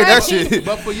I'm gonna say that shit.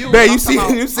 But for you, man, you see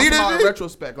this shit? In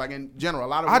retrospect, like in general, a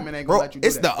lot of women ain't gonna let you do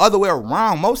it's the other way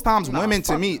around. Most times, women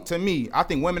to me, I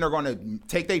think women are gonna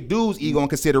take their dude's ego in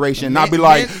consideration and not be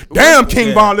like, damn,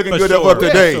 King Von looking good up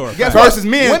today. Versus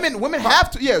men. Women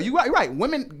have to. Yeah, you're right.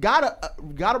 Women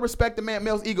gotta respect the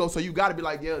male's ego. So you gotta be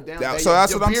like, yeah, damn. So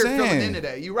that's what I'm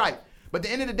saying. You're right. But at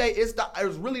the end of the day, it's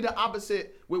really the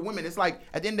opposite with women. It's like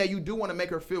at the end of the day, you do want to make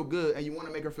her feel good and you want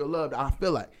to make her feel loved. I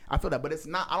feel that. But it's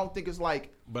not. I don't think it's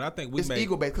like. But I think it's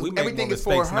ego based because everything is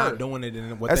for her. Not doing it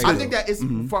in what I think that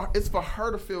it's for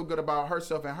her to feel good about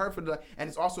herself and her and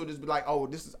it's also just be like, oh,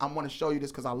 I want to show you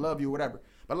this because I love you, or whatever.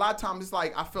 But a lot of times it's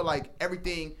like I feel like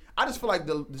everything. I just feel like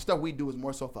the stuff we do is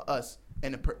more so for us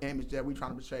and the image that we're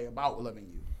trying to portray about loving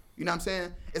you. You know what I'm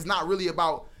saying? It's not really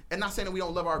about. And not saying that we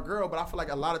don't love our girl, but I feel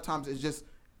like a lot of times it's just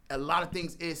a lot of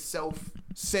things is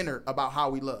self-centered about how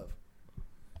we love.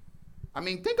 I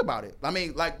mean, think about it. I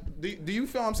mean, like, do you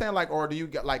feel what I'm saying? Like, or do you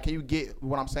get like, can you get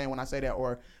what I'm saying when I say that?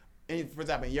 Or, for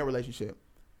example, in your relationship,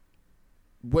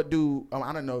 I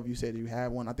don't know if you said you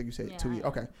had one. I think you said 2 years.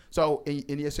 Okay. So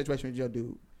in your situation with your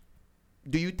dude,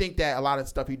 do you think that a lot of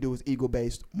stuff you do is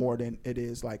ego-based more than it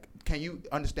is like? Can you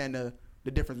understand the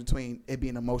difference between it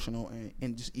being emotional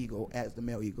and just ego as the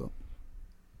male ego?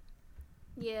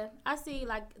 Yeah, I see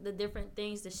like the different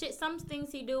things. Some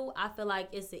things he do, I feel like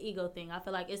it's the ego thing. I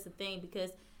feel like it's the thing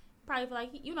because probably feel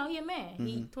like, he a man. Mm-hmm.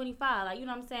 He 25. Like, you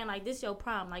know what I'm saying? Like, this your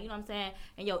prime. Like, you know what I'm saying?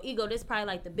 And your ego, this probably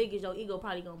like the biggest your ego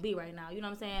probably gonna be right now. You know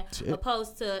what I'm saying? Shit.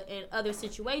 Opposed to in other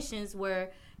situations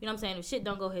where, you know what I'm saying, if shit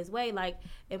don't go his way, like,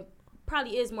 it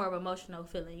probably is more of an emotional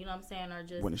feeling. You know what I'm saying? Or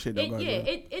just when the shit don't go his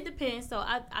way. It depends. So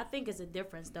I think it's a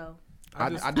difference though. I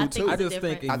do too. I think it's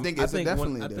definitely a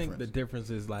difference. I think the difference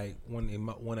is like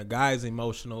when a guy's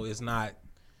emotional, it's not.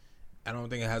 I don't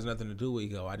think it has nothing to do with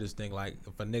ego. I just think like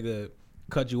if a nigga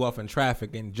cut you off in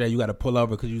traffic and Jay, you got to pull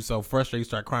over because you so frustrated, you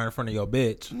start crying in front of your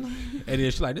bitch, and then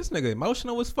she's like, this nigga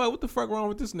emotional as fuck. What the fuck wrong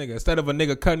with this nigga? Instead of a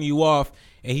nigga cutting you off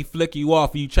and he flick you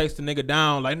off and you chase the nigga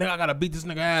down like, nigga, I gotta beat this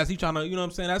nigga ass. He trying to, you know what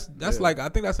I'm saying? That's like I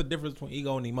think that's the difference between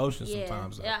ego and emotion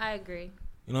sometimes. Yeah, I agree.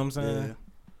 You know what I'm saying? Yeah.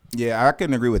 Yeah, I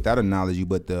couldn't agree with that analogy,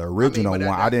 but the original one,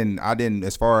 I didn't.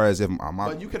 As far as if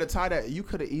but you could have tied that. You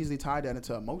could have easily tied that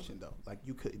into emotion though. Like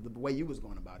you could, the way you was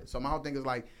going about it. So my whole thing is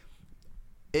like,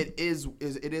 it is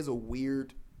a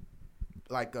weird,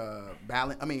 like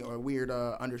balance. I mean, or a weird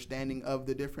understanding of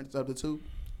the difference of the two,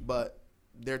 but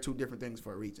they're two different things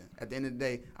for a reason. At the end of the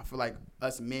day, I feel like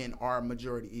us men are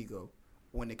majority ego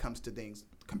when it comes to things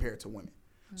compared to women.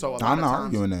 So I'm not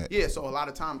arguing that. Yeah, so a lot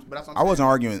of times, but that's what I wasn't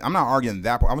arguing. I'm not arguing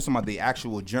that part. I was talking about the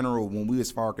actual general when we was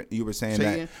far. You were saying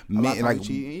cheating, that men like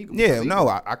cheating,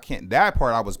 I can't. That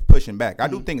part I was pushing back. I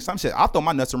do think some shit. I throw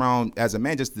my nuts around as a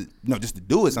man just to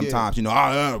do it sometimes.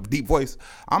 Yeah. Deep voice.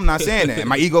 I'm not saying that.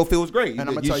 My ego feels great. And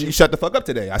I'm gonna tell you, shut the fuck up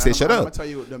today. I said shut up. I'm gonna tell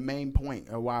you the main point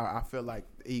of why I feel like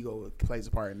ego plays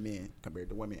a part in men compared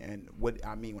to women, and what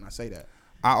I mean when I say that.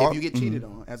 If you get cheated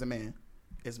on as a man,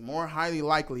 it's more highly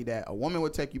likely that a woman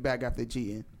would take you back after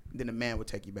cheating than a man would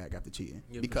take you back after cheating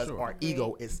because our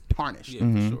ego is tarnished.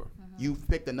 Yeah, for sure. You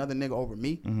picked another nigga over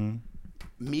me.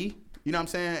 Me, You know what I'm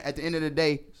saying? At the end of the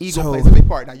day, ego plays a big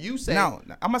part. Now you say no,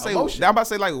 I'm about emotion. to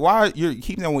say like why you're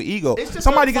keeping them with ego. It's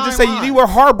Somebody a can just fine say line. you were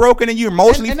heartbroken and you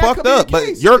emotionally And that fucked could be the up, but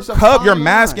case. you're It's a fine you're line.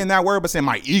 masking that word, but saying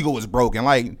my ego is broken.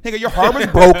 Like nigga, your heart was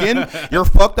broken. You're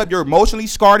fucked up. You're emotionally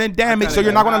scarred and damaged, so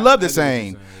you're not gonna love the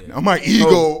same. My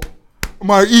ego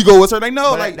was hurt. Like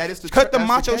no, But like that is the cut the that's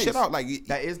macho case. shit out. Like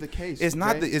that is the case. it's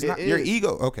not Jay. it's It not your is.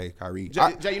 ego. Okay, Kyrie.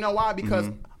 Jay, you know why? Because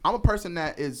I'm a person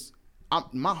that is.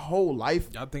 My whole life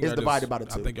is divided by the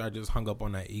two. I think I just hung up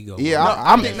on that ego. Yeah,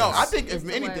 I think It's if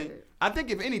the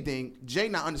anything, word. Jay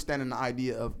not understanding the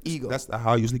idea of ego. That's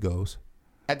how it usually goes.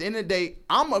 At the end of the day,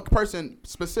 I'm a person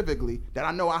specifically that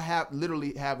I know I have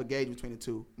a gauge between the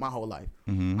two my whole life.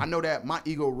 I know that my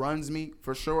ego runs me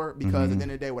for sure because at the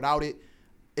end of the day, without it,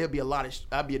 it'd be a lot of.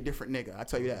 I'd be a different nigga. I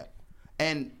tell you that.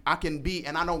 And I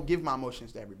don't give my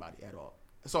emotions to everybody at all.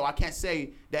 So I can't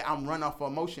say that I'm run off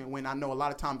of emotion when I know a lot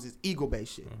of times it's ego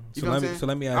based shit. You know what I'm saying? So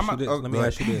let me ask you this. go Let me ahead.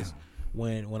 ask you this.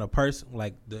 When a person,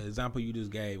 like the example you just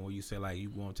gave, where you say like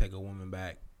you won't take a woman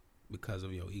back because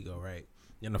of your ego, right?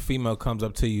 And a female comes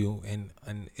up to you, and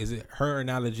is it her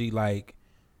analogy like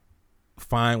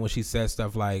fine when she says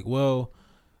stuff like, well,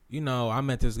 you know, I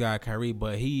met this guy Kyrie,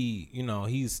 but he, you know,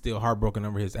 he's still heartbroken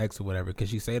over his ex or whatever. Could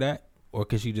she say that? Or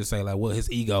could she just say like, well,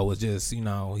 his ego was just, you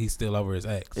know, he's still over his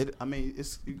ex? You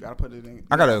gotta put it in.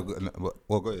 I gotta.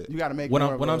 Well, go ahead. You gotta make. What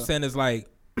more I'm saying is like,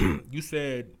 you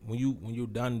said when you're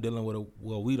done dealing with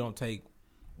we don't take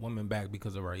women back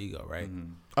because of our ego, right?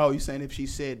 Oh, you saying if she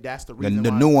said that's the reason? The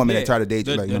why? new woman Yeah, that tried to date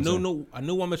you, like a you know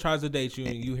new woman tries to date you,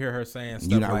 and you hear her saying stuff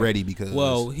you're not like, ready because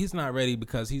well, he's not ready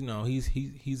because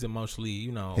he's emotionally,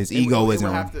 you know, his It ego would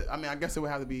isn't. have to, I mean, I guess it would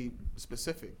have to be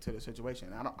specific to the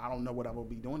situation. I don't know what I would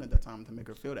be doing at that time to make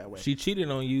her feel that way. she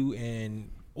cheated on you, and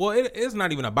well, it's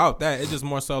not even about that. It's just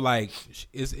more so like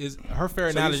is her fair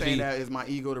So you analogy. saying that is my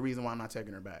ego the reason why I'm not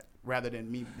taking her back, rather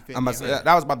than me? I'm about to say,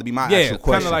 that was about to be my Yeah, actual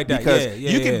question. kinda like that. Because Yeah,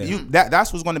 you yeah. can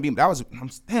that's what's going to be. That was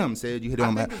damn said you hit it I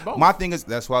on think that. it's both. My thing is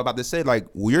that's what I'm about to say. Like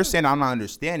you're saying, I'm not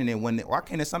understanding it. Why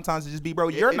can't it sometimes just be, bro?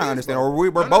 You're it not is understanding, both. or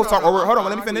we're No, both no, talking. no, Or hold on, I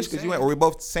let me agree finish with you because we're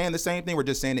both saying the same thing. We're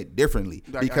just saying it differently.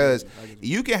 I Because get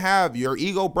you. you can have your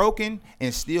ego broken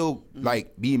and still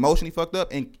like be emotionally fucked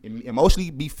up and emotionally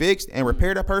be fixed and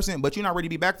repair that person, but you're not ready to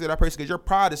be back to that person because your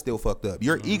pride is still fucked up.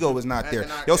 Your ego is not there.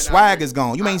 Your swag is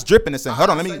gone. You ain't dripping the same.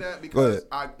 Hold on, let me go ahead.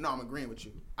 I'm agreeing with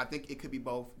you. I think it could be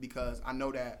both because I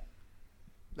know that,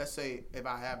 let's say if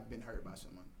I have been hurt by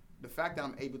someone, the fact that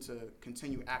I'm able to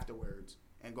continue afterwards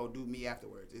and go do me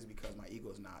afterwards is because my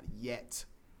ego is not yet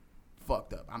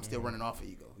fucked up. I'm still running off of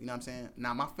ego. You know what I'm saying?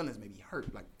 Now my feelings may be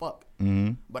hurt, like fuck,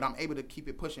 but I'm able to keep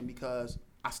it pushing because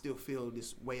I still feel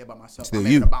this way about myself. Still I'm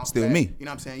able you. to bounce Still back. me. You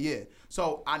know what I'm saying? Yeah.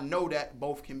 So I know that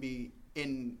both can be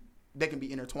they can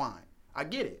be intertwined. I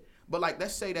get it. But like,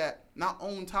 let's say that not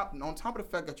on top of the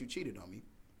fact that you cheated on me,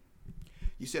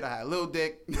 you said I had a little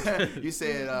dick. You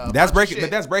said That's breaking, but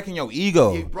that's breaking your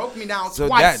ego. You broke me down So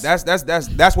twice. that's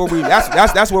where we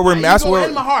that's where we're My that's ego where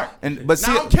in my heart. And but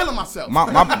now see, I'm killing myself.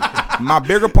 my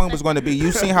bigger point was going to be,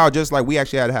 you seen how just like we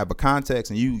actually had to have a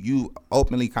context, and you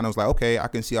openly kind of was like, okay, I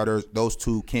can see how those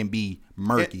two can be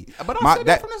murky. But I said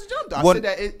that from this jump. Though. I said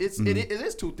that it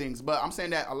is two things. But I'm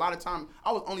saying that a lot of time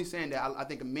I was only saying that I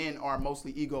think men are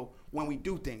mostly ego when we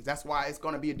do things. That's why it's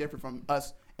going to be different from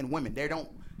us and women. They don't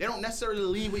necessarily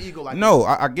lead with ego like no,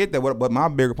 I get that. But my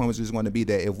bigger point was just going to be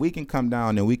that if we can come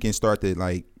down and we can start to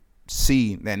like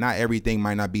see that not everything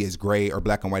might not be as gray or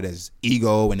black and white as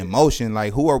ego and emotion.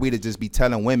 Like, who are we to just be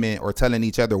telling women or telling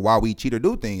each other why we cheat or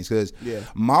do things? Because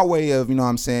my way of, you know what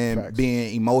I'm saying, Facts.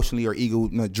 being emotionally or ego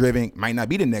driven might not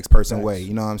be the next person's way.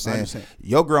 You know what I'm saying? 100%.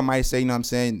 Your girl might say, you know what I'm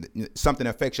saying, something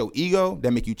affects your ego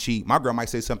that make you cheat. My girl might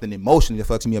say something emotionally that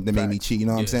fucks me up that make me cheat. You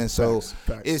know what I'm saying? So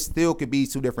Facts. it still could be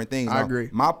two different things. I agree.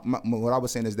 My what I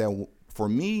was saying is that for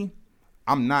me,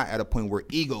 I'm not at a point where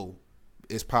ego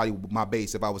is probably my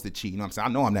base if I was to cheat. You know what I'm saying?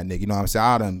 I know I'm that nigga. You know what I'm saying?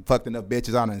 I done fucked enough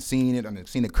bitches. I done seen it. I done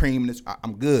seen the cream.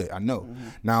 I'm good. I know.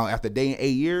 Now, after dating 8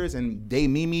 years and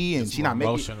dating Mimi and she not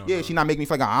making me, she not making me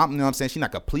feel like I'm, you know what I'm saying? She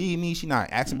not complete me. She not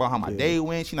asking about how my day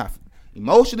went. She not,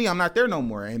 emotionally, I'm not there no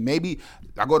more. And maybe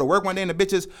I go to work one day and the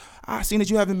bitches, I seen that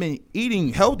you haven't been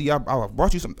eating healthy. I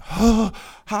brought you some,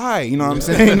 hi, you know what I'm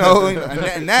saying? You know,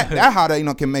 and that how that, you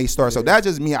know, can may start. So that's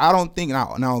just me. I don't think,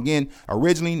 now again,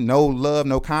 originally, no love,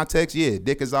 no context. Yeah,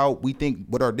 dick is out. We think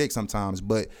with our dick sometimes.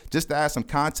 But just to add some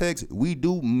context,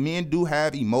 men do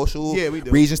have emotional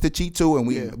reasons to cheat too. And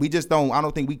we just don't, I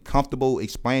don't think we comfortable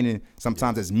explaining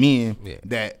sometimes as men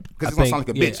that, because it's going to sound like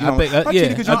a bitch. I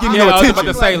was about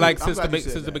to say, like, since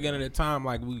the beginning of the time,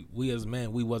 like, we as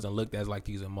men, we wasn't looked at as like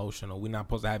these emotional. We're not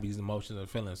supposed to have these emotions and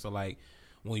feelings. So like,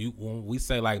 when we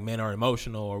say like men are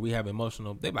emotional or we have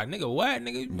emotional, they be like, nigga, what,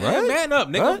 nigga, man up,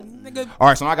 nigga. All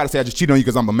right, so I gotta say I just cheat on you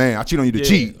because I'm a man. I cheat on you to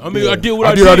cheat. I mean, I did what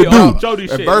I did.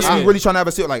 At first, we really trying to have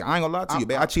a seal. Like, I ain't gonna lie to you,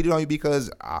 babe. I cheated on you because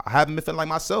I haven't been feeling like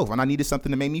myself, and I needed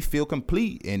something to make me feel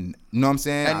complete. And you know what I'm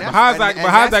saying? How's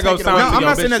that gonna sound? I'm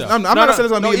not saying that. I'm not saying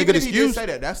that's gonna be a good excuse. Say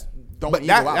that. That's don't but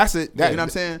ego out. That's it. You know what I'm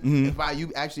saying? If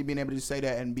you actually being able to say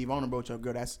that and be vulnerable with your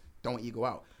girl, that's don't ego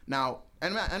out. Now,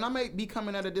 and I may be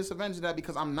coming at a disadvantage of that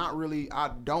because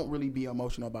I don't really be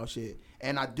emotional about shit.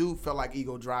 And I do feel like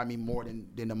ego drive me more than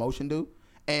emotion do.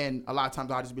 And a lot of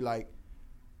times I'll just be like,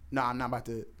 nah, I'm not about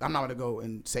to go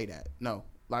and say that. No.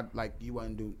 Like you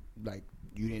wouldn't do, like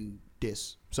you didn't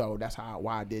diss. So that's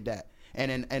why I did that.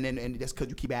 And then that's because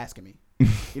you keep asking me. You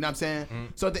know what I'm saying?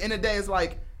 So at the end of the day, it's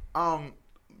like,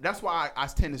 that's why I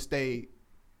tend to stay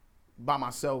by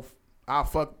myself. I'll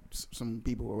fuck some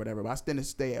people or whatever, but I tend to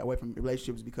stay away from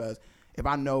relationships because if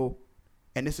I know,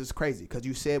 and this is crazy because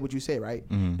you said what you said, right?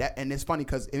 That, and it's funny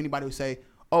because anybody would say,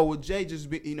 oh, well, Jay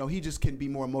he just can be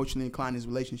more emotionally inclined in his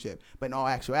relationship. But in all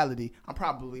actuality, I'm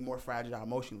probably more fragile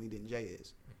emotionally than Jay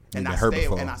is. And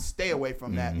I stay away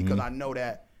from that because I know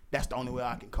that that's the only way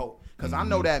I can cope. Because I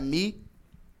know that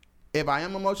if I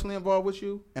am emotionally involved with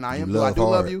you and I do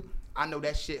love you, I know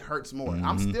that shit hurts more.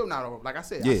 I'm still not over, like I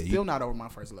said, I'm still not over my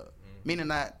first love. Meaning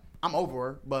that I'm over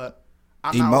her, but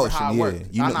I'm not over how it works.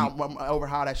 I'm not over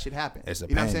how that shit happened. It's a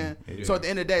you know pain. what I'm saying? So at the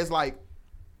end of the day, it's like,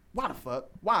 why the fuck?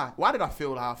 Why? Why did I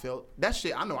feel how I felt? That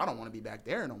shit, I know I don't want to be back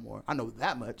there no more. I know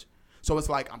that much. So it's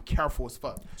like I'm careful as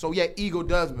fuck. So yeah, ego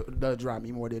does drive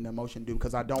me more than emotion do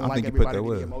because I don't like everybody to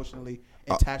be emotionally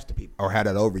attached to people. Or had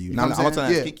that over you. Now, I want to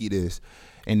ask Kiki this,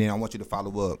 and then I want you to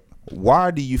follow up. Why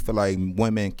do you feel like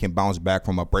women can bounce back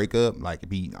from a breakup? Like,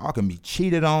 I can be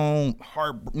cheated on,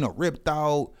 heart, ripped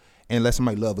out, and let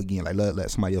somebody love again. Like, let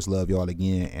somebody else love y'all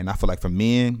again. And I feel like for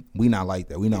men, we not like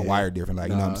that. We not wired different. Like,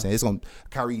 you know what I'm saying?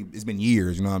 Kyrie, it's been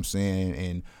years, you know what I'm saying?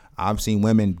 And I've seen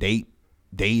women date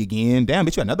again. Damn,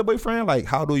 bitch, you got another boyfriend? Like,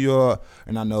 how do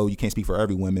and I know you can't speak for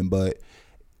every woman, but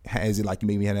is it like you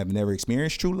maybe have never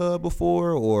experienced true love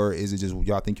before, or is it just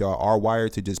y'all think y'all are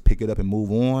wired to just pick it up and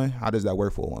move on? How does that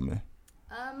work for a woman?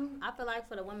 I feel like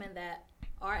for the women that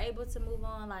are able to move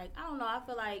on, like, I don't know, I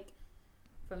feel like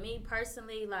for me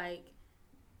personally, like,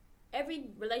 every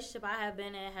relationship I have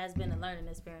been in has been a learning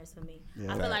experience for me.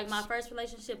 I feel like my first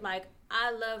relationship, like,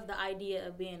 I love the idea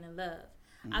of being in love.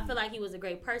 I feel like he was a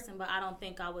great person, but I don't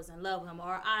think I was in love with him,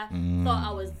 or I thought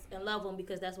I was in love with him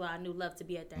because that's what I knew love to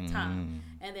be at that time.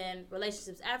 And then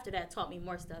relationships after that taught me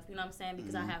more stuff, you know what I'm saying?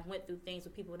 Because I have went through things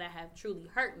with people that have truly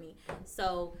hurt me.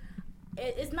 So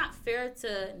it's not fair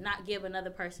to not give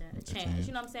another person a chance.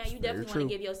 You know what I'm saying? You definitely want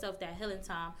to give yourself that healing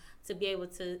time to be able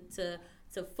to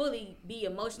fully be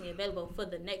emotionally available for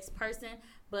the next person.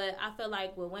 But I feel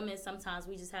like with women, sometimes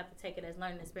we just have to take it as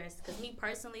learning experiences. Because me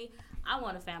personally, I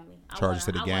want a family. I want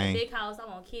a big house. I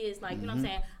want kids. Like, you know what I'm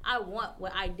saying? I want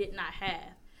what I did not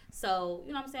have. So,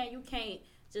 you know what I'm saying? You can't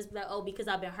just be like, oh, because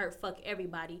I've been hurt, fuck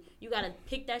everybody. You got to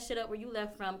pick that shit up where you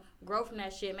left from, grow from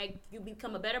that shit, make you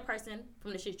become a better person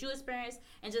from the shit you experienced,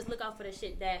 and just look out for the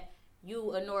shit that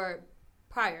you ignored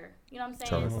prior. You know what I'm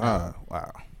saying? So,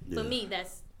 wow. For me,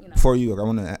 that's, For you, I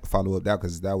want to follow up that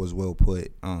because that was well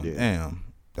put. Damn.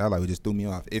 That like just threw me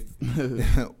off.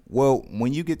 Well,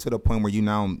 when you get to the point where you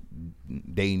now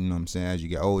dating, you know what I'm saying, as you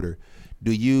get older,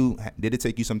 did it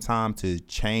take you some time to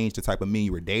change the type of men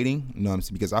you were dating? You know what I'm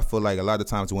saying? Because I feel like a lot of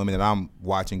times the women that I'm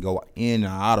watching go in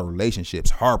and out of relationships,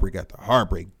 heartbreak after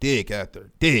heartbreak, dick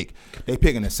after dick, they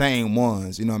picking the same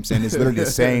ones. You know what I'm saying? It's literally the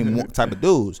same type of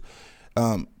dudes.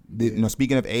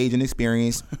 Speaking of age and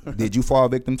experience, did you fall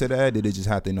victim to that? Did it just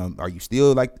have to, are you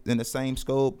still like in the same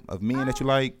scope of men that you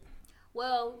like?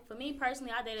 Well, for me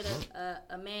personally, I dated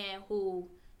a man who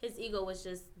his ego was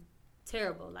just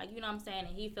terrible. Like, you know what I'm saying?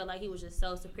 And he felt like he was just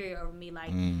so superior over me,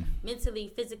 like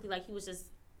mentally, physically, like he was just,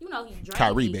 he drained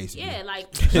Kyrie, me. basically. Yeah, like.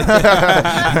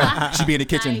 She be in the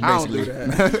kitchen, like, basically. I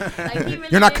don't do that. Like, he really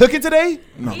You're not cooking today?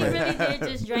 No. He really did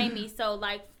just drain me. So,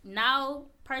 like, now,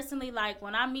 personally, like,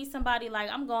 when I meet somebody, like,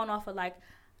 I'm going off of, like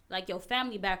your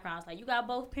family backgrounds. Like, you got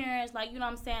both parents, like, you know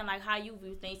what I'm saying? Like, how you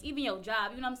view things. Even your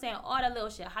job, you know what I'm saying? All that little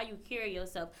shit, how you carry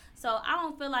yourself. So, I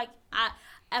don't feel like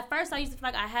at first, I used to feel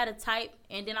like I had a type,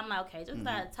 and then I'm like, okay, just because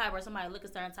I had a type or somebody look a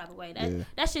certain type of way,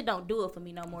 that shit don't do it for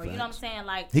me no more. You know what I'm saying?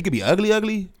 Like, he could be ugly?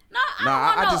 No,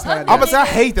 I just had. I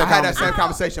hate that. I had that same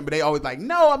conversation, but they always like,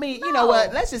 no. I mean, you know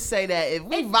what? Let's just say that if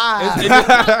we vibe,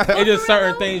 it's just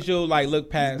certain things you'll like look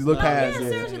past. Yeah,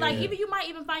 seriously. Like even you might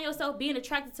even find yourself being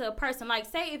attracted to a person. Like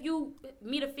say if you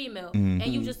meet a female and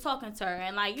you just talking to her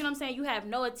and like you know what I'm saying, you have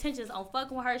no intentions on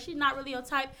fucking with her. She's not really your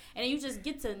type, and then you just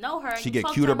get to know her. And she you get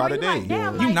talk cuter to her by more, the you day. like,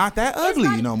 damn, You like, not that ugly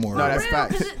not, no more. No, that's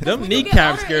facts. Them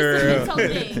kneecaps, girl.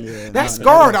 That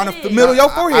scar down the middle of your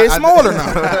forehead is smaller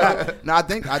now. No, I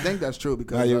think that's true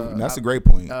because that's a great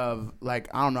point. Like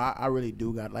I don't know, I really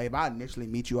do got like if I initially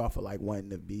meet you off of like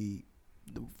wanting to be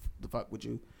the fuck with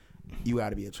you, you got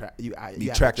to be attracted. You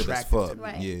attracted as fuck.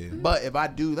 Right. Yeah. But if I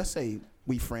do, let's say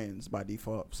we friends by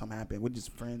default, something happened, we're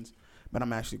just friends, but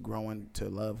I'm actually growing to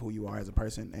love who you are as a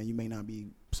person, and you may not be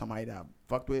somebody that I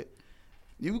fucked with.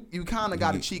 You kind of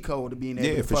got a cheat code to being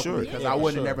able to fuck with me because I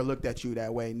wouldn't have never looked at you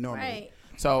that way normally. Right.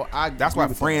 So that's why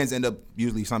friends end up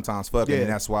usually sometimes fucking, and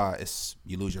that's why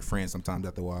you lose your friends sometimes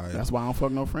after a while. That's why I don't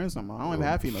fuck no friends no more. I don't even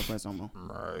have female friends no more.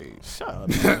 Right. Shut up.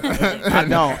 I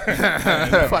don't.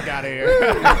 Fuck out of here.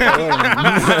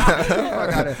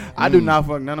 I do not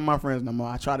fuck none of my friends no more.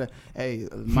 I try to. Hey,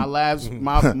 my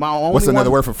only. What's another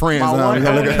word for friends? My one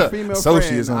Look female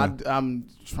associates. friend. I'm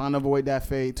trying to avoid that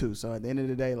fade too. So at the end of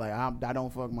the day, like I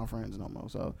don't fuck my friends no more.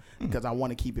 So because I want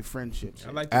to keep it friendships.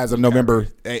 As of November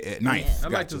 9th. I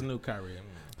like this new Kyrie.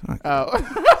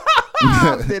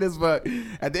 It is, but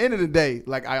at the end of the day,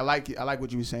 like I like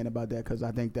what you were saying about that because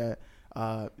I think that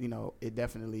it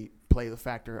definitely plays a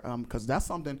factor. Because that's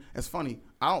something. It's funny.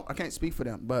 I can't speak for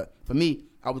them, but for me,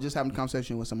 I was just having a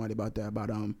conversation with somebody about that about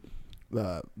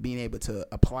being able to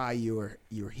apply your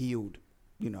healed,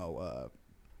 your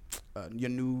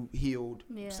new healed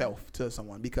self to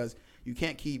someone because you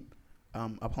can't keep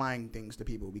applying things to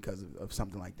people because of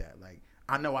something like that. Like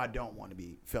I know I don't want to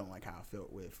be feeling like how I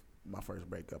felt with my first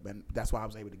breakup, and that's why I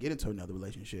was able to get into another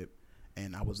relationship,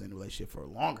 and I was in a relationship for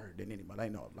longer than anybody I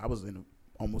know. I was in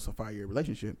almost a 5-year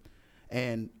relationship,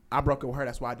 and I broke up with her.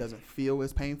 That's why it doesn't feel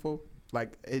as painful.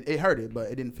 Like it hurted, but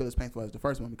it didn't feel as painful as the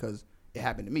first one because it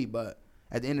happened to me. But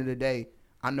at the end of the day,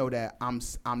 I know that I'm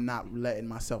not letting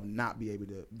myself not be able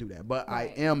to do that. But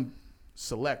right. I am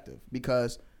selective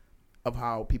because of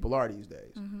how people are these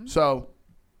days. Mm-hmm. So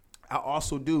I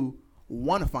also do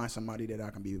want to find somebody that I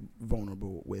can be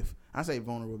vulnerable with. I say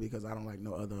vulnerable because I don't like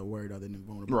no other word other than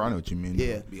vulnerable. Bro, I know what you mean.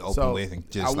 Yeah. Be open with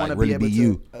and just like really be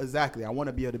you. Exactly. I want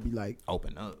to be able to be like.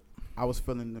 Open up. I was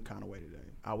feeling the kind of way today.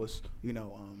 I was,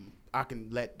 I can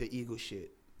let the ego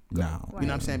shit go. No. Right. You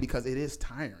know what I'm saying? Because it is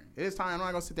tiring. It is tiring. I'm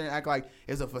not going to sit there and act like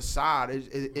it's a facade.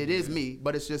 It is me,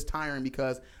 but it's just tiring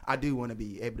because I do want to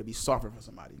be able to be softer for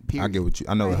somebody. Period. I get what you.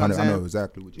 I know. I know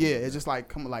exactly what you. Yeah. It's just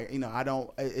like I don't.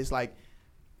 It's like.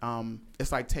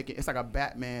 It's like a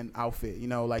Batman outfit,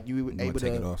 like you able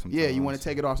to. You want to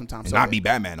take it off sometimes. And not be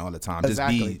Batman all the time.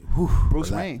 Exactly. Just be Bruce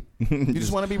Wayne. You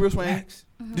just want to be Bruce Wayne.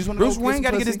 Bruce Wayne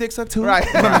got to get his dick sucked too.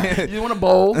 Right. You want to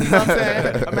bowl. You know what I'm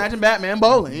saying? Imagine Batman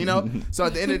bowling. So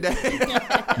at the end of the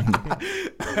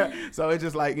day, so it's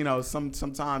just like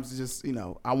sometimes it's just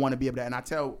I want to be able to, and I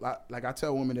tell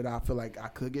women that I feel like I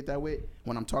could get that with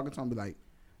when I'm talking to them, be like,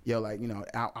 yo, like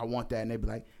I want that, and they be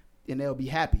like. And they'll be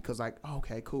happy because like, oh,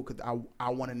 okay, cool. Because I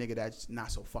want a nigga that's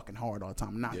not so fucking hard all the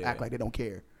time. Not act like they don't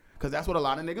care. Because that's what a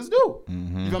lot of niggas do. Mm-hmm.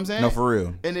 You know what I'm saying? No, for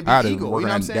real. And it be ego. You know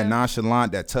what I'm saying? That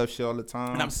nonchalant, that tough shit all the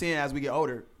time. And I'm seeing as we get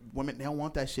older, women, they don't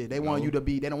want that shit. They want you to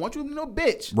be, they don't want you to be no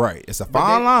bitch. Right. It's a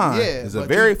fine line. Yeah. It's a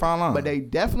very fine line. But they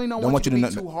definitely don't want you to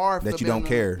be too hard. That you don't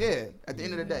care. Yeah. At the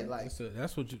end of the day. Like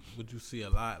that's what you see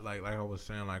a lot. Like I was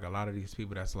saying, like a lot of these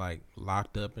people that's like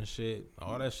locked up and shit.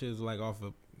 All that shit is like off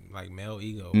of like male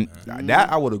ego, man.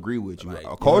 That I would agree with you. Like,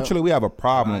 culturally, we have a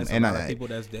problem, and a lot of people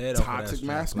that's dead. Toxic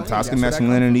masculinity. Toxic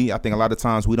masculinity. I think a lot of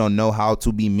times we don't know how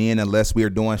to be men unless we're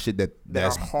doing shit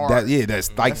that's hard.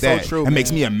 That's like that. So true, it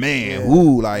makes me a man. Yeah.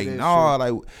 Ooh, like no,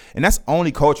 like, and that's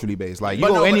only culturally based. Like you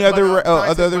go any other.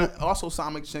 Also,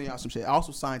 some shit.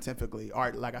 Also, scientifically,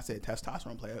 like I said,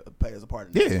 testosterone plays a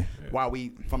part in it. Why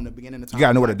we from the beginning of time. You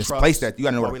gotta know where to displace that. You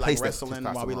gotta know where to place that. Wrestling,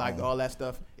 why we like all that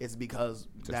stuff. It's because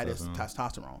that is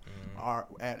testosterone.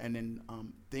 And then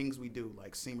things we do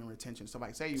like semen retention. So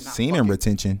like say you're not semen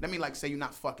retention. Let me say you're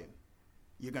not fucking.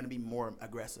 You're gonna be more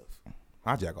aggressive.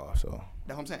 I jack off, so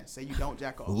that's what I'm saying. Say you don't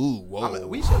jack off. Ooh, whoa.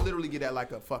 We should literally get that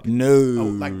like a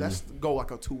fucking like let's go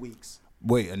like a 2 weeks.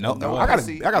 Wait, no, I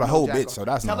got a whole bitch, so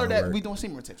that's tell not. Tell her that work. we doing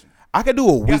semen retention. I could do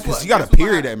a week because you got a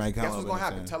period that might come. Guess what's gonna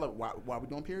happen? Tell her why we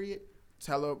doing period.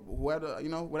 Tell her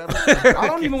whatever. I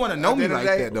don't even want to know me like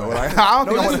that though. Like I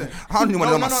don't even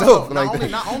want to know myself.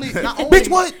 Not only, bitch,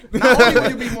 what? Not only will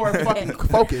you be more fucking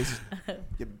focused,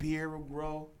 your beard will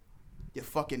grow. Your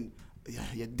fucking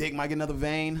your dick might get another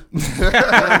vein. You know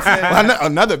what I'm saying?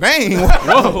 Another vein.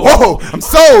 Whoa! I'm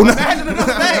sold. Imagine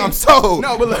another vein. I'm sold.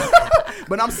 No,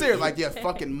 but I'm serious. Like your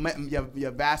fucking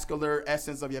your vascular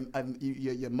essence of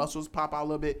your muscles pop out a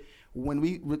little bit. When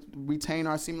we retain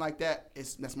our semen like that,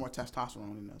 that's more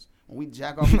testosterone in us. When we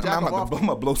jack off, I'm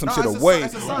gonna blow some shit it's away.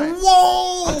 It's a science.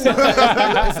 Whoa!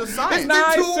 It's a science.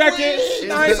 9 seconds.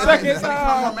 9 seconds.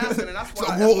 More masculine, and that's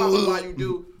probably why you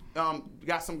do. You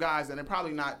got some guys that are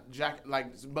probably not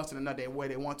busting a nut the way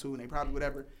they want to, and they probably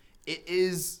whatever. It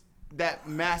is that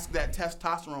mask, that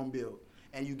testosterone build,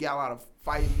 and you got a lot of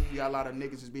fighting. You got a lot of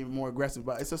niggas just being more aggressive.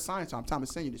 But it's a science. I'm trying to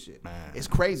send you this shit. Man. It's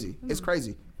crazy. It's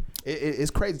crazy. It's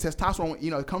crazy. Testosterone,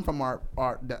 it come from our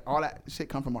all that shit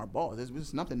come from our balls.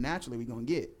 It's nothing naturally we gonna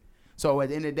get. So at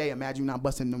the end of the day, imagine you not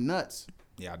busting them nuts.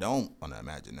 Yeah, I don't want to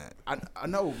imagine that. I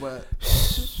know, but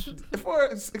for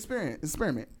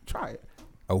experiment, try it.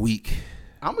 A week.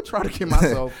 I'm gonna try to get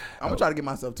myself.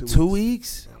 2 weeks. 2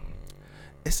 weeks.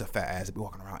 It's a fat ass to be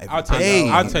walking around every day.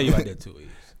 I'll tell you I did 2 weeks.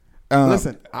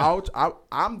 Listen,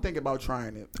 I'm thinking about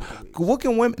trying it. What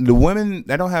can the women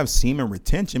that don't have semen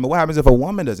retention? But what happens if a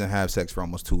woman doesn't have sex for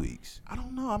almost 2 weeks? I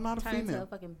don't know. I'm not a Turn into female. a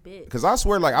fucking bitch. Because I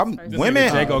swear, like This women.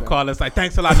 nigga Jay go call us like,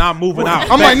 thanks a lot. Now I'm moving out.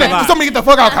 I'm like, Thanks a lot. somebody get the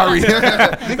fuck out, Kyrie.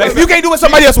 If you can't do it,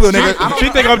 somebody else will, nigga. She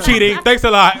think I'm cheating. Thanks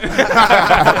a lot.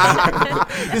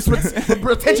 This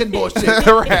retention bullshit.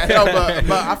 Right. No, but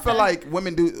I feel like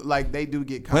women do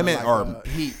get kind Women of are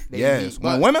heat. Yes, heat.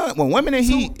 when women in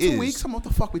heat 2 weeks. What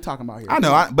the fuck we talking about here? I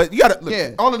know, but you gotta look,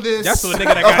 Yeah. all of this. That's what a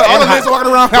nigga that got all of in-house. this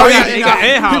walking around.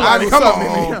 Come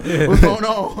on. What's going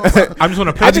on? I'm just want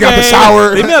to play I just got the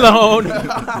shower. Leave me alone.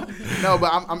 No,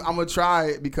 but I'm gonna try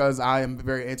it because I am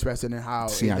very interested in how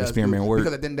See it how the does experiment do. works.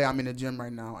 Because at the end of the day, I'm in the gym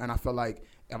right now, and I feel like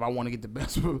if I want to get the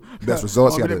best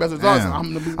results, you the gotta best results, damn.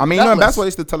 I'm gonna be I mean, nutless. that's why they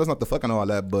used to tell us not to fuck and all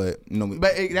that, but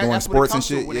But doing that's sports what and it comes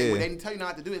shit, to when they tell you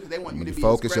not to do it because they want you to be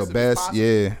focus your as aggressive as best, possible.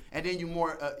 yeah. And then you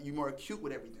more acute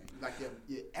with everything, like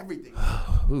your everything.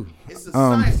 It's the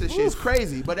science. This shit is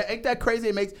crazy, but ain't that crazy?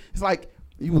 It's like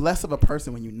you less of a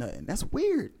person when you nutting. That's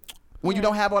weird. When you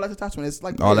don't have all that testosterone, it's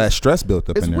like all that stress built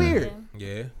up It's in there. weird.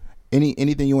 Yeah.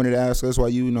 Anything you wanted to ask us while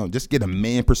just get a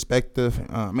man perspective?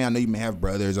 I know you may have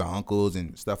brothers or uncles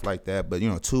and stuff like that, but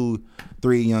 2,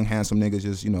 3 young handsome niggas,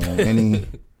 just any.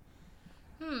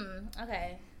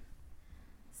 Okay.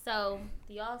 So,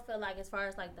 do y'all feel like as far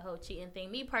as like the whole cheating thing?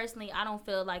 Me personally, I don't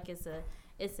feel like it's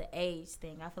an age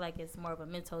thing. I feel like it's more of a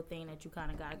mental thing that you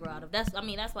kind of gotta grow out of. That's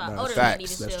why older men need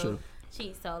to still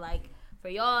cheat. So like for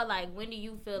y'all, like when do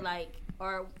you feel like,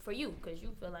 or for you, because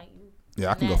you feel like you.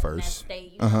 Yeah, I can go first.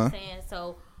 State, you know what I'm saying?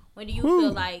 So when do you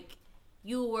feel like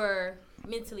you were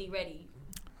mentally ready?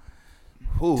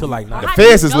 To like Or the how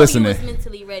feds do you is know listening. You was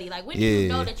mentally ready. Like when do you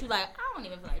know that you like I don't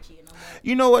even feel like cheating no more?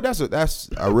 You know what? That's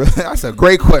a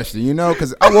great question.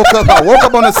 Because I woke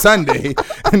up on a Sunday,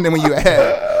 and then when you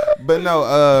had, but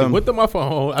no. With my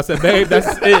phone, I said, "Babe,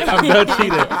 that's it. I'm done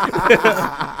cheating."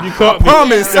 You caught me.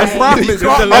 Promise. I promise.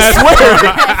 I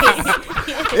swear.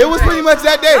 It was pretty much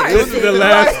that day. This is the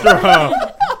last straw.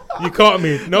 You caught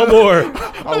me. No more.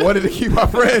 I wanted to keep my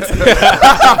friends.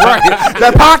 Right.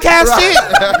 That podcast shit.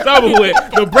 It's over with.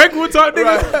 The break we'll talk,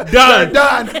 nigga.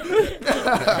 Done.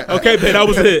 Okay, babe, that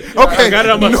was it. Okay. I got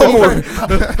it on my No more.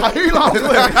 I hear you long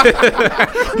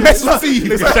clip. Mess with Steve.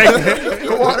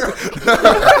 The water.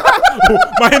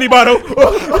 My Henny bottle.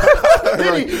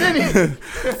 Henny.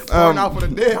 Pouring out for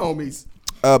the dead homies.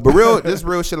 But this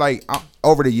real shit, like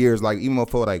over the years, like even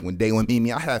before, like when they would meet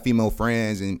me, I had female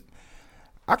friends and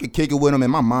I could kick it with them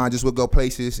and my mind just would go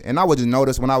places. And I would just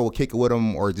notice when I would kick it with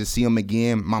them or just see them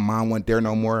again, my mind wasn't there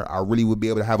no more. I really would be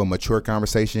able to have a mature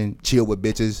conversation, chill with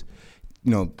bitches,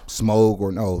 smoke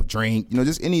or drink,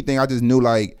 just anything. I just knew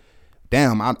like,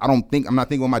 damn, I'm not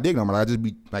thinking with my dick no more. I just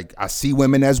be like, I see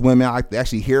women as women. I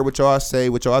actually hear what y'all say,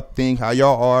 what y'all think, how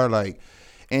y'all are, like.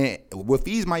 And what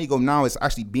feeds my ego now is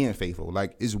actually being faithful.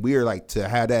 Like, it's weird, like, to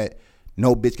have that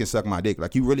no bitch can suck my dick.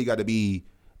 Like, you really got to be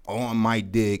on my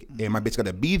dick, and my bitch got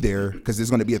to be there because there's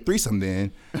going to be a threesome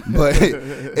then. But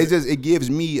it gives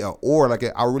me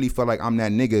I really feel like I'm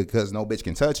that nigga because no bitch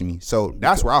can touch me. So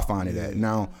that's where I find it at.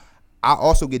 Now, I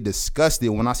also get disgusted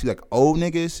when I see, like, old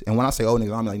niggas. And when I say old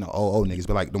niggas, I'm like, no, old niggas.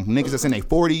 But, like, the niggas that's in their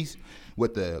 40s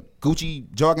with the Gucci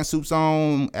jogging suits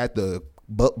on at the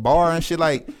bar and shit,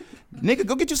 like, Nigga,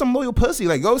 go get you some loyal pussy.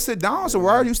 Like, go sit down. So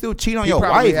why are you still cheating on your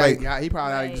wife? He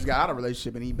probably just got out of a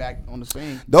relationship and he back on the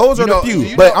scene. Those are the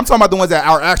few. But I'm talking about the ones that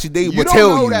are actually, they would tell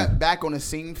you. You know that back on the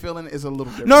scene feeling is a little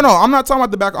different. No, I'm not talking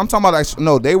about the back. I'm talking about, like,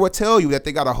 no, they will tell you that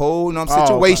they got a whole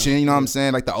situation. You know what I'm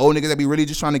saying? Like the old niggas that be really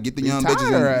just trying to get the young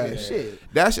bitches. Shit.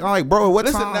 That shit, I'm like, bro, what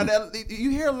Listen, time? now you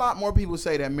hear a lot more people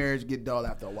say that marriage get dull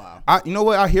after a while. You know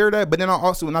what? I hear that, but then I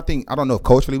don't know if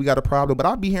culturally we got a problem, but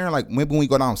I be hearing like maybe when we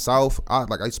go down south, I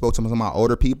spoke to some of my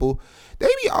older people. They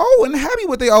be old and happy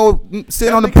with they old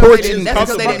sitting on the porch and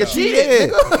that's because they didn't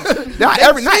cheat. Not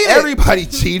everybody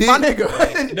cheated. My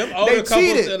nigga, them older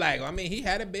couples are like, I mean, he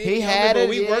had a baby. He had it.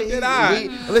 We worked it out.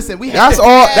 That's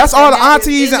all the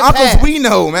aunties and uncles we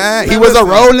know, man. He was a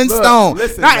Rolling Stone.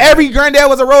 Not every granddad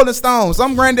was a Rolling Stone.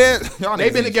 Some granddad,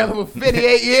 they've been together for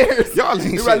 58 years. Y'all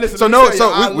ain't shit. So no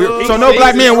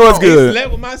black men was good. He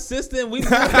slept with my sister and we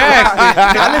moved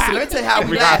back. Now listen, let me tell you how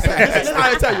we last. This is how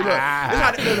I tell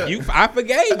you. Look, I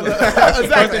forgave her.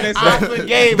 Exactly. I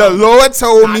forgave the Lord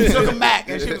told me. I took him back,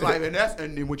 and she was like, and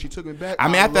then when she took him back, I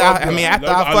mean, after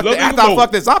I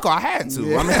fucked this uncle, I had to.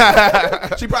 Yeah. I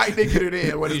mean, she probably didn't get it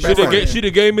in. She'd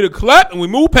have gave me the clap, and we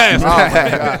moved past. Oh my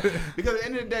God. Because at the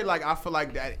end of the day, like I feel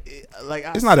like that,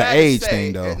 it's not an age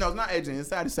thing though. No, it's not aging. It's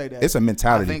sad to say that. It's a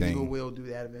mentality thing. I think people will do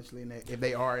that eventually, and if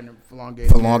they are in a for long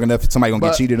enough, somebody gonna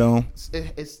get cheated on.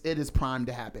 It is primed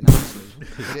to happen.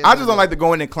 Honestly. I just don't like to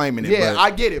go in and claiming it. Yeah,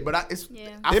 I get it, but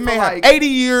they may have 80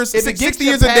 years, 60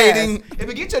 years of dating. If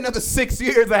it gets you another 6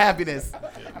 years of happiness,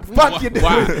 fuck you,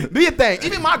 dude. Do your thing.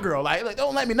 Even my girl, like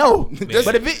don't let me know.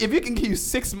 But if it can give you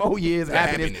 6 more years of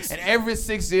happiness, and every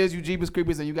 6 years you Jeepers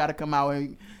Creepers and you got to come out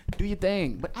and do your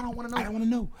thing. But I don't want to know. I don't want to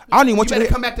know. I don't even want you to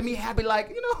come back to me happy, like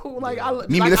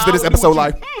listen to this episode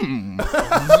like.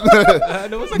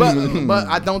 But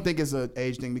I don't think it's an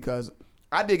age thing because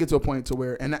I did get to a point to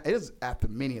where, and it is after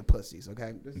many of pussies.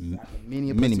 Okay, this is after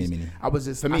many. I was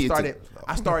just. I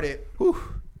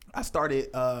started.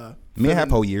 Me have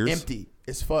whole years empty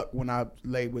as fuck when I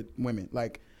laid with women.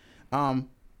 Like,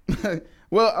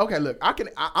 well, okay, look,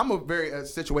 I'm a very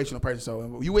situational person.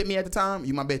 So you with me at the time,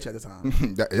 you my bitch at the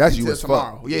time. That's you as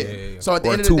tomorrow. Fuck. Yeah. So at the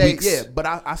end of the day, yeah. But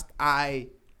I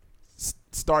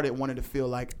started wanting to feel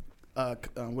like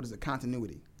what is it?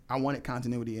 Continuity. I wanted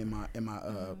continuity in my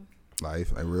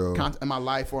life, like real in my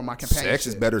life or my companionship. Sex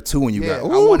is better too when you got. I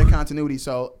wanted continuity.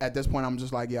 So at this point, I'm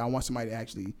just like, I want somebody to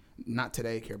actually not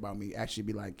today care about me. Actually,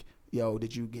 be like, yo,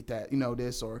 did you get that? You know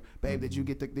this or babe, did you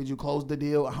close the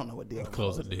deal? I don't know what deal.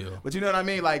 Close the deal. But you know what I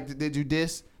mean? Like, did you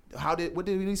this? What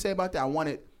did he say about that? I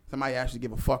wanted somebody to actually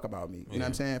give a fuck about me. You know what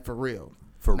I'm saying? For real.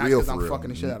 Not because I'm fucking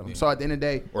the shit out of them. So at the end of the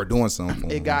day, or doing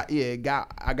something. I got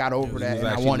over that, and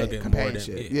I wanted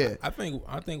companionship. Yeah. I think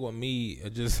with me,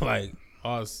 just like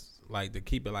us. Like to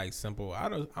keep it like simple.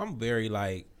 I'm very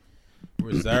like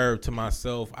reserved to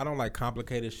myself. I don't like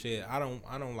complicated shit. I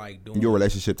don't like doing your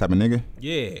relationship type of nigga.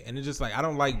 Yeah, and it's just like I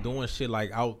don't like doing shit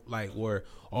like out like where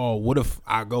what if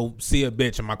I go see a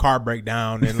bitch and my car break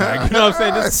down and like you know what I'm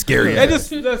saying? That's scary. That's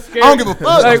scary. I don't give a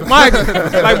fuck.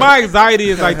 Like my anxiety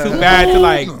is like too bad to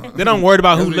like. Then I'm worried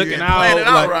about who's looking out. Plan it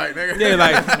out like, right, nigga. Yeah,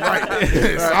 like right.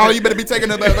 Oh, you better be taking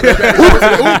Uber.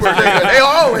 They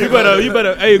always. You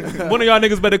better. Hey, one of y'all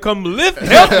niggas better come help me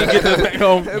get this back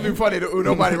home. It'd be funny that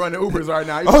nobody run the Ubers right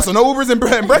now. Oh, so no Ubers in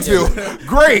Brecksville.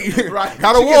 Great. Right.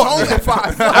 Gotta walk. Home at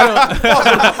 5.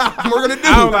 We're gonna do.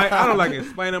 I don't like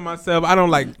explaining myself. I don't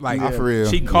like for real.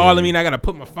 She calling me and I gotta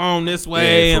put my phone this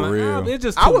way. Yeah, and for real. It's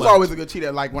just I was much. always a good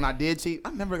cheater. Like when I did cheat,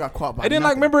 I never got caught by. And then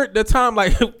like remember the time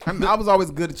like I was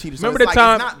always good at cheating. So remember the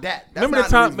time? It's not that.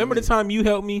 Remember the time you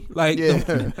helped me? Like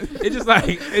it's just like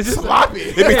it's just sloppy.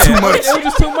 It'd be too much. It was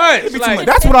just too much. Like,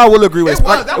 that's what I will agree with.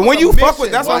 Like, when you fuck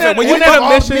with, that's what I said. When you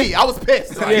fuck with me, I was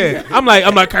pissed. Yeah, I'm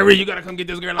like Kyrie, you gotta come get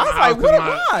this girl. I was like, what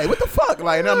am I? What the fuck?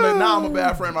 Like, now I'm a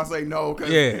bad friend. I say no because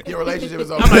your relationship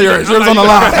is over. Yours on the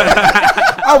line.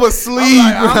 I was asleep.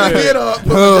 I'm get up. Put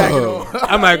my jacket on.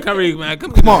 I'm like, Kyrie, man,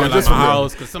 come on, just my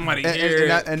house because somebody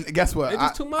here. And guess what? It's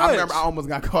just too much. I remember I almost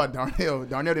got caught. Darnell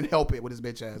didn't help it with his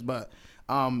bitch ass, but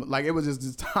like it was just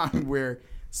this time where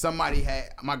somebody had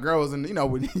my girls, and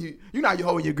when you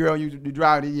hold your girl, you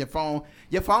drive your phone,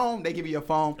 they give you your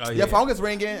phone, your phone gets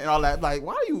ringing and all that. Like,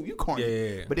 why are you corny?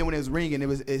 Yeah. But then when it was ringing,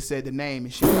 it said the name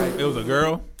and shit. Right? It was a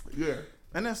girl. Yeah.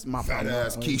 And that's my problem.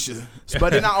 Ass Keisha.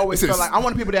 But then I always felt like I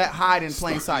want people that hide in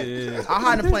plain sight. Yeah. I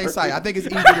hide in plain sight. I think it's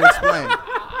easier to explain.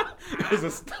 It's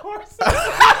a star.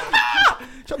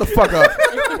 Shut the fuck up.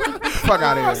 Fuck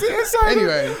out of here.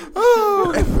 Anyway.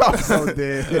 I'm so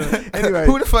dead. Anyway.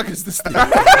 Who the fuck is this thing? A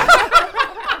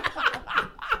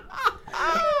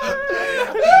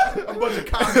bunch of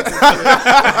comments.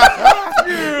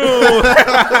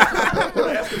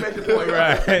 point.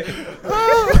 Right.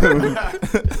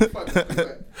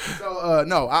 So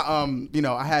no,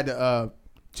 I had to.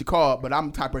 She called, but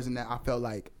I'm the type of person that I felt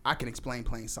like I can explain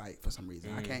plain sight for some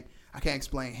reason. I can't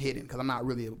explain hidden because I'm not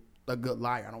really a good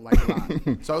liar. I don't like to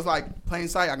lie. So it's like plain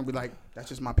sight. I can be like, that's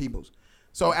just my peoples.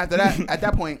 So after that, at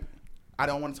that point, I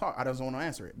don't want to talk. I don't want to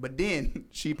answer it. But then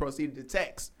she proceeded to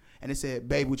text. And it said,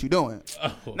 "Babe, what you doing?"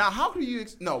 Oh. Now, how do you?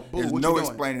 Boo, There's what no you doing?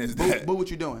 explaining this. Boo, what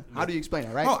you doing? How do you explain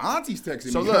it? Right? Oh, auntie's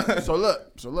texting so me.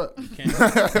 So look.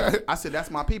 I said,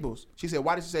 "That's my peoples." She said,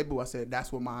 "Why did you say boo?" I said,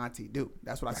 "That's what my auntie do."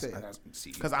 That's what I said.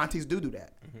 Because aunties do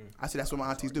that. I said, "That's what my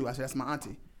aunties do." I said, "That's my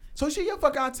auntie." So she your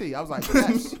fucking auntie. I was like,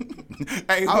 "Yes."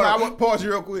 Hey, I want to pause you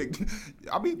real quick.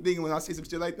 I be thinking when I see some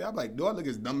shit like that, I'm like, do I look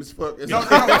as dumb as fuck? No. I'm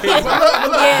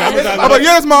like,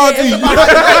 yeah, that's my auntie.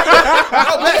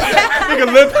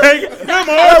 Nigga lip hanging. Come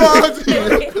on.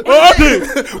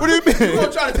 What do you mean? You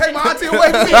gonna try to take my auntie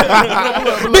away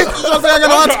from me? Bitch, you know what I'm saying? I got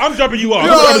no auntie. I'm jumping you off.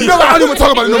 I don't even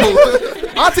talk about it no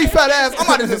more. Auntie fat ass, I'm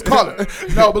about to just call her.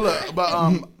 No, but look,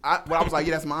 I was like,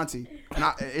 yeah, that's my auntie. And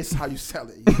it's how you sell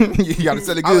it. You gotta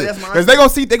sell it good. That's my Because they gonna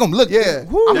see, they gonna look. Yeah.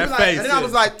 Face, and then I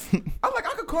was like, I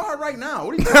could call her right now.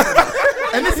 What are you talking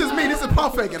about? And this is me. This is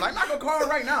pump faking. Like, I could call her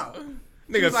right now.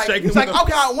 Nigga like, shaking. It's like,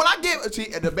 okay, when I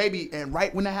give the baby, and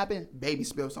right when that happened, baby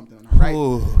spilled something on her, right?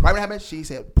 Ooh. Right when that happened, she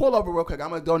said, pull over real quick. I'm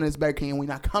going to go in this Burger King.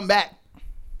 When I come back,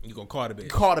 you gonna call the bitch.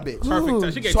 Call the bitch. Perfect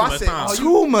time. She gave So too I much said, time. oh,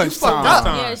 Too much fucked time. up.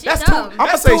 Yeah, she That's dumb. too. I'm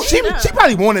gonna That's say too- she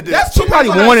probably wanted this. That's She too probably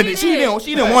much. wanted She it. She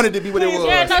did. didn't want it to be what it was.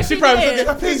 Yeah, no, she probably did.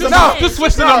 said, She No, did. just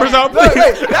switch the No, numbers out, wait,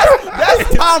 please.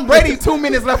 that's Tom Brady. 2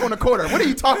 minutes left on the quarter. What are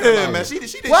you talking Yeah, about? man. She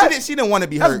What? didn't want to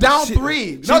be That's hurt. down She-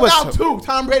 3. she No, was- down 2.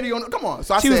 Tom Brady on. Come on.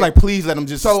 So I She said, was like, please let him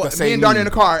just so say me and Darnie in the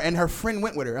car, and her friend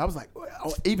went with her. I was like,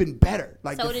 oh, even better.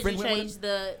 Like, So the did friend you went with change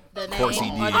the name course he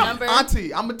or did. the number?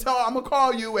 Auntie, I'm gonna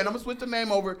call you, and I'm gonna switch the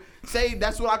name over. Say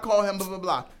that's what I call him. Blah blah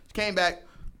blah. She came back,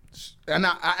 and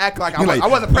I act like I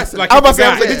wasn't pressing. Like I was you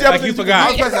about to say, forgot. did you ever Like you think- forgot.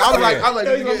 I was pressing. I was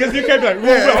like, Because you can't be like,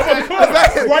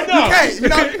 Exactly. right now. You can't. You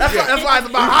know, that's why it's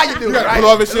about how you do it. Right? pull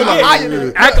off his It's shit about like- how you do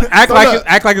it.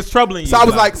 Act like it's troubling you. So I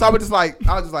was just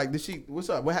like, did she? What's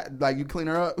up? Like you clean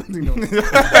her up? You know, you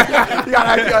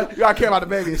gotta care about the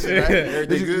baby and shit. Right?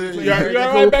 Everything good? You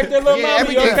all right back there, little Yeah,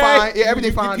 mama? You everything okay? fine. Yeah,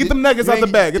 everything fine. Get them nuggets out the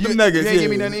bag. Get them nuggets. You ain't give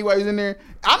me Yeah. nothing anyway. In there.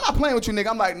 I'm not playing with you, nigga.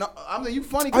 I'm like, no. I'm like, you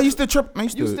funny. Oh, you still trip? Man,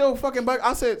 You still fucking bug.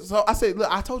 I said, look,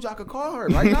 I told you I could call her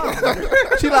right now.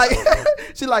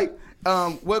 she like,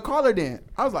 well, call her then.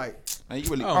 I was like, Man, you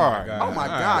really, Oh, all my right. God. oh my All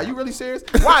God, right. you really serious?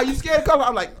 Why? You scared to call her?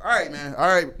 I'm like, all right, man. All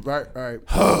right.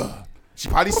 She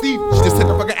probably sleep. She just took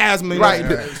her fucking asthma.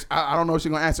 Right. I don't know if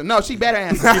she's gonna answer. No, she better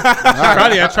answer.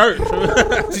 Probably at church.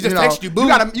 She just text you, boo.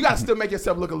 You gotta still make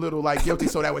yourself look a little like guilty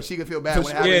so that way she can feel bad. So when it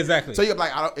she- happens. yeah, exactly. So you're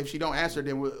like, if she don't answer,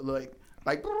 then we're like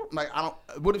I don't.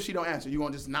 What if she don't answer? You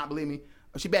gonna just not believe me?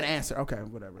 She better answer. Okay,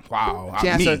 whatever. Wow. She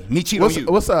answered. Me cheat on you.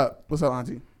 What's up? What's up,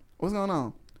 auntie? What's going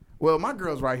on? Well, my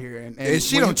girl's right here, and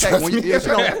she when don't you trust me. yeah, she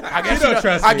don't. I guess She don't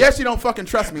trust I me. guess she don't fucking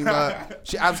trust me. But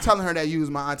I was telling her that you was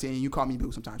my auntie, and you call me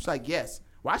boo sometimes. She's like, yes.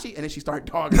 Why she? And then she started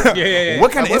talking. Yeah.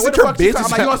 What kind of What the insecure fuck she bitch talking?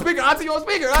 is I'm like, you on that? speaker, auntie? You on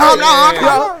speaker? Calm down, You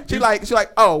calm know? She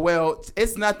like, oh well,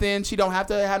 it's nothing. She don't have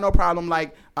to have no problem.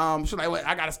 Like, she's like, well,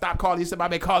 I gotta stop calling you.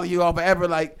 Somebody been calling you all forever.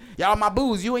 Like, y'all my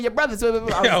boos, you and your brothers. I was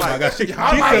Oh my like, God. She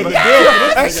I'm like, feels the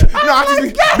yeah. deal. No, I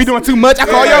just be doing too much. I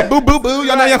call y'all boo boo boo.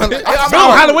 Y'all know y'all.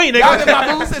 Oh, Halloween, Y'all been nigga.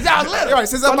 my boos since y'all was little. Right,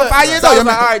 since I'm look, 5 years so I old, was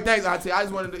like, y'all- all right, thanks, auntie. I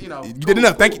just wanted to, You did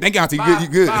enough. Thank you, auntie. You good. You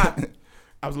good. Bye.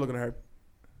 I was looking at her.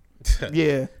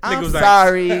 Yeah, I'm was like-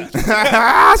 sorry.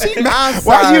 I'm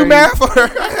Why you sorry. mad for her?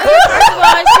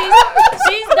 First of all,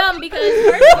 she's dumb because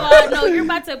first of all, no, you're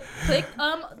about to click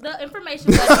the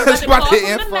information button. You're about to About call the from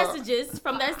the info. messages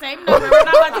from that same number. We're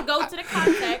not about to go to the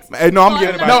contacts. Hey, no, I'm Call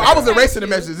getting the No, number I was that erasing the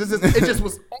text you. messages. It just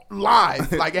was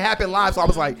live. Like it happened live, so I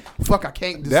was like, "Fuck, I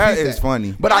can't." Dispute That is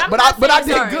funny. But I'm I not did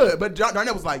saying sorry. good. But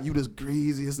Darnell was like, "You the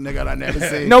greasiest nigga I never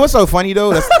seen." You know what's so funny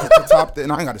though? That's the top.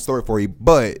 And I ain't got a story for you,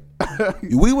 but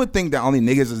we would think that only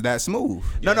niggas is that smooth.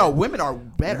 no, women are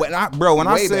better. When I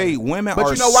Way say better. women But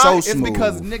are you know why? so It's smooth,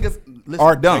 because niggas listen,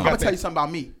 are dumb. I'm gonna tell you something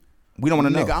about me. we don't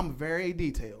want to Nigga, know. I'm very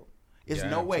detailed. There's Yeah,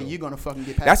 no I'm way too. you're gonna fucking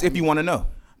get past. That's if me. you want to know.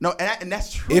 No, and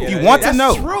that's true. If you want to That's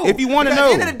know. true. If you want to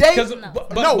Because know. At the end of the day, But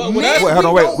men, that's- Wait, hold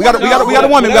on, wait. don't We got wanna a know.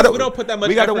 woman. We don't put that much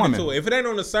we got a effort woman. into it. If it ain't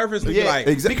on the surface, we Yeah, be like,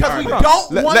 exactly. because we Hold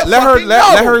on. don't want to let her fucking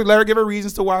know. let her give her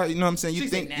reasons to why. You know what I'm saying? You She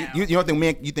think said now. you don't think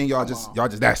men? You think y'all just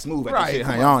that smooth at Right, this shit?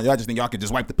 come Huh? Y'all just think y'all can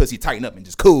just wipe the pussy, tighten up, and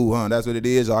just cool? Huh? That's what it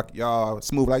is. Y'all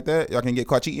smooth like that? Y'all can get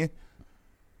caught cheating?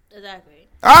 Exactly.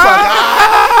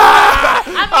 Ah! I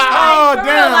mean, Oh like, for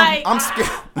damn! real, like, I'm scared.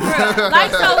 for real.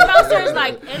 Like, so, no, seriously,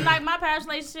 like, in, like, my past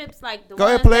relationships, like, the Go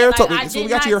ahead, ones player. that, Talk- like, I that's what did we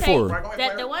got not you here take, for. Right, go ahead,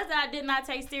 that player. the ones that I did not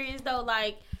take serious, though,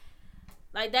 like,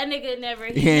 Like that nigga never.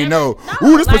 He ain't never, know.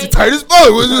 Ooh, this pussy tight as fuck.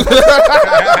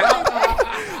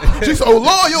 She's so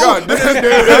loyal.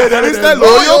 It's that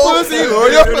loyal pussy.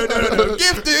 Loyal.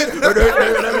 Gifted.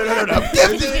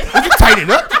 Did you tighten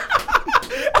up?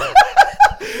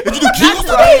 Did you do Kegels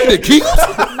today? The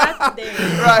Kegels? Not today.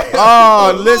 Right.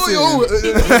 Oh, listen.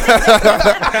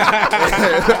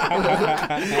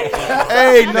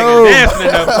 Hey, no.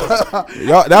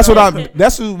 Y'all, that's what I'm.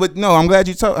 That's what. No, I'm glad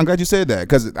you said that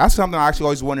because that's something I actually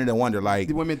always wanted to wonder. Like,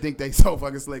 The women think they so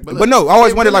fucking slick, but no, I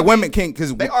always wondered like really women can't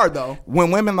because They are though.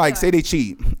 when women like say they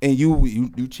cheat and you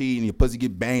cheat and your pussy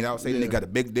get banged out, say they got a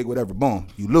big dick, whatever, boom,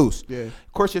 you lose. Yeah.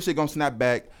 Of course your shit gonna snap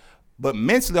back. But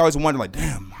mentally, I always wonder, like,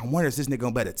 damn, I wonder if this nigga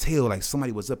gonna better tell, like,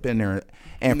 somebody was up in there.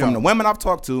 And from the women I've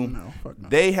talked to, fuck no.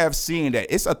 they have seen that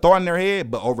it's a thought in their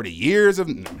head, but over the years of,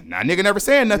 nah, nigga never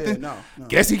saying nothing. no.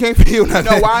 Guess he can't feel nothing.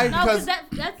 You know why? No, because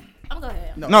that's. I'm go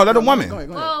ahead. No, let a woman. Go ahead.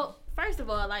 Well, first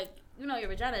of all, like your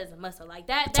vagina is a muscle. Like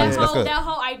that That's good. that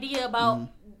whole idea about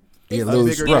Yeah, it's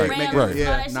lose, bigger right, than right. rams and Yeah,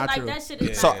 all that shit. not Like true. that shit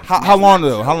is. So not- how long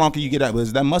though? How long can you get that?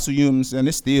 Was that muscle you and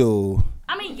it's still?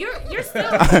 I mean, you're still.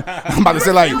 I'm about to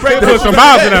say like Put some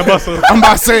miles in that muscle. I'm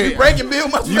about to say Breaking bill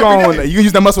muscle. you can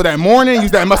use that muscle that morning,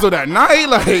 use that muscle that night.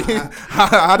 Like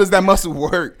how does that muscle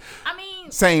work? I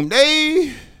mean, Same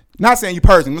day? Not saying you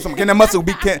personally. Can that muscle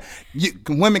be?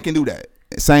 Women can do that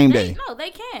same day. they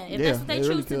can if Yeah, that's what they they choose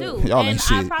really to could. do. Y'all and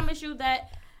ain't I shit. promise you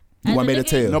that. You as want a me to nigga,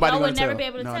 tell? Nobody y'all gonna would never tell. be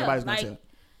able to No, tell. nobody's gonna Like tell.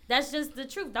 that's just the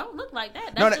truth. Don't look like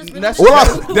that. No, That's just that's really Well,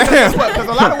 the truth. damn. Because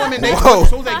a lot of women, they, Whoa. as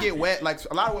soon as they get wet, like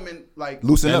a lot of women, like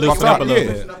Loosen Yeah, up, loosen off up a top. little Yeah.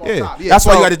 bit. Loosen up on Yeah. top. Yeah, That's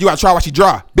why so- you got to try while she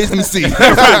dry. Bitch, let me see.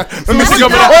 Let me see. She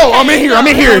coming out. Oh, I'm in here. I'm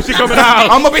in here. She coming out.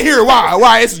 I'm up in here.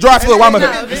 Why? It's dry floor. Why am And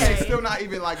I? this shit's still not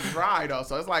even like dry though,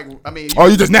 so it's like, I mean, Oh,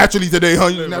 you just naturally today, huh?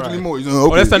 You just naturally moist.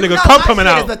 Oh, that's that you nigga know cum my coming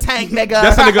shit out. is a tank, nigga.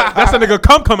 That's a nigga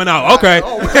cum coming out. Okay.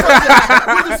 Oh, what's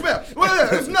the smell? What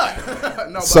is it? It's nut.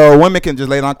 No, but, So women can just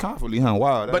lay down confidently, huh?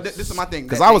 Wow. but this is my thing.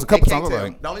 'Cause That I was a they couple can't times tell.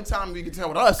 like- the only time you can tell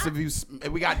with us if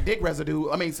we got dick residue.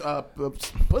 I mean,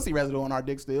 pussy residue on our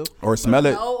dick still. Or smell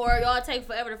it. No, or y'all take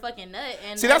forever to fucking nut.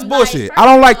 And See, that's I'm bullshit. Like, I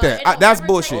don't like first of that. all, it That's don't ever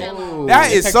bullshit. take that long.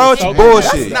 That is Take such the soap.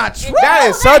 bullshit. That's not true. That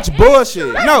is such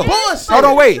bullshit. No, bullshit. hold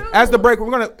on, wait. True. As the break, we're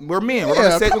men. We're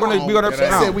gonna say come we're on, gonna man.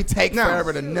 now. They said we take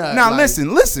forever to nut. Now like-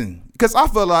 listen, because I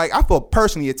feel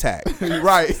personally attacked.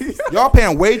 right. Y'all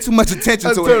paying way too much attention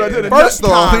to To it. the First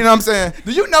nut off, time. you know what I'm saying?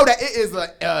 Do you know that it is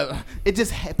it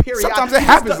just period. Sometimes it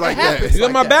happens like that. He's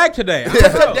in my bag today.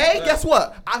 Today, guess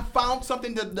what? I found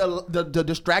something to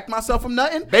distract myself from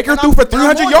nothing. Baker And threw I'm- for and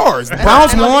I'm 300 on it. yards. And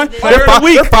Browns I- won. and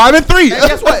They're 5-3. And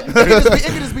guess what? It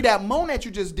could just be that moan that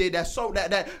you just did. That's so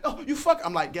that oh you fuck.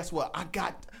 I'm like, guess what?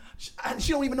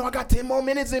 She don't even know I got 10 more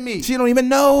minutes in me. She don't even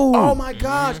know. Oh my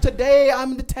gosh! Today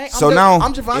I'm the tank. So now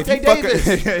I'm if you Javante fuck- Davis.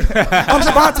 I'm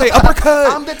Javante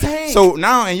uppercut. I'm the tank. So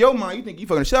now in your mind, you think you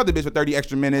fucking shove the bitch for 30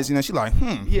 extra minutes. You know, she like,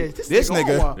 yeah, this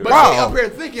nigga. on. But Wow. she up here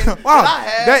thinking Wow. that I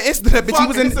had. That is the bitch. He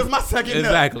was in. This is my second nut.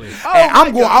 Exactly. Oh And my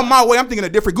I'm going God. out my way. I'm thinking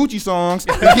of different Gucci songs.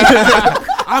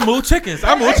 I move chickens.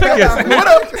 What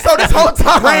up? So this whole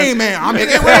time, Rain Man. I'm in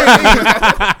it it.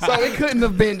 rain. So it couldn't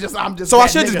have been just. I'm just. So I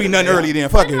that should just nigga. be nothing early then.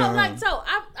 Fuck But it. no, like, so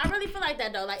I really feel like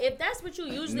that though. Like, if that's what you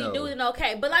usually do, then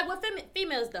okay. But like with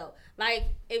females though, like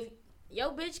if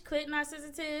your bitch clit not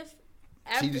sensitive,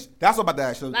 after, That's what about that.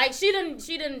 Actually. like she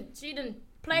didn't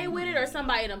play with it or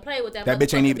somebody done play with that. That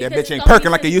bitch ain't motherfucker even- that because bitch ain't it's gonna be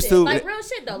perking like it used to. sensitive. Like real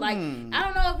shit though. Like I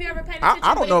don't know if you ever paid attention.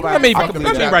 I don't but know if about you it. fuck Let me the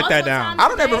bitch write that multiple down. times a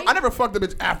I day, never fucked the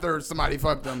bitch after somebody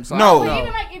fucked them. So No. I don't But know.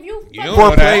 even like if you don't fuck know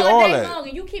her that. all All day that. long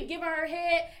and you keep giving her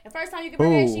head, and first time you give her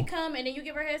head, she come, and then you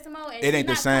give her head some more, and It she's ain't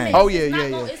the not same. coming, Oh it's yeah, not yeah,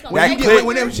 gonna- yeah. it's gonna That make clip-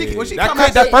 you- when she that come clip-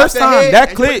 out that there, first off time, head, that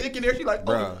and you put clip- dick in there, she like,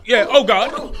 Bruh. Yeah. Oh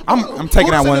God. I'm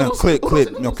taking that one clip.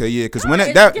 Okay, yeah, because when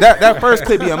that first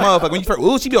clip be a motherfucker. When you first,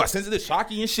 ooh, she be all sensitive,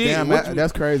 shocky and shit. damn,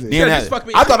 that's crazy. Then Yeah, that- just fuck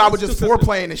me. I thought I was just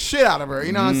foreplaying the shit out of her.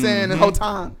 You know what I'm saying? The whole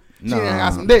time. She done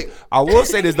got some dick. I will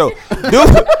say this though, dude,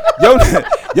 yo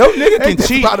nigga can this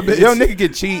cheat. about a bitch? Yo nigga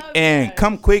can cheat and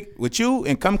come quick with you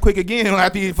and come quick again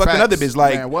after you fuck Facts. another bitch.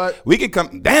 Like Man, what? we can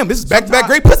come. Damn, this is back to back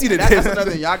great pussy today. That's another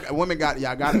thing. Y'all women got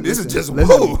This is just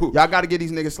listen. woo. Y'all got to get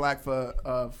these niggas slack for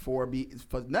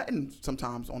nothing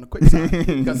sometimes on the quick side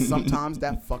because sometimes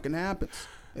that fucking happens.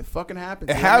 It fucking happens.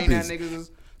 It You know what I mean? happens. That niggas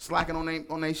is slacking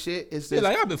on they shit. It's just Yeah,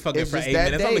 like I've been fucking it's for just 8 that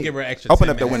minutes. I'm day. gonna give her an extra. Open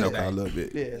 10 up the minutes window today. a little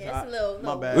bit. Yeah, Yeah, it's a little.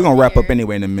 my bad. We're gonna wrap up weird.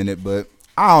 anyway in a minute, but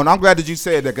I don't know. I'm glad that you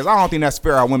said that because I don't think that's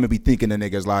fair. How women be thinking the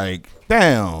niggas like,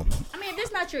 damn. I mean, if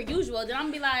it's not your usual, then I'm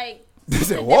gonna be like. They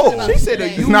said, "What's whoa. different She about said today?"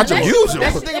 the usual. Not your That's- usual.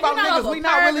 That's the if thing you're about not niggas. over We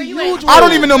not perv, really you ain't- usual. I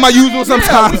don't even know my usual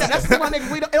sometimes. That's the thing about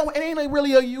niggas. It ain't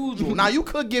really a usual. Now you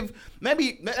could give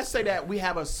maybe let's say that we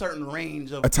have a certain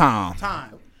range of A time.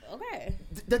 okay.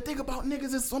 The thing about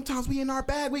niggas is sometimes we in our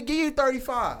bag. We give you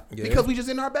 35 because we just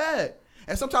in our bag.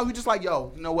 And sometimes we just like,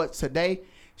 yo, you know what? Today,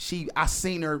 I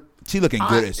seen her. She looking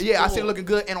good. Yeah, I seen her looking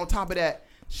good. And on top of that,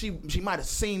 she might have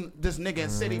seen this nigga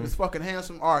and said he was fucking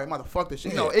handsome. All right, motherfucker. She,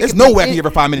 yeah. There's no way I can give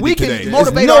her 5 minute dick today.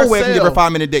 There's no way I can give her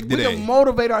 5 minute dick today. We can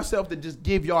motivate ourselves to just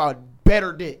give y'all a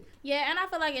better dick. Yeah, and I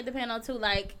feel like it depends on too.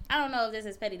 Like, I don't know if this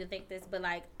is petty to think this, but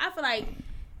like, I feel like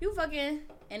you fucking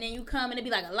and then you come and it be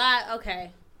like a lot.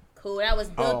 Okay, cool. That was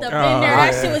built up in there.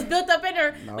 That shit was built up in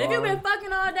there. No. But if you been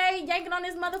fucking all day, yanking on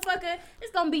this motherfucker,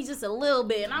 it's gonna be just a little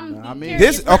bit. And I'm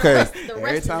this okay.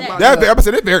 Every time that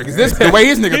episode is very because this the way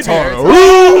his nigga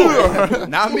talk.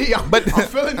 Not me, but I'm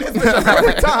feeling this bitch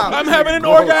every time. I'm having an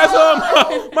orgasm.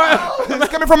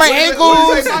 It's coming from my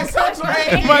ankles.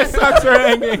 My socks are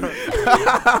hanging.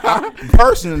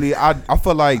 Personally, I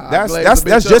feel like that's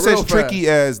just as tricky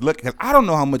as look. Cause I don't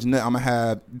know how much nut I'm gonna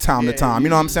have time to time. You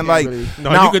know what I'm saying? Like,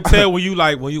 no, you could tell when you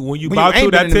like when you about to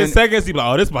that 10 seconds. You be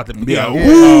like, oh, this about to be when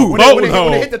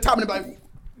they hit the top and they be like.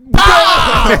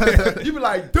 You be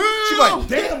like, dude. She be like,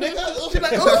 damn, nigga. She be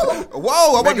like, oh,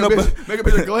 whoa, I make a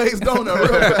bitch of glazed donut real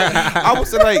fast. I would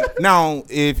say like, now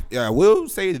if I will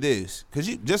say this, cause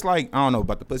you just like I don't know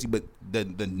about the pussy, but the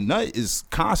nut is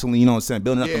constantly, you know what I'm saying,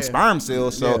 building up them sperm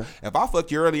cells. So if I fuck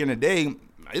you early in the day,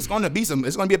 it's gonna be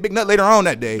a big nut later on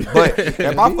that day. But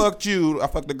if I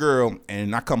fucked the girl,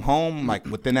 and I come home like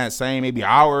within that same maybe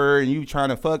hour, and you trying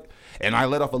to fuck, and I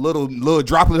let off a little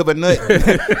droplet of a nut,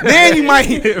 then you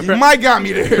might got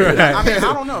me there. Right. I mean,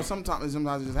 I don't know. Sometimes it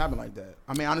just happen like that.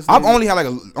 I mean, honestly, I've only had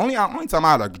only time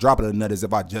I had a droplet of a nut is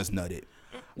if I just nutted.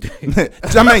 I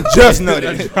mean, just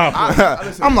nutted.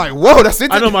 I'm like, whoa, that's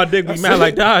it. I know my dick be mad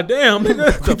like, God damn,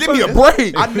 nigga. Give me a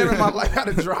break. I never in my life had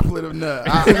a droplet of nut.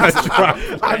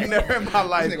 I never in my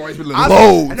life. I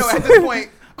know at this point,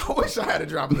 I wish I had a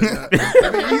droplet of nut.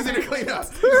 It'd be easy to clean up.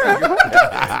 Like,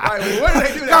 what do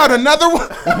they do that? God, another one?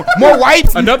 More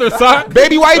wipes? Another sock?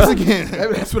 Baby wipes again.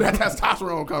 Maybe that's where that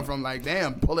testosterone come from. Like,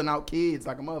 damn, pulling out kids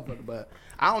like a motherfucker. But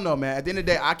I don't know, man. At the end of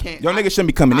the day, I can't. Your niggas shouldn't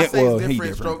be coming in. Well,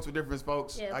 different strokes for different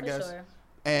folks, yeah, I guess. Sure.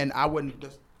 And I wouldn't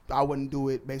do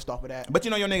it based off of that. But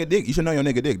you know your nigga dick. You should know your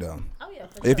nigga dick though. Oh yeah.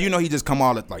 If you know he just come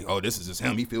all like, oh, this is just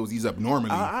him. He feels he's up normally.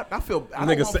 I feel. I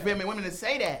don't want women to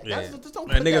say that. Yeah. Just don't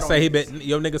put nigga that say on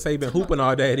your nigga say he been hooping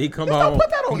all day and he come just home. Don't put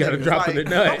that on he got a drop in the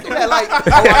nut. Don't do that like, oh,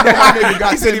 I know my nigga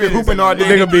got he said he been hooping all day.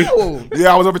 Nigga be,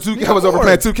 yeah, I was over 2K. I was over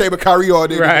playing 2K with Kyrie all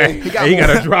day. Right. He got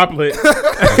a droplet.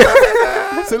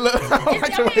 So look,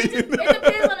 it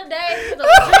depends on the day.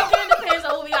 Drinking depends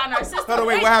on what we got in our system. Hold on,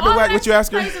 wait, what happened? What you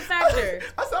ask her? Plays a factor.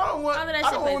 I said I don't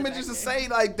want women just to say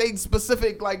like they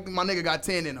specific like my nigga got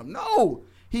 10 in him. No,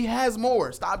 he has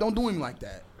more. Stop, don't do him like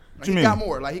that. Like, he got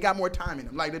more. Like he got more time in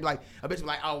him. Like they be like a bitch be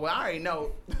like, oh well, I already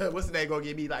know what's the day gonna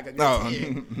give me like a good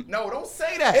 10. No, don't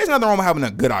say that. There's nothing wrong with having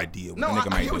a good idea. No,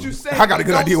 I get what you say. I got a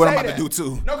good idea what I'm about to do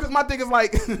too. No, because my thing is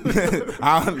like,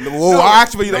 I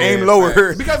actually aim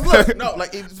lower. Because look, no,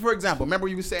 like for example, remember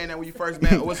you were saying that when you first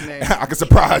met, what's the name? I can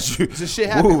surprise you. This shit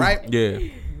happened, right? Yeah.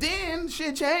 Then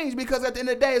shit changed because at the end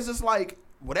of the day, it's just like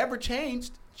whatever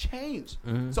changed.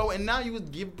 Mm-hmm. So and now you was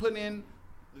putting in.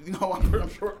 You know, I'm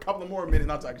sure a couple of more minutes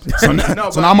and I'll talk shit. So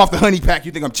now I'm off the honey pack.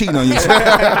 You think I'm cheating on you? Now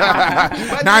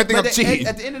I think I'm cheating.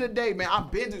 At the end of the day, man, I've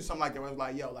been through something like that where it's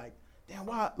like, yo, like, damn,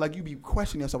 why? Like, you be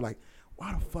questioning yourself, like,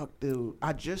 why the fuck, dude?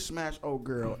 I just smashed old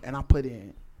girl and I put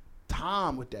in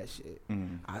time with that shit.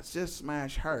 I just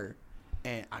smashed her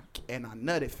and I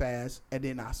nutted fast and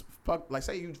then I fucked, like,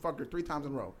 say you fucked her 3 times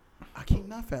in a row. I can't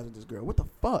nut fast with this girl. What the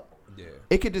fuck? Yeah.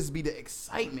 It could just be the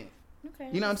excitement. Okay,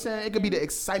 you know what I'm saying? It could be the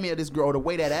excitement of this girl, or the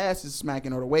way that ass is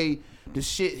smacking, or the way the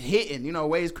shit hitting. You know, the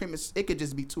way it's creaming. It could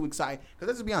just be too exciting. Because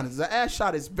let's be honest, the ass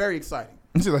shot is very exciting.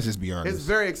 Let's just be honest. It's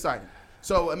very exciting.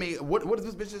 So I mean, what does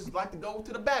this bitch just like to go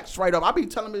to the back straight up? I be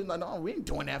telling me like, no, we ain't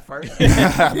doing that first. Big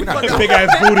ass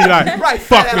booty like, right?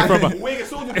 Fuck me from a wing as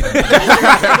soon as you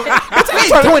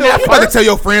ain't doing that first. To tell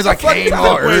your friends I came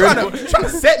all early. Trying to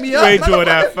set me up. You ain't doing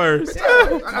that first.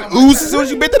 Ooze as soon as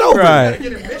you bent it over. Right.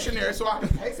 Get a missionary so I can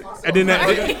pace myself. And then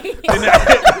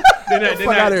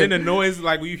the noise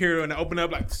like when you hear it when it open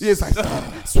up like it's like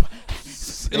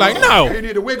no. You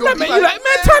need to wiggle. Man, man,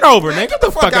 turn over, nigga. Get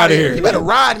the fuck out of here. You better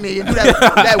ride me and do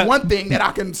that one thing that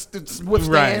I can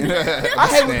withstand. Right. I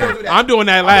hate when girls do that. I'm doing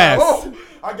that last.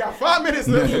 I got 5 minutes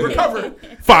to recover.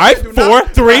 5, 4,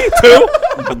 3, 2.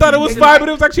 I thought it was 5, but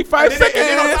it was actually 5 seconds. And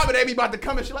then on top of that, they be about to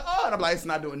come and she's like, oh, and I'm like, it's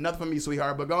not doing nothing for me,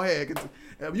 sweetheart. But go ahead.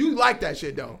 You like that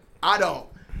shit though. I don't.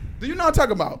 Do you know what I'm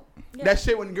talking about? Yeah. That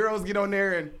shit when girls get on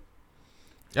there and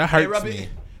that hurts me.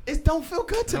 It don't feel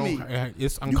good to me.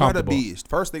 It's You gotta uncomfortable. be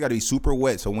first. They gotta be super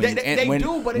wet. So when They when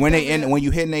do, but it when doesn't- when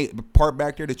you hitting the part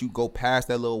back there that you go past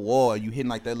that little wall, you hitting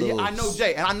like that Yeah, little. I know,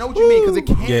 Jay, and I know what you mean because it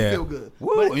can Yeah. feel good.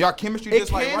 Woo, But and y'all chemistry it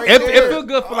just like can right It there. feel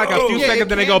good for like a few yeah, seconds, it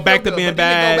then they can go back feel to good, being but then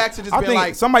they bad. go back to just I being think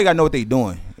like, somebody gotta know what they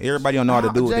doing. Everybody don't know how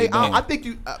to do what Jay, they doing. I think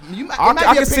you might, I it might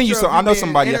can be a send you picture some- of I know being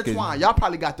somebody that could- intertwined. Y'all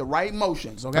probably got the right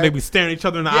motions, okay? They be staring each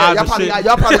other in the Yeah, eyes y'all and probably shit.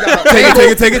 got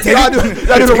Take it. Y'all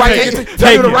do the right angle.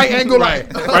 Y'all do the right angle,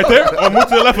 like Right there, or move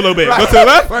to the left a little bit. Go to the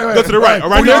left, go to the right. All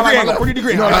right there. 40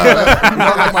 degree. No,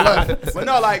 like my left. But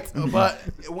no, like, but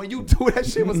when you do that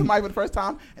shit with somebody for the first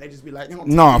time, and they just be like,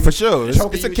 No, for sure. It's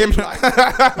choking a you, chemistry. like,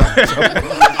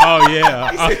 Oh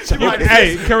yeah.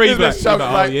 Hey, Curry's like, He's been choking,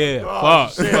 oh like, yeah.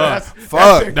 Fuck.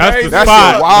 Fuck. That's the That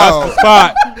spot. shit wild. That's the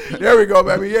spot. there we go,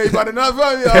 baby. Yeah, you about enough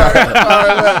of me?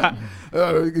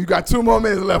 All right. You got 2 more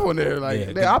minutes left on there. Like,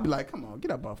 Yeah, then I'll be like, come on,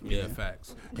 get up off me. Yeah, man.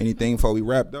 facts. Anything before we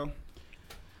wrap though?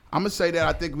 I'm gonna say that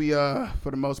I think we,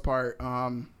 for the most part,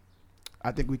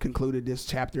 I think we concluded this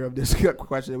chapter of this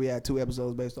question. We had 2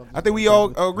 episodes based off. I think we all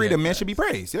agree that men should be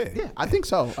praised. Yeah. Yeah, I think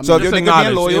so. I So mean, if you're Just thinking of being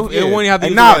acknowledge. loyal, It won't have to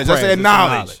use the acknowledge. word I said praise, just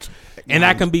acknowledge. And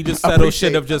that can be just subtle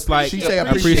shit of just like She say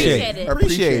appreciate it.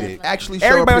 Appreciate it. actually show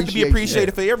Everybody has to be appreciation.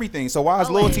 appreciated for everything. So why is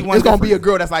Always. loyalty one? It's gonna be a different?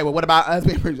 girl that's like, well, what about us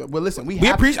being appreciative? Well, listen, we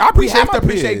have I we appreciate have to my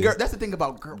appreciate peers. girls. That's the thing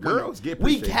about girls. Girls get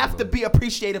we appreciated have to for be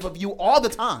appreciative of you all the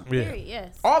time. Yeah. Period,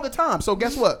 yes. All the time. So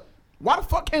guess what? Why the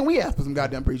fuck can't we ask for some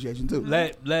goddamn appreciation too?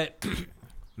 let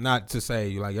not to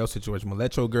say like your situation, but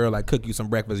let your girl like cook you some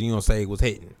breakfast and you don't say it was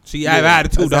hitting. She have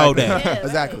attitude the whole day. Yeah,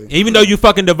 Exactly. Even though you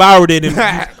fucking devoured it and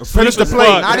Finish the as plate.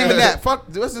 fuck. Not even that. Fuck.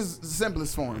 This is the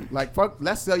simplest form. Like, fuck.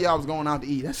 Let's say y'all was going out to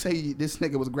eat. Let's say this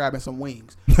nigga was grabbing some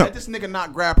wings. Let this nigga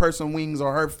not grab her some wings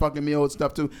or her fucking meal and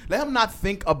stuff too. Let him not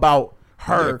think about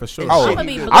her. Yeah, for sure. and Oh, shit I'ma he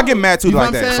be do. blue. I get mad too You know like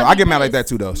what I'm that. saying? So I get mad like that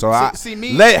too though. So I see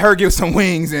me- let her give some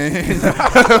wings and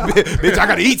bitch, I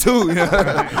gotta eat too.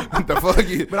 What the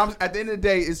fuck? But I'm at the end of the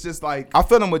day, it's just like I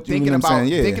feel them with you. thinking You know what I'm about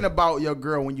saying? Yeah. thinking about your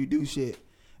girl when you do shit.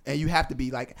 And you have to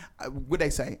be like, what they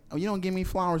say? Oh, you don't give me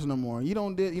flowers no more. You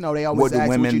don't, they always What do ask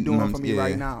women- what you doing for me yeah.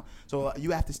 right now. So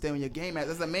you have to stay on your game.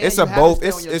 As a man, It's you a have to both.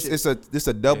 stay on your shit. It's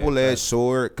a double edged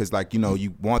sword because like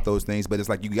you want those things, but it's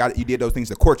like you did those things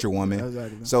to court your woman.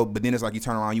 Exactly. So, but then it's like you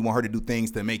turn around, you want her to do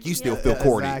things to make you still Yeah. feel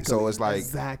courted. Exactly. So it's like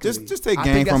Exactly. just take I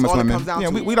game think from that's us all it women. comes down Yeah,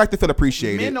 to. we like to feel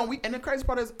appreciated. Men don't. And the crazy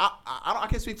part is, I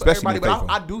can't speak for Especially everybody, when but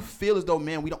they're I do feel as though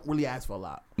men, we don't really ask for a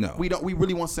lot. No. We don't. We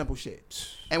really want simple shit.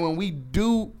 And when we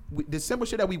do the simple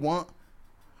shit that we want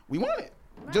it.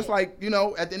 Just like, at the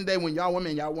end of the day, when y'all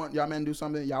women, y'all men do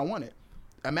something, y'all want it.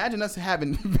 Imagine us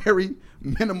having very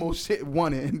minimal shit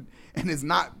wanted, and it's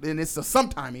not, and it's a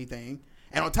sometimey thing.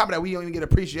 And on top of that, we don't even get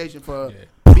appreciation for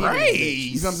being in this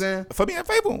bitch. You know what I'm saying? For being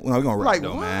faithful. No, we're gonna wrap Like,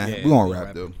 though, what? man. Yeah, we're gonna we wrap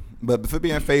wrap though. But for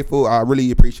being faithful, I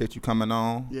really appreciate you coming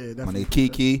on. Yeah, My definitely. name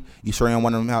Kiki. You sure you don't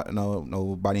want them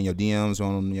nobody in your DMs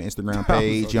on your Instagram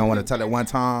page? You don't want to tell it one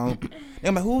time.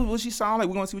 They're like, who she sound like?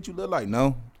 We want to see what you look like.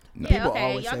 No. Yeah, People okay.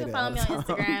 always Y'all say can that follow all me the on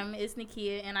time. Instagram. It's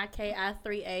Nikia, Nikia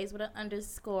 3 A's with an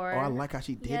underscore. Oh, I like how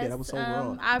she did that. That was so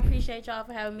raw. I appreciate y'all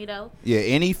for having me though. Yeah,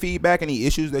 any feedback, any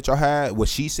issues that y'all had, what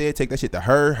she said, take that shit to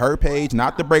her page,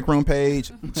 not the break room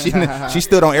page. She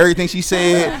stood on everything she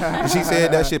said. She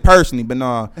said that shit personally, but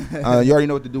no, you already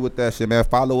know what to do with that shit, man.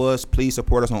 Follow us, please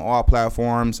support us on all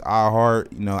platforms: iHeart,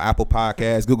 Apple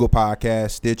Podcasts, Google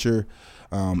Podcasts, Stitcher,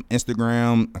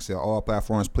 Instagram. I said all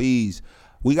platforms. Please,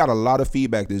 we got a lot of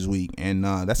feedback this week, and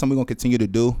that's something we're gonna continue to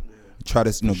do. Try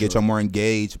to get y'all more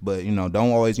engaged, but don't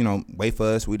always wait for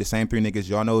us. We the same 3 niggas.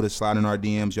 Y'all know to slide in our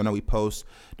DMs. Y'all know we post.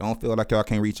 Don't feel like y'all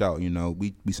can't reach out.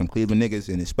 We some Cleveland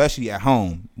niggas, and especially at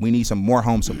home, we need some more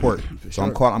home support. So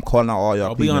I'm calling out all y'all.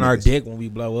 I'll be on Cleveland our niggas. dick when we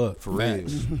blow up. For real.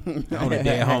 On the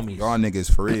dead homies. Y'all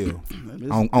niggas for real.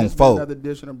 This on been foe. Another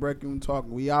edition of Break Room Talk.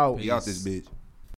 We out. We out this bitch.